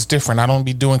unique. This is different. I don't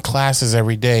be doing classes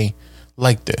every day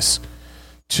like this.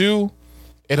 2,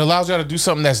 it allows y'all to do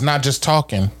something that's not just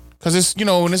talking. Because it's,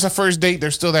 when it's a first date,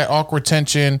 there's still that awkward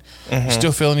tension.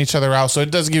 Still feeling each other out. So it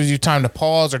does give you time to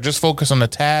pause or just focus on the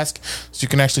task so you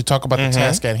can actually talk about the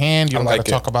task at hand. You don't got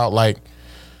to talk about like,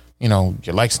 your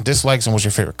likes and dislikes and what's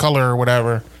your favorite color or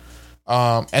whatever.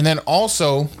 And then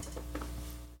also,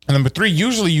 number 3,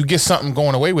 usually you get something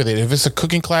going away with it. If it's a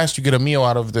cooking class, you get a meal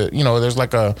out of the, there's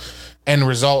like a end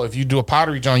result. If you do a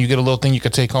pottery, John, you get a little thing you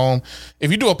could take home. If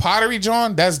you do a pottery,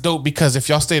 John, that's dope because if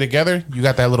y'all stay together, you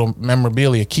got that little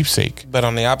memorabilia keepsake. But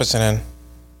on the opposite end,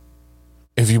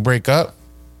 if you break up,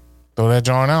 throw that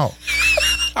John out.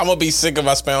 I'm gonna be sick if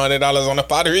I spend $100 on a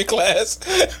pottery class.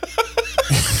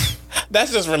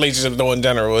 That's just relationships though in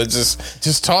general. It's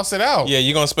just toss it out. Yeah,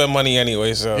 you're gonna spend money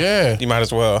anyway, so yeah, you might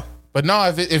as well. But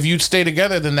no, if you stay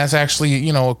together, then that's actually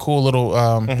a cool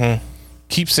little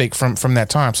keepsake from that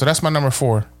time. So that's my number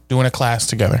 4, doing a class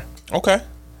together. Okay,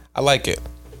 I like it.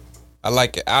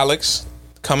 Alex,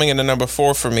 coming in at number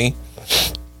 4 for me.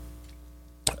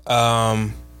 I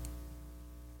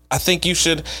think you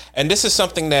should, and this is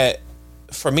something that,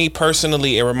 for me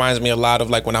personally, it reminds me a lot of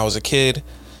like when I was a kid.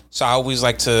 So I always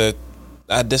like to.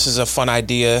 This is a fun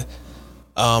idea.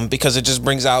 Because it just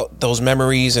brings out those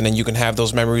memories, and then you can have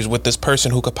those memories with this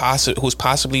person who's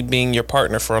possibly being your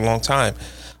partner for a long time.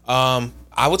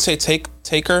 I would say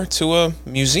take her to a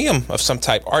museum of some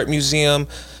type, art museum.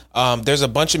 There's a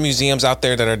bunch of museums out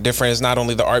there that are different. It's not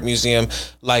only the art museum.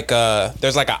 Like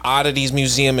there's like an oddities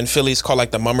museum in Philly. It's called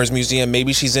like the Mummers Museum.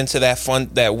 Maybe she's into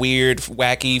that weird,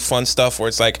 wacky, fun stuff where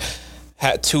it's like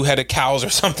 2-headed cows or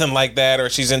something like that, or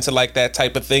she's into like that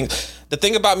type of thing. The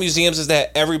thing about museums is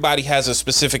that everybody has a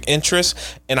specific interest,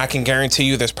 and I can guarantee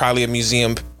you there's probably a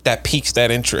museum that piques that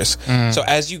interest. So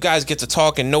as you guys get to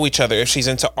talk and know each other, if she's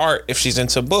into art, if she's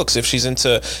into books, if she's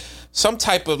into some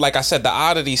type of, like I said, the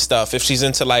oddity stuff, if she's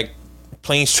into like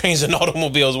planes, trains, and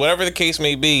automobiles, whatever the case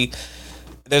may be,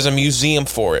 There's a museum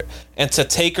for it. And to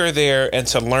take her there and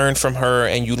to learn from her,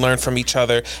 and you learn from each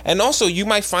other. And also, you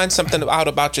might find something out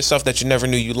about yourself that you never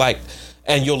knew you liked.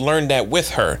 And you'll learn that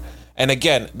with her. And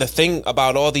again, the thing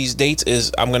about all these dates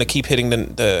is, I'm going to keep hitting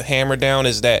the hammer down,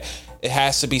 is that it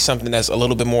has to be something that's a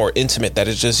little bit more intimate, that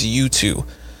is just you two.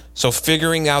 So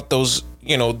figuring out those,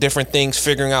 different things,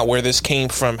 figuring out where this came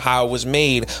from, how it was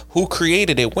made, who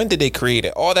created it, when did they create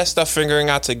it, all that stuff, figuring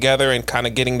out together and kind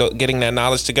of getting that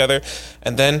knowledge together.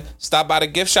 And then stop by the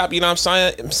gift shop, you know what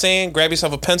I'm saying? Grab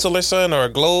yourself a pencil or something, or a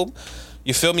globe.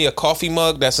 You feel me? A coffee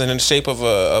mug that's in the shape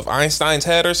of Einstein's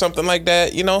head or something like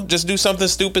that. Just do something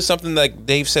stupid, something like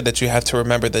Dave said that you have to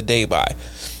remember the day by.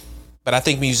 But I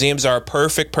think museums are a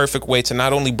perfect way to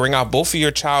not only bring out both of your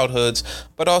childhoods,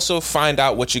 but also find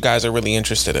out what you guys are really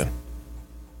interested in.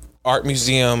 Art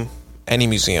museum, any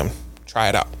museum, try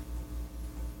it out.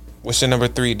 What's your number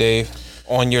 3, Dave?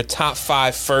 On your top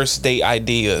 5 first date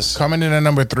ideas. Coming in at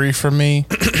number 3 for me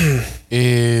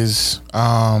is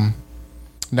now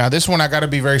this one I got to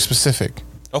be very specific.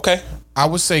 Okay. I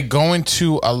would say going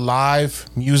to a live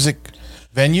music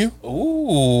venue.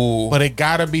 Ooh. But it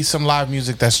got to be some live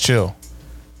music that's chill.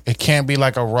 It can't be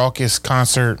like a raucous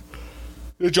concert.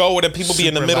 Joe, where the people be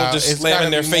in the middle just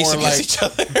slamming their face against each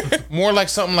other. More like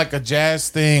something like a jazz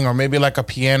thing, or maybe like a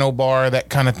piano bar, that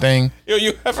kind of thing. Yo,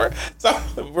 you ever,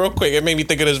 real quick, it made me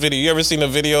think of this video. You ever seen a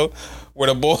video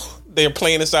where they're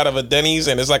playing inside of a Denny's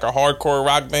and it's like a hardcore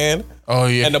rock band? Oh,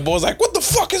 yeah. And the boy's like, "What the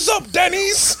fuck is up,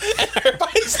 Denny's?" And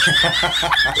everybody's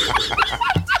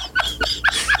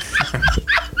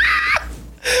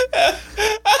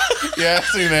Yeah, I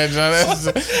seen that,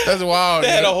 John. That's wild. They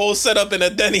had a whole setup in a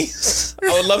Denny's.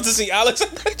 I would love to see Alex at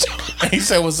that job. He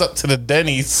said, "What's up to the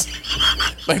Denny's?"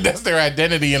 Like that's their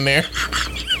identity in there.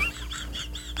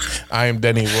 I am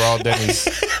Denny's. We're all Denny's.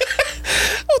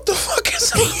 What the fuck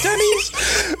is up, Denny's?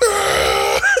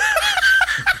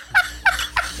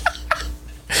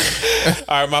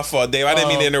 All right, my fault, Dave. I didn't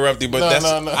mean to interrupt you, but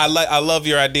no. I love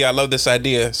your idea. I love this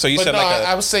idea. So you said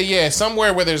I would say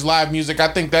somewhere where there's live music.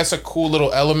 I think that's a cool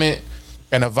little element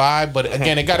and a vibe. But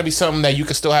again, it got to be something that you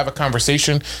can still have a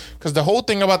conversation, because the whole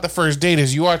thing about the first date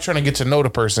is you are trying to get to know the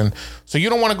person. So you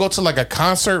don't want to go to like a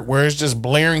concert where it's just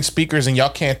blaring speakers and y'all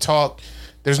can't talk.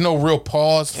 There's no real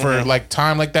pause for like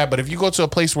time like that. But if you go to a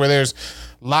place where there's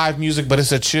live music, but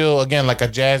it's a chill, again, like a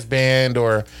jazz band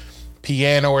or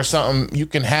piano or something, you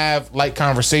can have light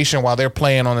conversation while they're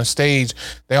playing on the stage.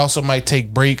 They also might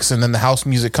take breaks, and then the house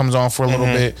music comes on for a little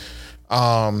bit.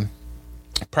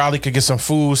 Probably could get some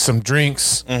food, some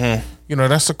drinks.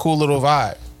 That's a cool little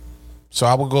vibe. So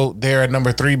I would go there at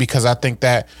number 3, because I think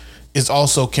that is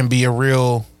also can be a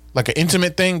real, like an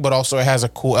intimate thing, but also it has a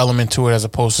cool element to it, as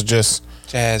opposed to just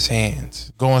jazz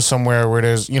hands going somewhere where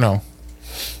there's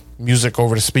music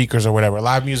over the speakers or whatever.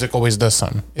 Live music always does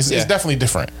something. It's definitely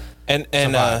different. And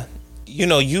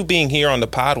you being here on the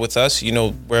pod with us, we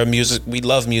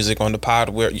love music on the pod,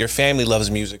 where your family loves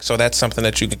music. So that's something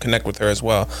that you can connect with her as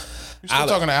well. You're still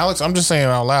talking to Alex? I'm just saying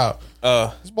it out loud.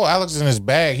 This boy Alex is in his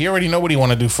bag. He already know what he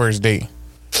want to do first date.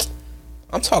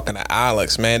 I'm talking to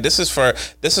Alex, man. This is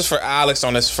for Alex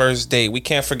on his first date. We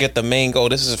can't forget the main goal.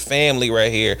 This is a family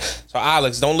right here. So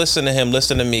Alex, don't listen to him.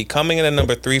 Listen to me. Coming in at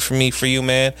number 3 for you,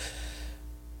 man.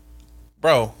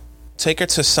 Bro, take her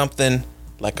to something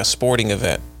like a sporting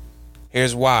event.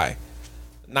 Here's why.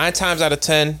 9 times out of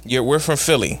 10, we're from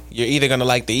Philly. You're either going to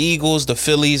like the Eagles, the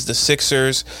Phillies, the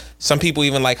Sixers. Some people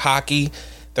even like hockey.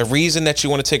 The reason that you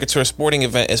want to take her to a sporting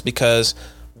event is because,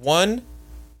 1,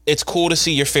 it's cool to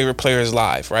see your favorite players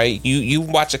live, right? You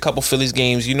watch a couple Phillies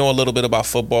games, you know a little bit about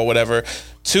football, whatever.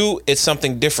 2, it's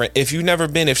something different. If she's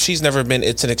never been,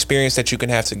 it's an experience that you can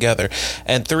have together.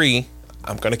 And 3,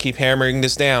 I'm going to keep hammering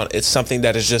this down. It's something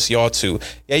that is just y'all two.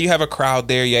 Yeah, you have a crowd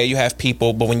there. Yeah, you have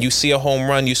people. But when you see a home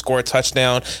run, you score a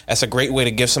touchdown, that's a great way to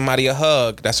give somebody a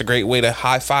hug. That's a great way to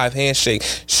high five, handshake.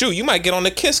 Shoot, you might get on the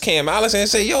kiss cam, Alex, and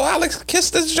say, "Yo, Alex, kiss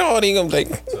this joint." I'm like,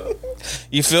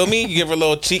 you feel me? You give her a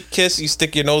little cheek kiss. You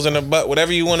stick your nose in her butt.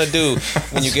 Whatever you want to do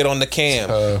when you get on the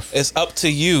cam. It's up to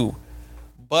you.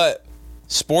 But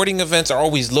sporting events are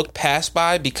always looked past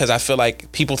by, because I feel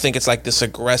like people think it's like this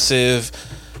aggressive,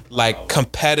 like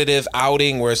competitive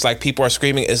outing where it's like people are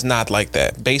screaming. It's not like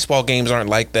that. Baseball games aren't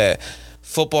like that.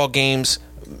 Football games,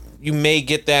 you may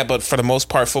get that, but for the most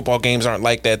part, football games aren't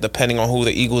like that, depending on who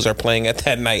the Eagles are playing at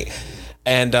that night.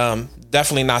 And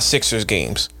definitely not Sixers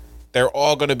games. They're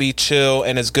all going to be chill,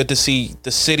 and it's good to see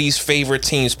the city's favorite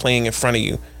teams playing in front of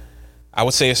you. I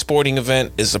would say a sporting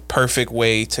event is a perfect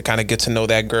way to kind of get to know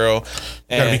that girl.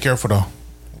 You gotta be careful though.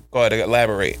 Go ahead,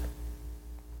 elaborate.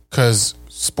 Because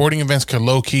sporting events could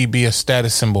low-key be a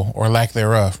status symbol or lack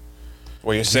thereof.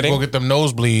 Where you're If sitting? you go get them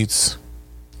nosebleeds,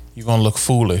 you're gonna look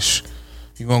foolish.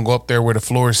 You're gonna go up there where the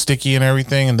floor is sticky and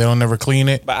everything, and they'll never clean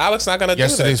it. But Alex not gonna do that.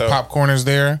 Yesterday's popcorn is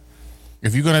there.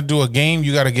 If you're gonna do a game,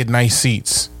 you got to get nice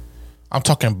seats. I'm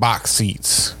talking box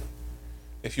seats.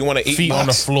 If you want to eat feet box. on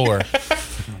the floor.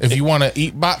 If you want to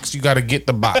eat box, you got to get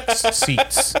the box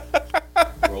seats.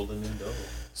 Rolling in dough.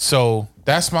 So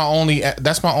that's my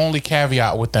only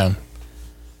caveat with them.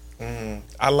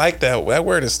 I like that. That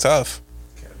word is tough.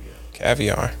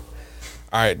 Caviar.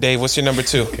 All right, Dave, what's your number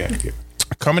 2?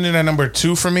 Coming in at number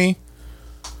 2 for me,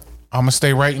 I'm gonna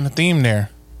stay right in the theme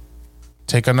there.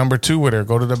 Take a number 2 with her.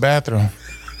 Go to the bathroom.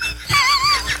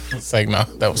 It's like, no,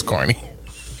 that was corny.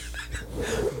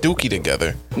 Dookie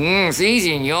together. Sí,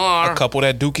 señor. A couple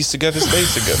that dookies together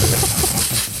stays together.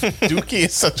 Dookie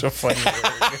is such a funny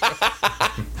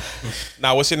word.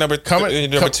 Now, what's your number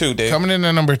 2, Dave? Coming in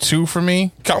at number 2 for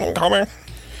me. Come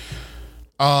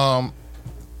on.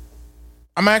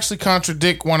 I'm actually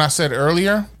contradict one I said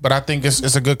earlier, but I think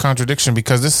it's a good contradiction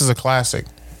because this is a classic.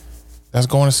 That's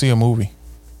going to see a movie.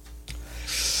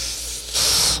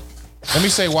 Let me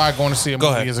say why going to see a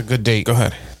movie is a good date. Go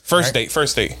ahead. First date.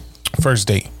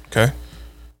 Okay.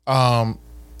 Going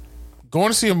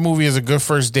to see a movie is a good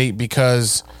first date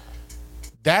because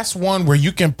that's one where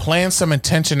you can plan some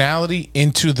intentionality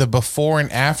into the before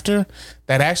and after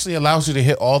that actually allows you to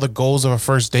hit all the goals of a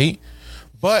first date,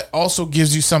 but also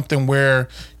gives you something where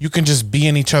you can just be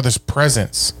in each other's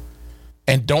presence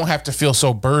and don't have to feel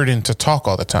so burdened to talk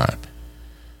all the time.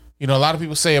 You know, a lot of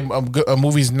people say a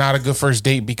movie's not a good first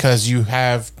date because you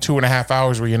have 2.5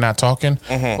 hours where you're not talking.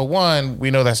 But one, we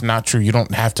know that's not true. You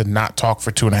don't have to not talk for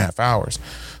 2.5 hours.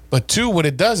 But two, what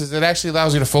it does is it actually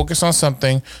allows you to focus on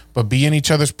something, but be in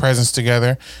each other's presence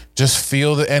together. Just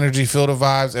feel the energy, feel the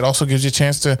vibes. It also gives you a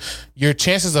chance to, your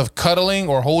chances of cuddling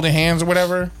or holding hands or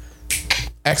whatever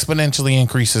exponentially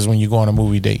increases when you go on a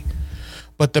movie date.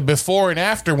 But the before and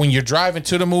after, when you're driving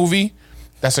to the movie,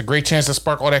 that's a great chance to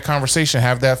spark all that conversation.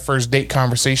 Have that first date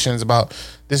conversations about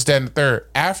this, that, and the third.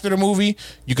 After the movie,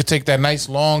 you could take that nice,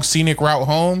 long, scenic route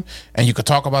home, and you could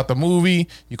talk about the movie.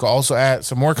 You could also add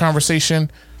some more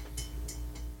conversation.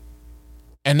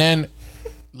 And then,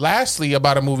 lastly,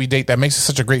 about a movie date that makes it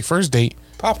such a great first date.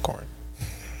 Popcorn.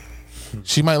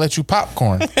 She might let you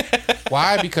popcorn.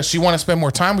 Why? Because she want to spend more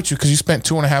time with you because you spent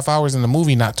 2.5 hours in the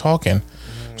movie not talking.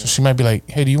 So she might be like,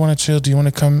 hey, do you want to chill? Do you want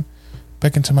to come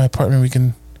back into my apartment? We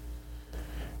can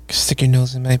stick your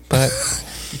nose in my butt.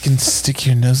 You can stick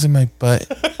your nose in my butt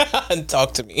and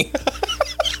talk to me.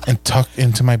 And talk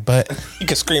into my butt. You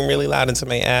can scream really loud into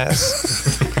my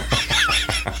ass.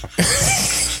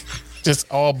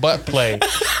 Just all butt play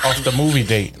off the movie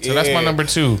date. So that's my number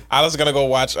 2. I was gonna go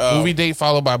watch movie date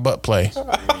followed by butt play.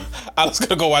 I was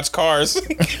gonna go watch Cars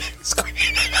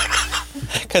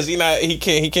because he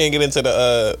can't get into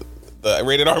the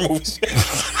rated R movies.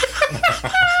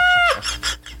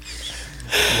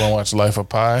 You want to watch Life of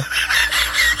Pi?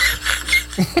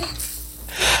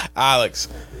 Alex,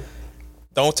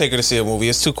 don't take her to see a movie.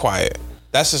 It's too quiet.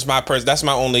 That's just my that's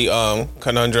my only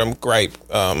conundrum gripe.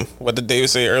 What did David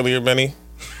say earlier, Benny?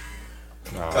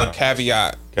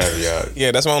 Caveat.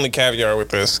 Yeah, that's my only caveat with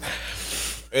this.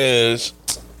 Is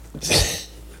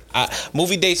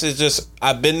movie dates is just,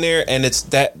 I've been there, and it's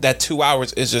that 2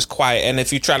 hours is just quiet. And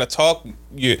if you try to talk,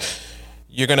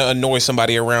 you're gonna annoy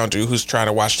somebody around you who's trying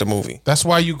to watch the movie. That's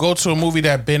why you go to a movie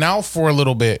that been out for a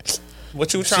little bit.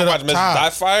 What you trying to watch, Miss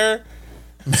Doubtfire?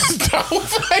 Miss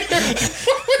Doubtfire?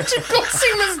 Where'd you go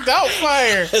see Miss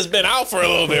Doubtfire? It's been out for a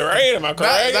little bit, right? Am I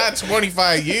correct? Not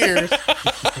 25 years.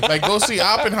 Like, go see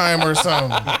Oppenheimer or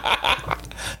something.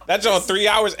 That's on 3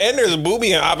 hours, and there's a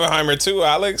booby in Oppenheimer too,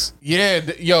 Alex. Yeah,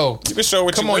 yo, you can show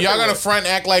what. Come on, y'all gotta front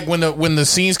act like when the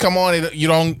scenes come on, you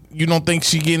don't think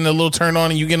she getting a little turn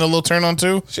on, and you getting a little turn on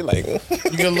too. She like you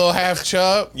get a little half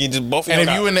chub. You just both. Of and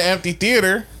y'all if you in the empty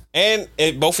theater. And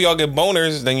if both of y'all get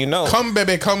boners, then you know. Come,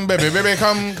 baby, baby,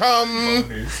 come.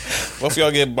 Both of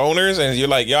y'all get boners, and you're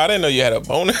like, yo, I didn't know you had a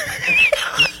boner.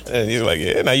 And he's like,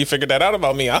 yeah, now you figured that out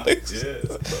about me, Alex. Yeah,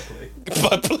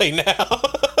 butt play now.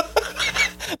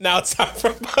 Now it's time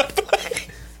for butt play.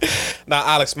 Now,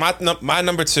 Alex, my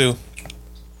number 2,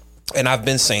 and I've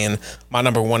been saying my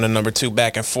number 1 and number 2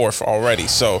 back and forth already,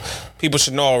 so people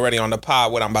should know already on the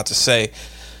pod what I'm about to say.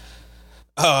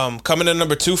 Coming in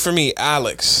number 2 for me,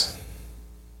 Alex.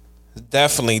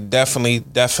 Definitely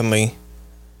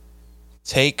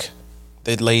take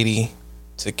the lady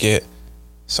to get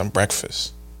some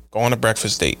breakfast. Go on a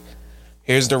breakfast date.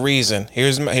 Here's the reason.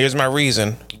 Here's my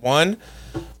reason.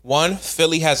 One,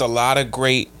 Philly has a lot of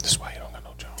great. That's why you don't got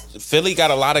no Jones. Philly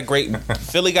got a lot of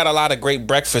great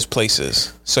breakfast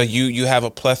places. So you have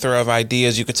a plethora of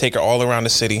ideas. You could take her all around the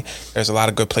city. There's a lot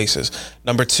of good places.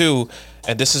 Number 2,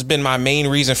 and this has been my main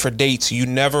reason for dates, you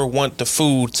never want the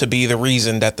food to be the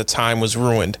reason that the time was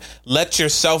ruined. Let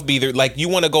yourself be the, like, you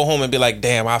want to go home and be like,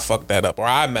 damn, I fucked that up, or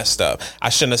I messed up. I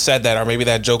shouldn't have said that, or maybe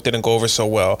that joke didn't go over so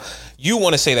well. You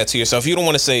want to say that to yourself. You don't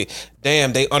want to say,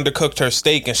 damn, they undercooked her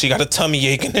steak and she got a tummy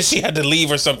ache and then she had to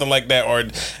leave or something like that. Or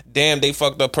damn, they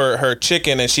fucked up her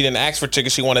chicken and she didn't ask for chicken.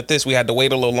 She wanted this. We had to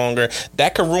wait a little longer.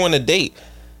 That could ruin a date.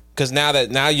 Because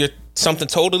now you're something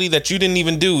totally that you didn't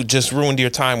even do just ruined your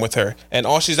time with her. And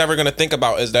all she's ever going to think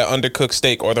about is that undercooked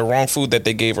steak or the wrong food that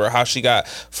they gave her, or how she got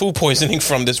food poisoning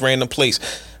from this random place.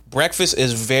 Breakfast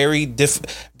is very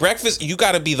breakfast, you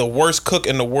got to be the worst cook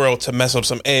in the world to mess up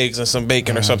some eggs and some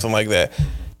bacon or something like that.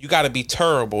 You got to be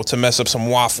terrible to mess up some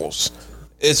waffles.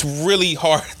 It's really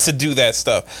hard to do that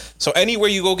stuff. So anywhere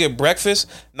you go get breakfast,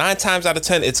 9 times out of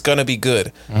 10, it's going to be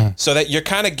good. So that you're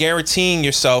kind of guaranteeing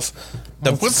yourself.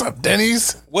 What's up,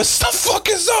 Denny's? What's the fuck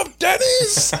is up,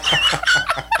 Denny's?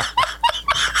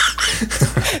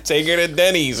 Take her to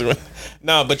Denny's.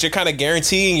 No, but you're kind of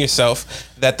guaranteeing yourself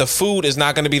that the food is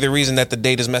not going to be the reason that the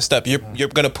date is messed up. You're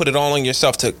going to put it all on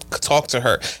yourself to talk to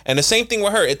her. And the same thing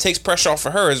with her. It takes pressure off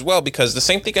of her as well, because the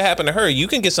same thing can happen to her. You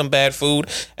can get some bad food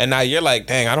and now you're like,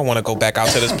 dang, I don't want to go back out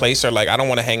to this place, or like, I don't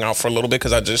want to hang out for a little bit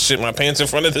because I just shit my pants in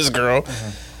front of this girl.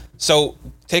 So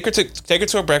take her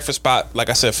to a breakfast spot.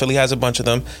 Like I said, Philly has a bunch of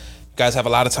them. You guys have a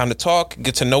lot of time to talk,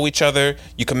 get to know each other.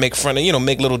 You can make fun of,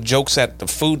 make little jokes at the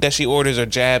food that she orders, or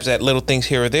jabs at little things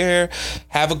here or there.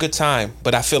 Have a good time.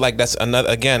 But I feel like that's another,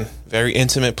 again, very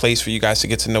intimate place for you guys to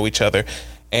get to know each other.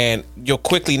 And you'll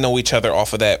quickly know each other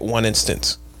off of that one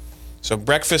instance. So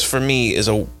breakfast for me is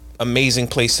a amazing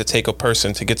place to take a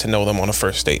person to get to know them on a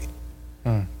first date.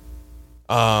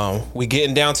 We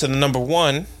getting down to the number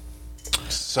 1.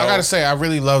 So I gotta say, I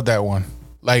really love that one.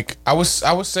 Like, I would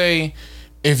say,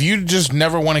 if you just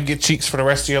never want to get cheeks for the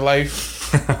rest of your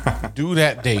life, do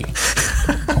that date.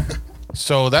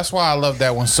 So that's why I love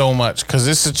that one so much, because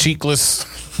it's a cheekless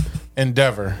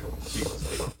endeavor.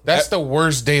 That's the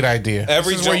worst date idea. This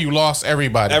is where you lost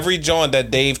everybody. Every joint that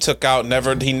Dave took out,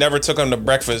 he never took them to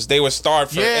breakfast. They were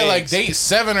starved for eggs. Like date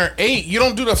 7 or 8. You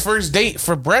don't do the first date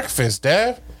for breakfast,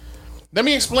 Dev. Let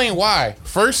me explain why.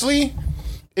 Firstly,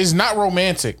 it's not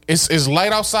romantic. It's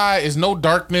light outside. It's no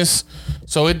darkness.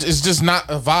 So it's just not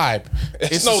a vibe.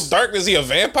 It's no darkness. He a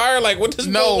vampire? Like, what does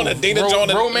no want to date a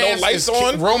joint and no lights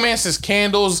on? Romance is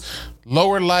candles,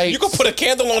 lower lights. You can put a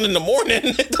candle on in the morning.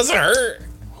 It doesn't hurt.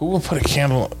 Who will put a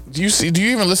candle on? Do you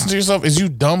even listen to yourself? Is you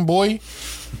dumb, boy?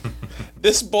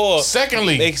 This boy.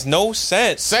 Secondly, makes no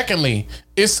sense. Secondly,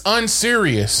 it's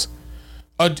unserious.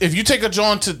 If you take a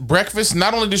joint to breakfast,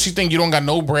 not only does she think you don't got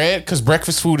no bread, because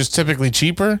breakfast food is typically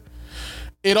cheaper,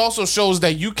 it also shows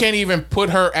that you can't even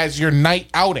put her as your night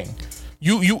outing.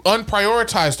 You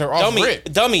unprioritized her off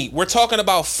rip. Dummy, we're talking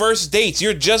about first dates.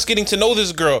 You're just getting to know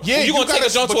this girl. Yeah, you gonna take a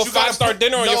jump to a 5-star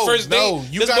dinner on your first date?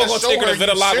 This girl gonna take her to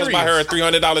Vita Lagos, buy her a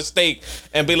 $300 steak,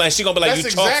 and be like, she gonna be like, you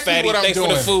chalk fatty, thanks for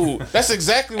the food. That's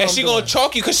exactly what I'm doing. And she gonna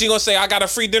chalk you because she gonna say, I got a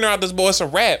free dinner out this boy. It's a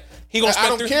wrap. He gonna I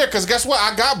don't care, because guess what?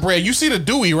 I got bread. You see the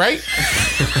Dewey, right?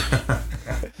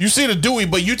 You see the Dewey,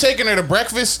 but you taking her to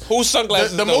breakfast. Whose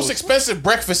sunglasses? The most expensive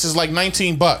breakfast is like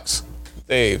 $19.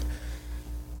 Dave.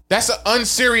 That's an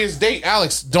unserious date,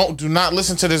 Alex. Do not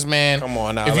listen to this man. Come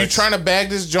on, Alex. If you're trying to bag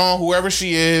this John, whoever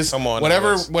she is, come on,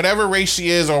 whatever race she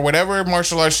is or whatever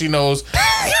martial arts she knows,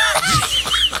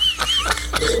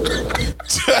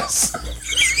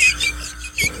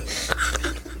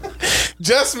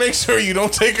 just make sure you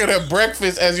don't take her to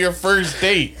breakfast as your first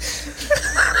date.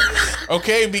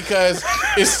 Okay, because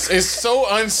it's so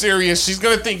unserious. She's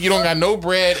gonna think you don't got no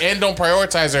bread and don't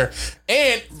prioritize her.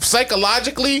 And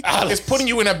psychologically, it's putting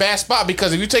you in a bad spot,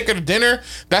 because if you take her to dinner,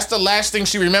 that's the last thing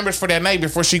she remembers for that night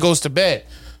before she goes to bed.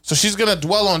 So she's gonna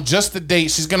dwell on just the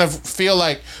date. She's gonna feel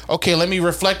like, okay, let me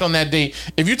reflect on that date.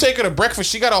 If you take her to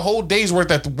breakfast, she got a whole day's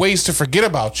worth of ways to forget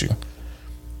about you.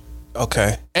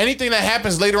 Okay. Anything that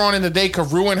happens later on in the day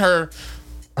could ruin her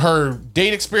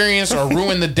date experience or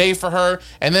ruin the day for her,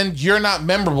 and then you're not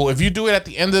memorable. If you do it at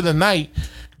the end of the night,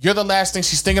 you're the last thing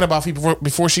she's thinking about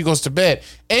before she goes to bed.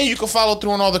 And you can follow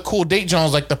through on all the cool date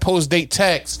jones, like the post-date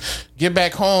text, get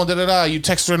back home, you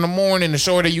text her in the morning to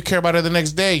show her that you care about her the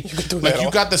next day.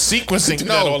 You got the sequencing.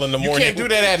 No, you can't do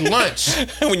that at lunch.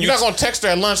 You're not going to text her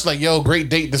at lunch like, yo, great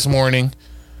date this morning.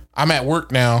 I'm at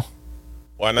work now.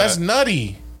 Why not? That's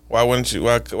nutty. Why wouldn't you?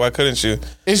 Why couldn't you?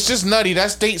 It's just nutty.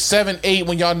 That's date 7, 8.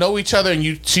 When y'all know each other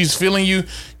and she's feeling you,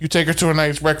 you take her to a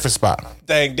nice breakfast spot.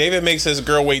 Dang, David makes his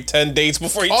girl wait 10 dates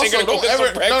before you take her to go get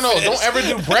some breakfast. No, don't ever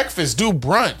do breakfast. Do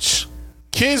brunch.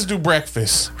 Kids do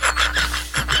breakfast.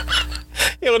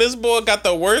 Yo, this boy got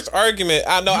the worst argument.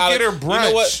 I know. Get her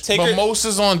brunch. You know what?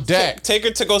 Mimosas on deck. Take her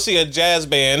to go see a jazz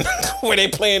band where they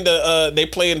playing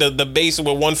the bass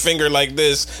with one finger like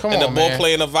this, and the boy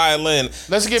playing the violin.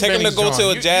 Let's get take him to go to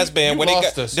a jazz band where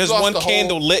there's one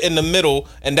candle lit in the middle,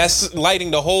 and that's lighting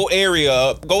the whole area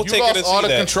up. Go take her to see that. all the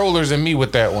controllers and me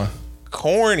with that one.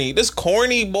 Corny. This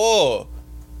corny boy.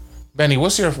 Benny,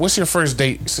 what's your first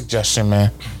date suggestion,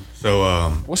 man? So,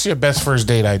 what's your best first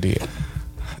date idea?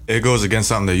 It goes against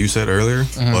something that you said earlier,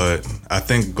 but I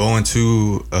think going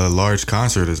to a large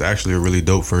concert is actually a really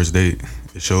dope first date.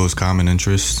 It shows common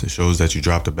interests. It shows that you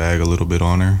dropped a bag a little bit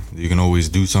on her. You can always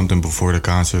do something before the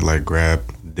concert, like grab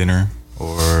dinner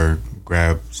or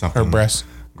grab something. Her breast.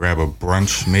 Grab a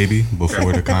brunch maybe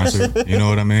before the concert. You know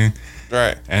what I mean?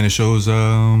 Right. And it shows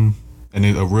a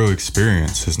real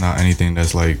experience. It's not anything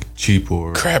that's like cheap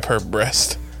or... Grab her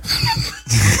breast.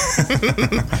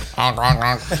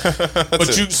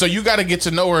 But you got to get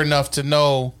to know her enough to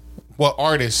know what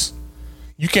artists.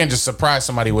 You can't just surprise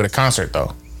somebody with a concert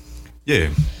though.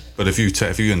 Yeah, but if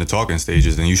you're in the talking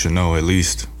stages, then you should know at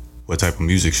least what type of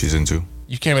music she's into.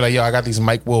 You can't be like, yo, I got these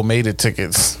Mike Will Made It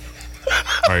tickets.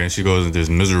 All right, and she goes and there's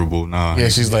miserable. Nah. Yeah,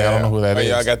 she's like, I don't know who that is.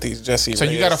 Yeah, I got these Jesse. So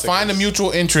you got to find a mutual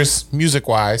interest music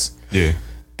wise. Yeah.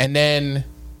 And then,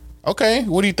 okay,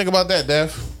 what do you think about that,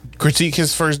 Dev? Critique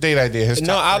his first date idea.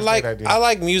 I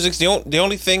like music. The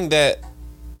only thing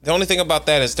about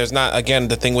that is there's not, again,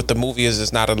 the thing with the movie is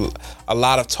there's not a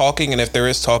lot of talking, and if there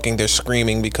is talking, they're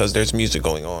screaming because there's music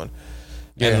going on.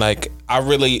 Yeah. And like,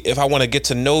 if I want to get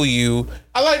to know you,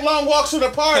 I like long walks to the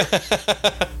park.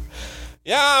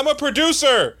 Yeah, I'm a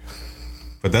producer.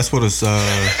 But that's what it's.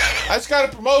 I just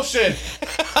got a promotion.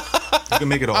 You can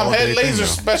make it an all-day I'm head laser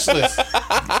specialist.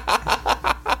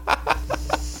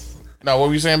 Now, what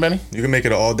were you saying, Benny? You can make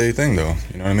it an all-day thing, though.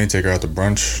 You know what I mean? Take her out to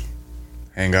brunch,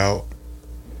 hang out,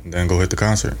 and then go hit the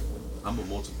concert. I'm a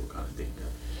multiple kind of date guy.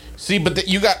 See, but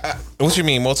you got... what you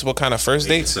mean, multiple kind of first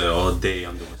dates? All day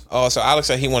I'm doing something. Oh, so Alex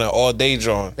said he wanted all day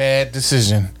drawn. Bad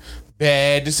decision.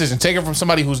 Take it from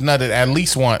somebody who's nutted at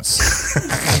least once.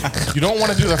 You don't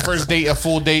want to do the first date a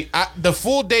full date. The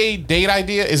full day date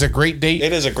idea is a great date.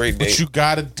 It is a great date. But you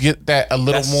got to get that a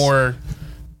little more...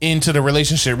 into the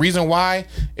relationship. Reason why,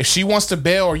 if she wants to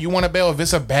bail or you want to bail, if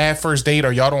it's a bad first date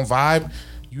or y'all don't vibe,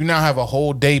 you now have a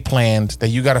whole day planned that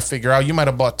you got to figure out. You might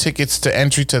have bought tickets to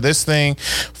entry to this thing,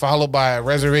 followed by a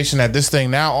reservation at this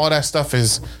thing. Now all that stuff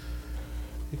is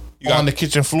on the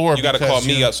kitchen floor. You got to call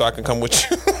me up so I can come with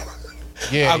you.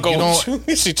 Yeah, I'll go with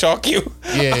you. She chalk you.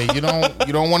 Yeah, you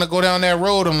don't want to go down that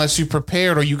road unless you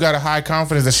prepared or you got a high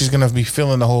confidence that she's gonna be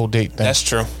feeling the whole date thing. That's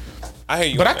true. I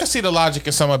hear you. But I can see the logic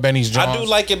in some of Benny's jobs. I do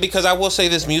like it because I will say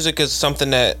this music is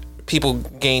something that people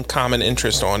gain common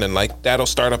interest on, and like that'll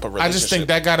start up a relationship. I just think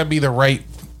that got to be the right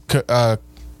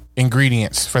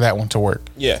ingredients for that one to work.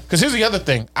 Yeah. Because here's the other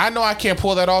thing. I know I can't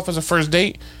pull that off as a first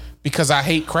date because I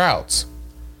hate crowds.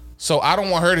 So I don't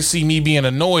want her to see me being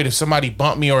annoyed if somebody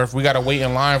bumped me or if we got to wait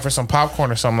in line for some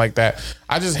popcorn or something like that.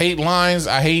 I just hate lines.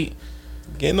 I hate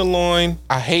getting the line.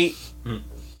 I hate,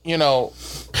 you know...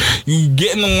 You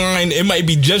get in the line, it might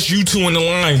be just you two in the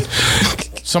line.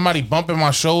 Somebody bumping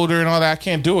my shoulder and all that. I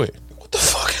can't do it. What the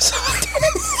fuck is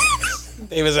that?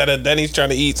 David's at a Denny's trying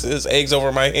to eat his eggs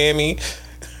over my hammy.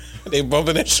 They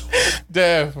bumping his shoulder.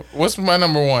 Dev, what's my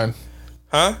number one?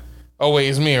 Huh? Oh, wait,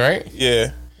 it's me, right?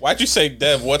 Yeah. Why'd you say,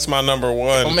 Dev, what's my number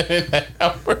one? Coming in at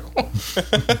number one.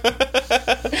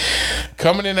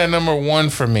 Coming in at number one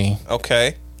for me.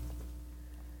 Okay.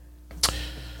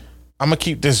 I'm going to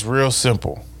keep this real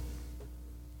simple.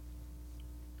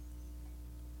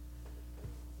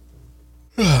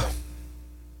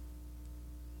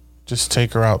 Just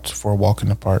take her out for a walk in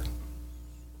the park.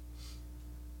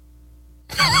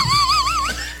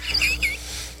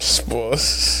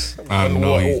 I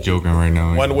know he's joking right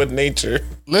now. One with nature.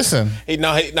 Listen.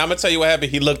 Now I'm going to tell you what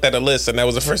happened. He looked at a list, and that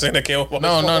was the first thing that came up on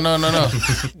his phone. No.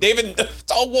 David,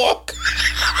 don't walk.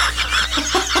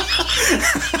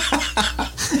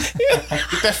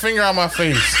 Get that finger out my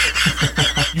face.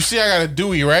 You see I got a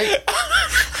Dewey, right?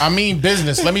 I mean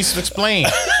business. Let me explain.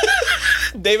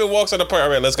 David walks on the park. All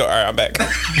right, let's go. All right, I'm back.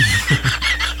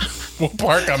 What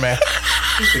park I'm at?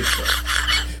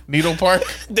 Needle Park?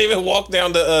 David walked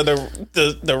down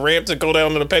the ramp to go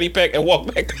down to the Petty Pack and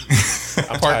walk back.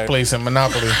 Park Place in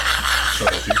Monopoly.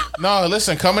 No,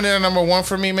 listen, coming in at number one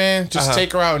for me, man, just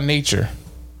take her out in nature.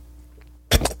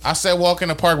 I said walk in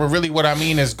the park, but really what I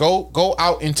mean is go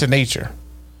out into nature.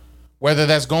 Whether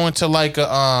that's going to like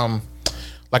a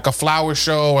flower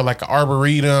show or like an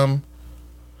arboretum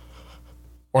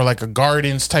or like a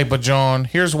gardens type of John.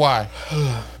 Here's why.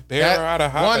 One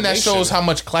that shows how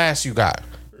much class you got.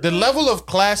 The level of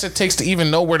class it takes to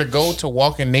even know where to go to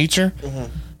walk in nature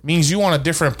means you on a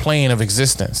different plane of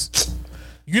existence.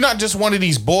 You're not just one of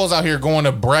these bulls out here going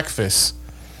to breakfast.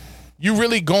 You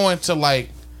really going to like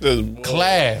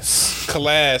class.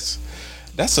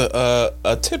 That's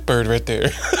a tit bird right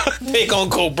there. They gonna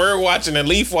go bird watching and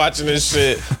leaf watching and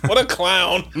shit. What a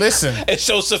clown. Listen. It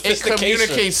shows sophistication. It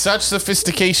communicates such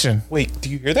sophistication. Wait,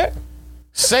 do you hear that?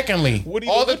 Secondly,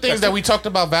 all the things that we talked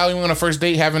about valuing on a first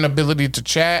date, having the ability to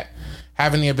chat,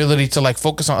 having the ability to like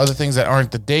focus on other things that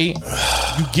aren't the date,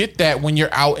 you get that when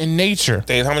you're out in nature.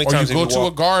 Dave, how many times you go to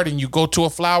a garden, you go to a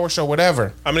flower show,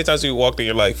 whatever. How many times have you walked in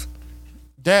your life?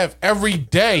 Dev, every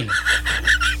day.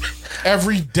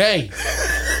 Every day.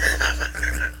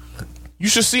 You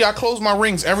should see I close my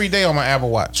rings every day on my Apple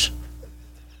Watch.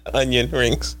 Onion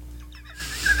rings.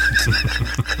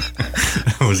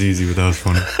 That was easy, but that was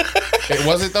funny. It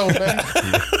was it though, man?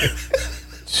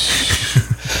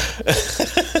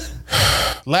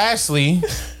 Lastly,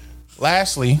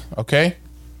 okay,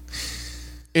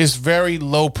 is very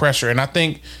low pressure. And I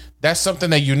think that's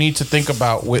something that you need to think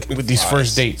about with these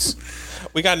first dates.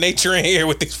 We got nature in here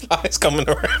with these flies coming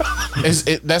around.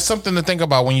 That's something to think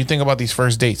about when you think about these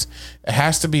first dates. It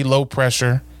has to be low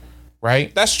pressure,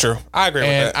 right? That's true. I agree with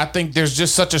that. And I think there's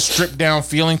just such a stripped down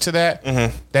feeling to that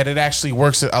that it actually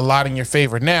works a lot in your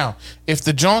favor. Now, if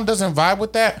the Joan doesn't vibe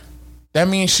with that, that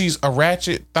means she's a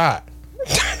ratchet thought.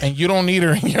 And you don't need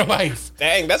her in your life.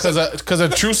 Dang, that's because a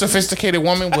true sophisticated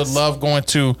woman would love going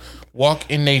to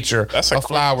walk in nature, a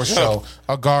flower show,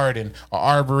 a garden, an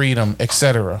arboretum,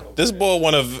 etc. This boy,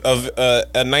 one of a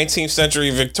 19th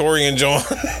century Victorian John,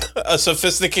 a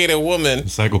sophisticated woman, a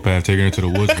psychopath taking her to the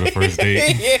woods for the first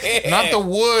date. Yeah. Not the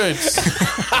woods.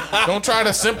 Don't try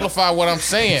to simplify what I'm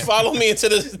saying. Follow me into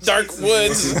the dark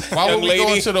woods. Why would we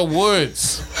go into the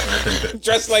woods?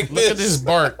 Dressed like this. Look at this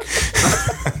bark.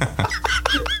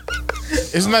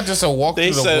 It's not just a walk through the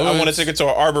woods. They said I want to take it to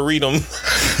an arboretum.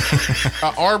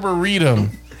 An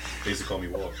arboretum. They used to call me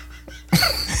Walk.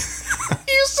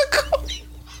 He used to call me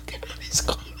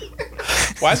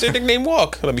Why is their nickname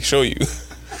Walk? Let me show you.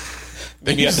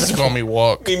 They used to call me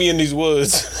Walk. Meet me in these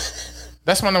woods.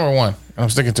 That's my number one. I'm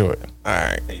sticking to it. All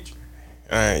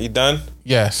right, you done?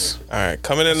 Yes. All right,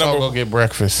 coming in number. I'll go get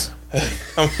breakfast.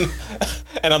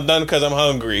 And I'm done because I'm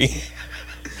hungry.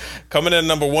 Coming in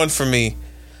number one for me,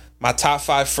 my top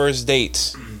 5 first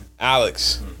dates.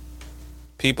 Alex,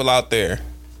 people out there,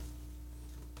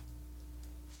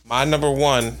 my number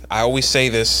one, I always say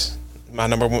this, my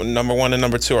number one and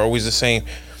number 2 are always the same.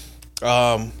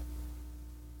 Alex,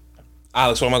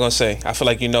 what am I going to say? I feel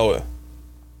like you know it.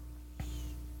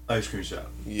 Ice cream shop.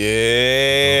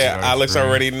 Yeah, Alex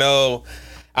already know.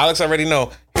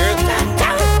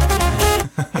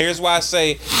 Here's why I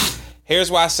say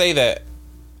that.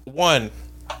 One,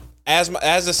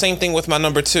 as the same thing with my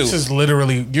number 2. This is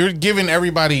literally, you're giving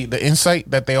everybody the insight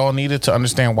that they all needed to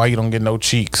understand why you don't get no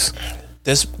cheeks.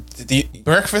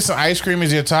 Breakfast and ice cream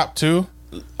is your top 2?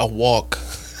 A walk.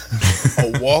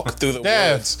 A walk through the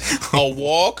woods. A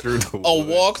walk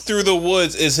through the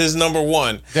woods is his number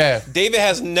 1. David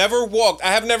has never walked. I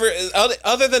have never,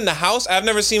 other than the house, I've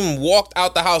never seen him walk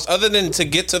out the house other than to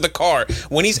get to the car.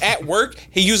 When he's at work,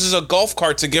 he uses a golf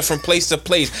cart to get from place to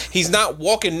place. He's not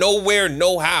walking nowhere,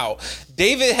 no how.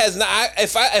 David has not.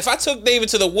 If I took David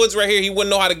to the woods right here, he wouldn't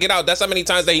know how to get out. That's how many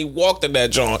times that he walked in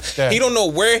that joint. He don't know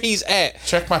where he's at.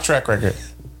 Check my track record.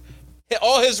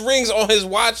 All his rings on his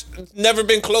watch never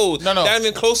been closed. No. Not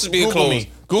even close to being closed.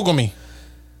 Google me.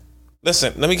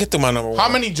 Listen, let me get through my number 1. How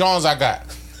many Johns I got?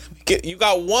 You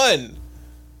got 1.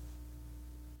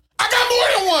 I got more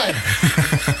than 1.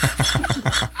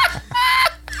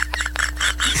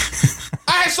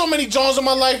 I had so many Johns in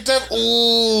my life, Dev.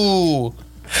 Ooh.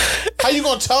 How you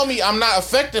gonna tell me I'm not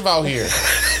effective out here?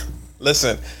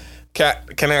 Listen, can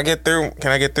I get through?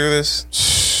 Can I get through this?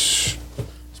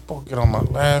 Get on my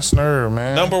last nerve,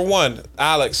 man. Number 1,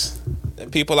 Alex,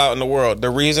 people out in the world. The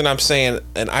reason I'm saying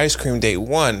an ice cream date,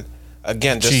 1,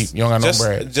 again, cheap. You don't got no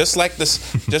bread. Just like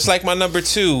this, just like my number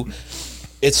 2,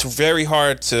 it's very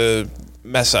hard to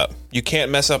mess up. You can't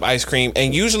mess up ice cream.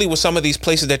 And usually with some of these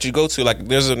places that you go to, like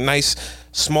there's a nice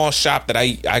small shop that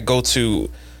I go to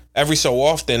every so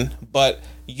often, but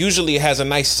usually it has a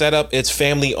nice setup. It's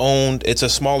family owned. It's a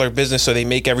smaller business, so they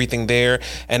make everything there,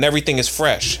 and everything is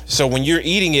fresh. So when you're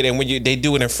eating it and when they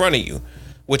do it in front of you,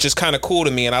 which is kind of cool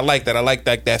to me, and I like that. I like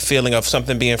that feeling of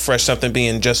something being fresh, something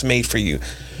being just made for you.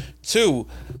 2,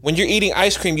 when you're eating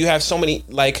ice cream, you have so many,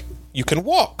 like, you can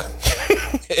walk.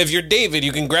 If you're David,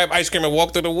 you can grab ice cream and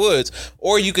walk through the woods,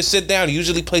 or you can sit down.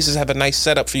 Usually places have a nice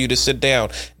setup for you to sit down.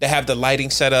 They have the lighting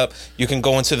set up. You can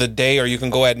go into the day or you can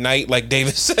go at night, like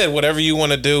David said, whatever you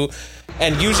want to do.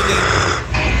 And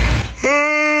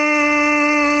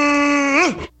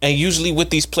usually with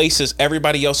these places,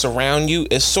 everybody else around you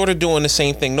is sort of doing the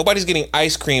same thing. Nobody's getting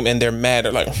ice cream and they're mad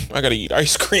or like, I gotta eat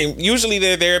ice cream. Usually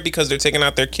they're there because they're taking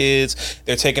out their kids,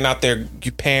 they're taking out their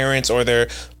parents or their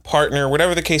partner,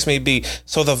 whatever the case may be.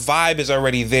 So the vibe is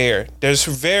already there.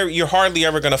 You're hardly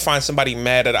ever gonna find somebody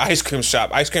mad at an ice cream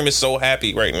shop. Ice cream is so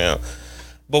happy right now.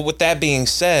 But with that being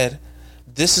said,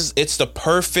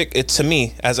 to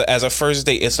me as a first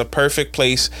date, it's the perfect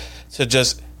place to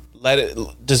just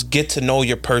get to know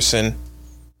your person.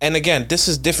 And again, this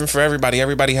is different for everybody.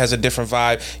 Everybody has a different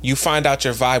vibe. You find out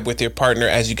your vibe with your partner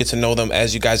as you get to know them,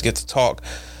 as you guys get to talk.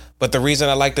 But the reason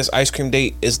I like this ice cream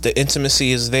date is the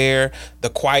intimacy is there,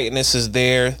 the quietness is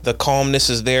there, the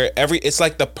calmness is there. It's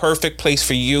like the perfect place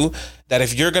for you, that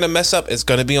if you're gonna mess up, it's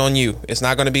gonna be on you. It's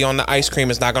not gonna be on the ice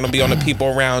cream. It's not gonna be on the people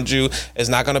around you. It's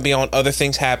not gonna be on other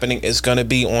things happening. It's gonna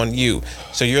be on you.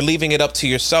 So you're leaving it up to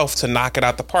yourself to knock it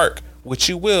out the park, which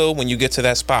you will when you get to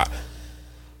that spot.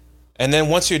 And then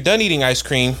once you're done eating ice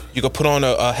cream, you can put on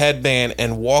a headband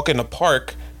and walk in the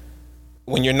park.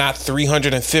 When you're not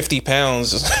 350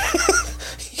 pounds,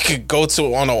 you could go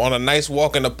on a nice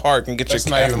walk in the park and get That's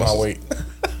your not calf even my muscles. weight.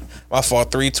 My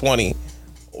fault, 320.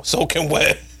 Soaking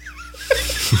wet.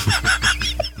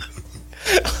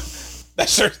 That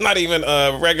shirt's not even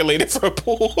regulated for a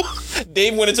pool.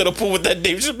 Dave went into the pool with that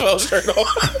Dave Chappelle shirt on.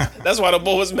 That's why the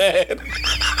bull was mad.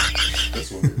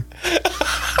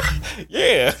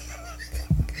 Yeah.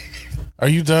 Are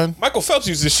you done? Michael Phelps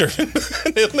used this shirt in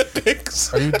the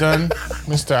Olympics. Are you done,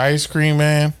 Mr. Ice Cream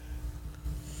Man?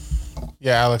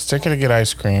 Yeah, Alex, take her to get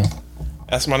ice cream.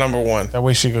 That's my number one. That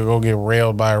way she could go get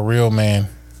railed by a real man.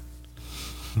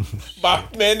 My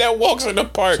man that walks in the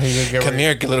park. So Come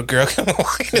here, little girl. Come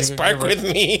walk in this park with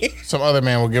me. Some other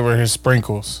man will give her his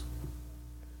sprinkles.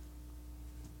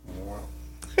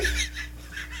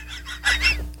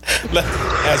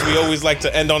 As we always like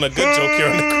to end on a good joke here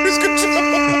on the Cruise Control.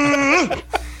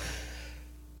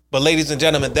 But ladies and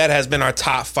gentlemen, that has been our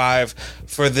top 5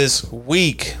 for this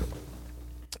week.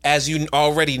 As you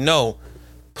already know,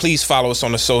 please follow us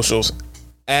on the socials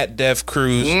at Dev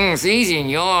Cruz. Sí,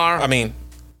 señor. I mean,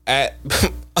 at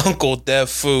Uncle Dev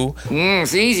Foo.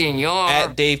 Sí, señor.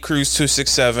 At Dave Cruz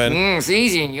 267. Sí,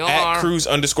 señor. At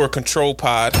Cruz_Control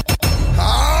Pod.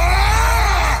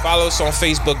 Follow us on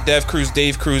Facebook, Dev Cruz,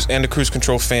 Dave Cruz, and the Cruise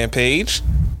Control fan page.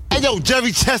 Hey, yo,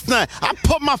 Jerry Chestnut, I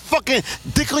put my fucking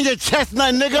dick on your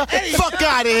chestnut, nigga. Fuck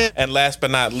out of here. And last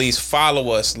but not least,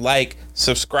 follow us, like,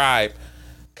 subscribe,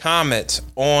 comment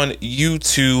on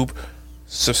YouTube.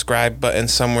 Subscribe button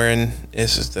somewhere in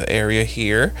this is the area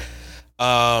here.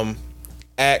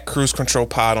 At Cruise Control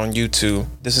Pod on YouTube.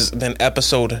 This has been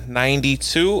episode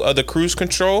 92 of the Cruise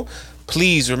Control.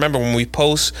 Please remember, when we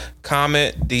post,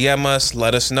 comment, DM us,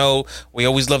 let us know. We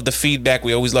always love the feedback.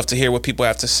 We always love to hear what people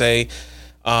have to say.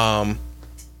 And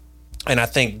I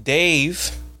think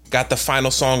Dave got the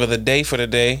final song of the day for the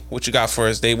day. What you got for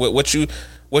us, Dave? What you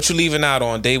leaving out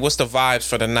on, Dave? What's the vibes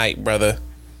for the night, brother?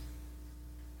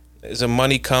 Is it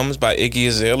Money Comes by Iggy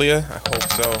Azaela? I hope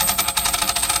so.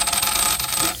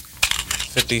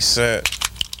 50 Cent.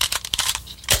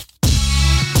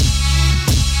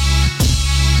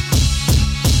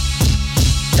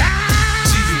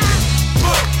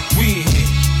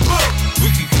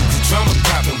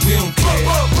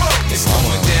 It's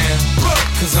going down,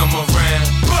 cause I'm around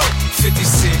 50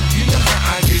 Cent, you know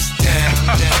how I get down.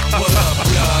 What up,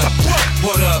 blood?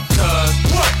 What up, cuz?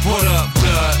 What up,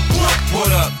 blood?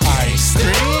 What up, ice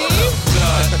cream?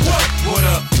 What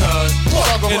up, cuz?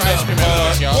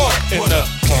 What up,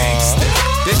 gangsta?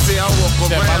 They say I walk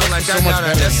around like I got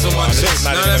an S on my chest.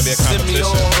 Now that's a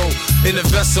semi-auto. In the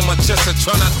vest on my chest, I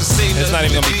try not to say nothing. It's not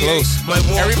even gonna be close.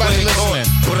 Everybody listening,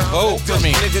 vote for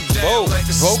me.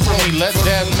 Vote for me. Let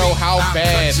them know how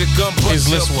bad his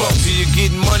list was.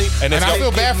 And I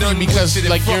feel bad for you because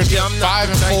like your 5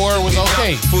 and 4 was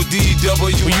okay, but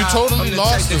you totally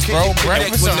lost this, bro.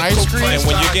 Breakfast and ice cream. And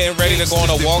when you're getting ready to go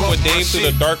on a walk with Dave through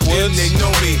the dark woods,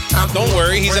 don't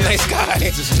worry, he's a nice guy.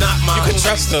 You can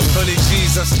trust him.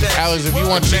 Alex, if you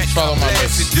want cheats, follow my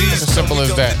list. It's as simple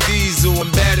as that. It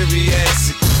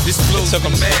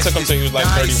took him till he was like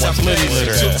 31. Clitty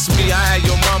Litter.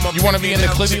 You want to be in the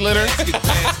Clitty Litter?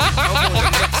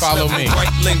 follow me.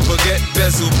 White link, baguette,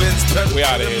 bezel, Benz, pedal. We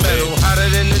outta here, metal, Dave. hotter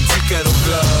than the tea kettle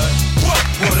blood.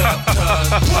 What up, cuz?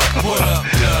 What up,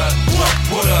 blood?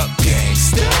 What up,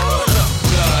 gangsta? What up,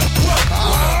 blood?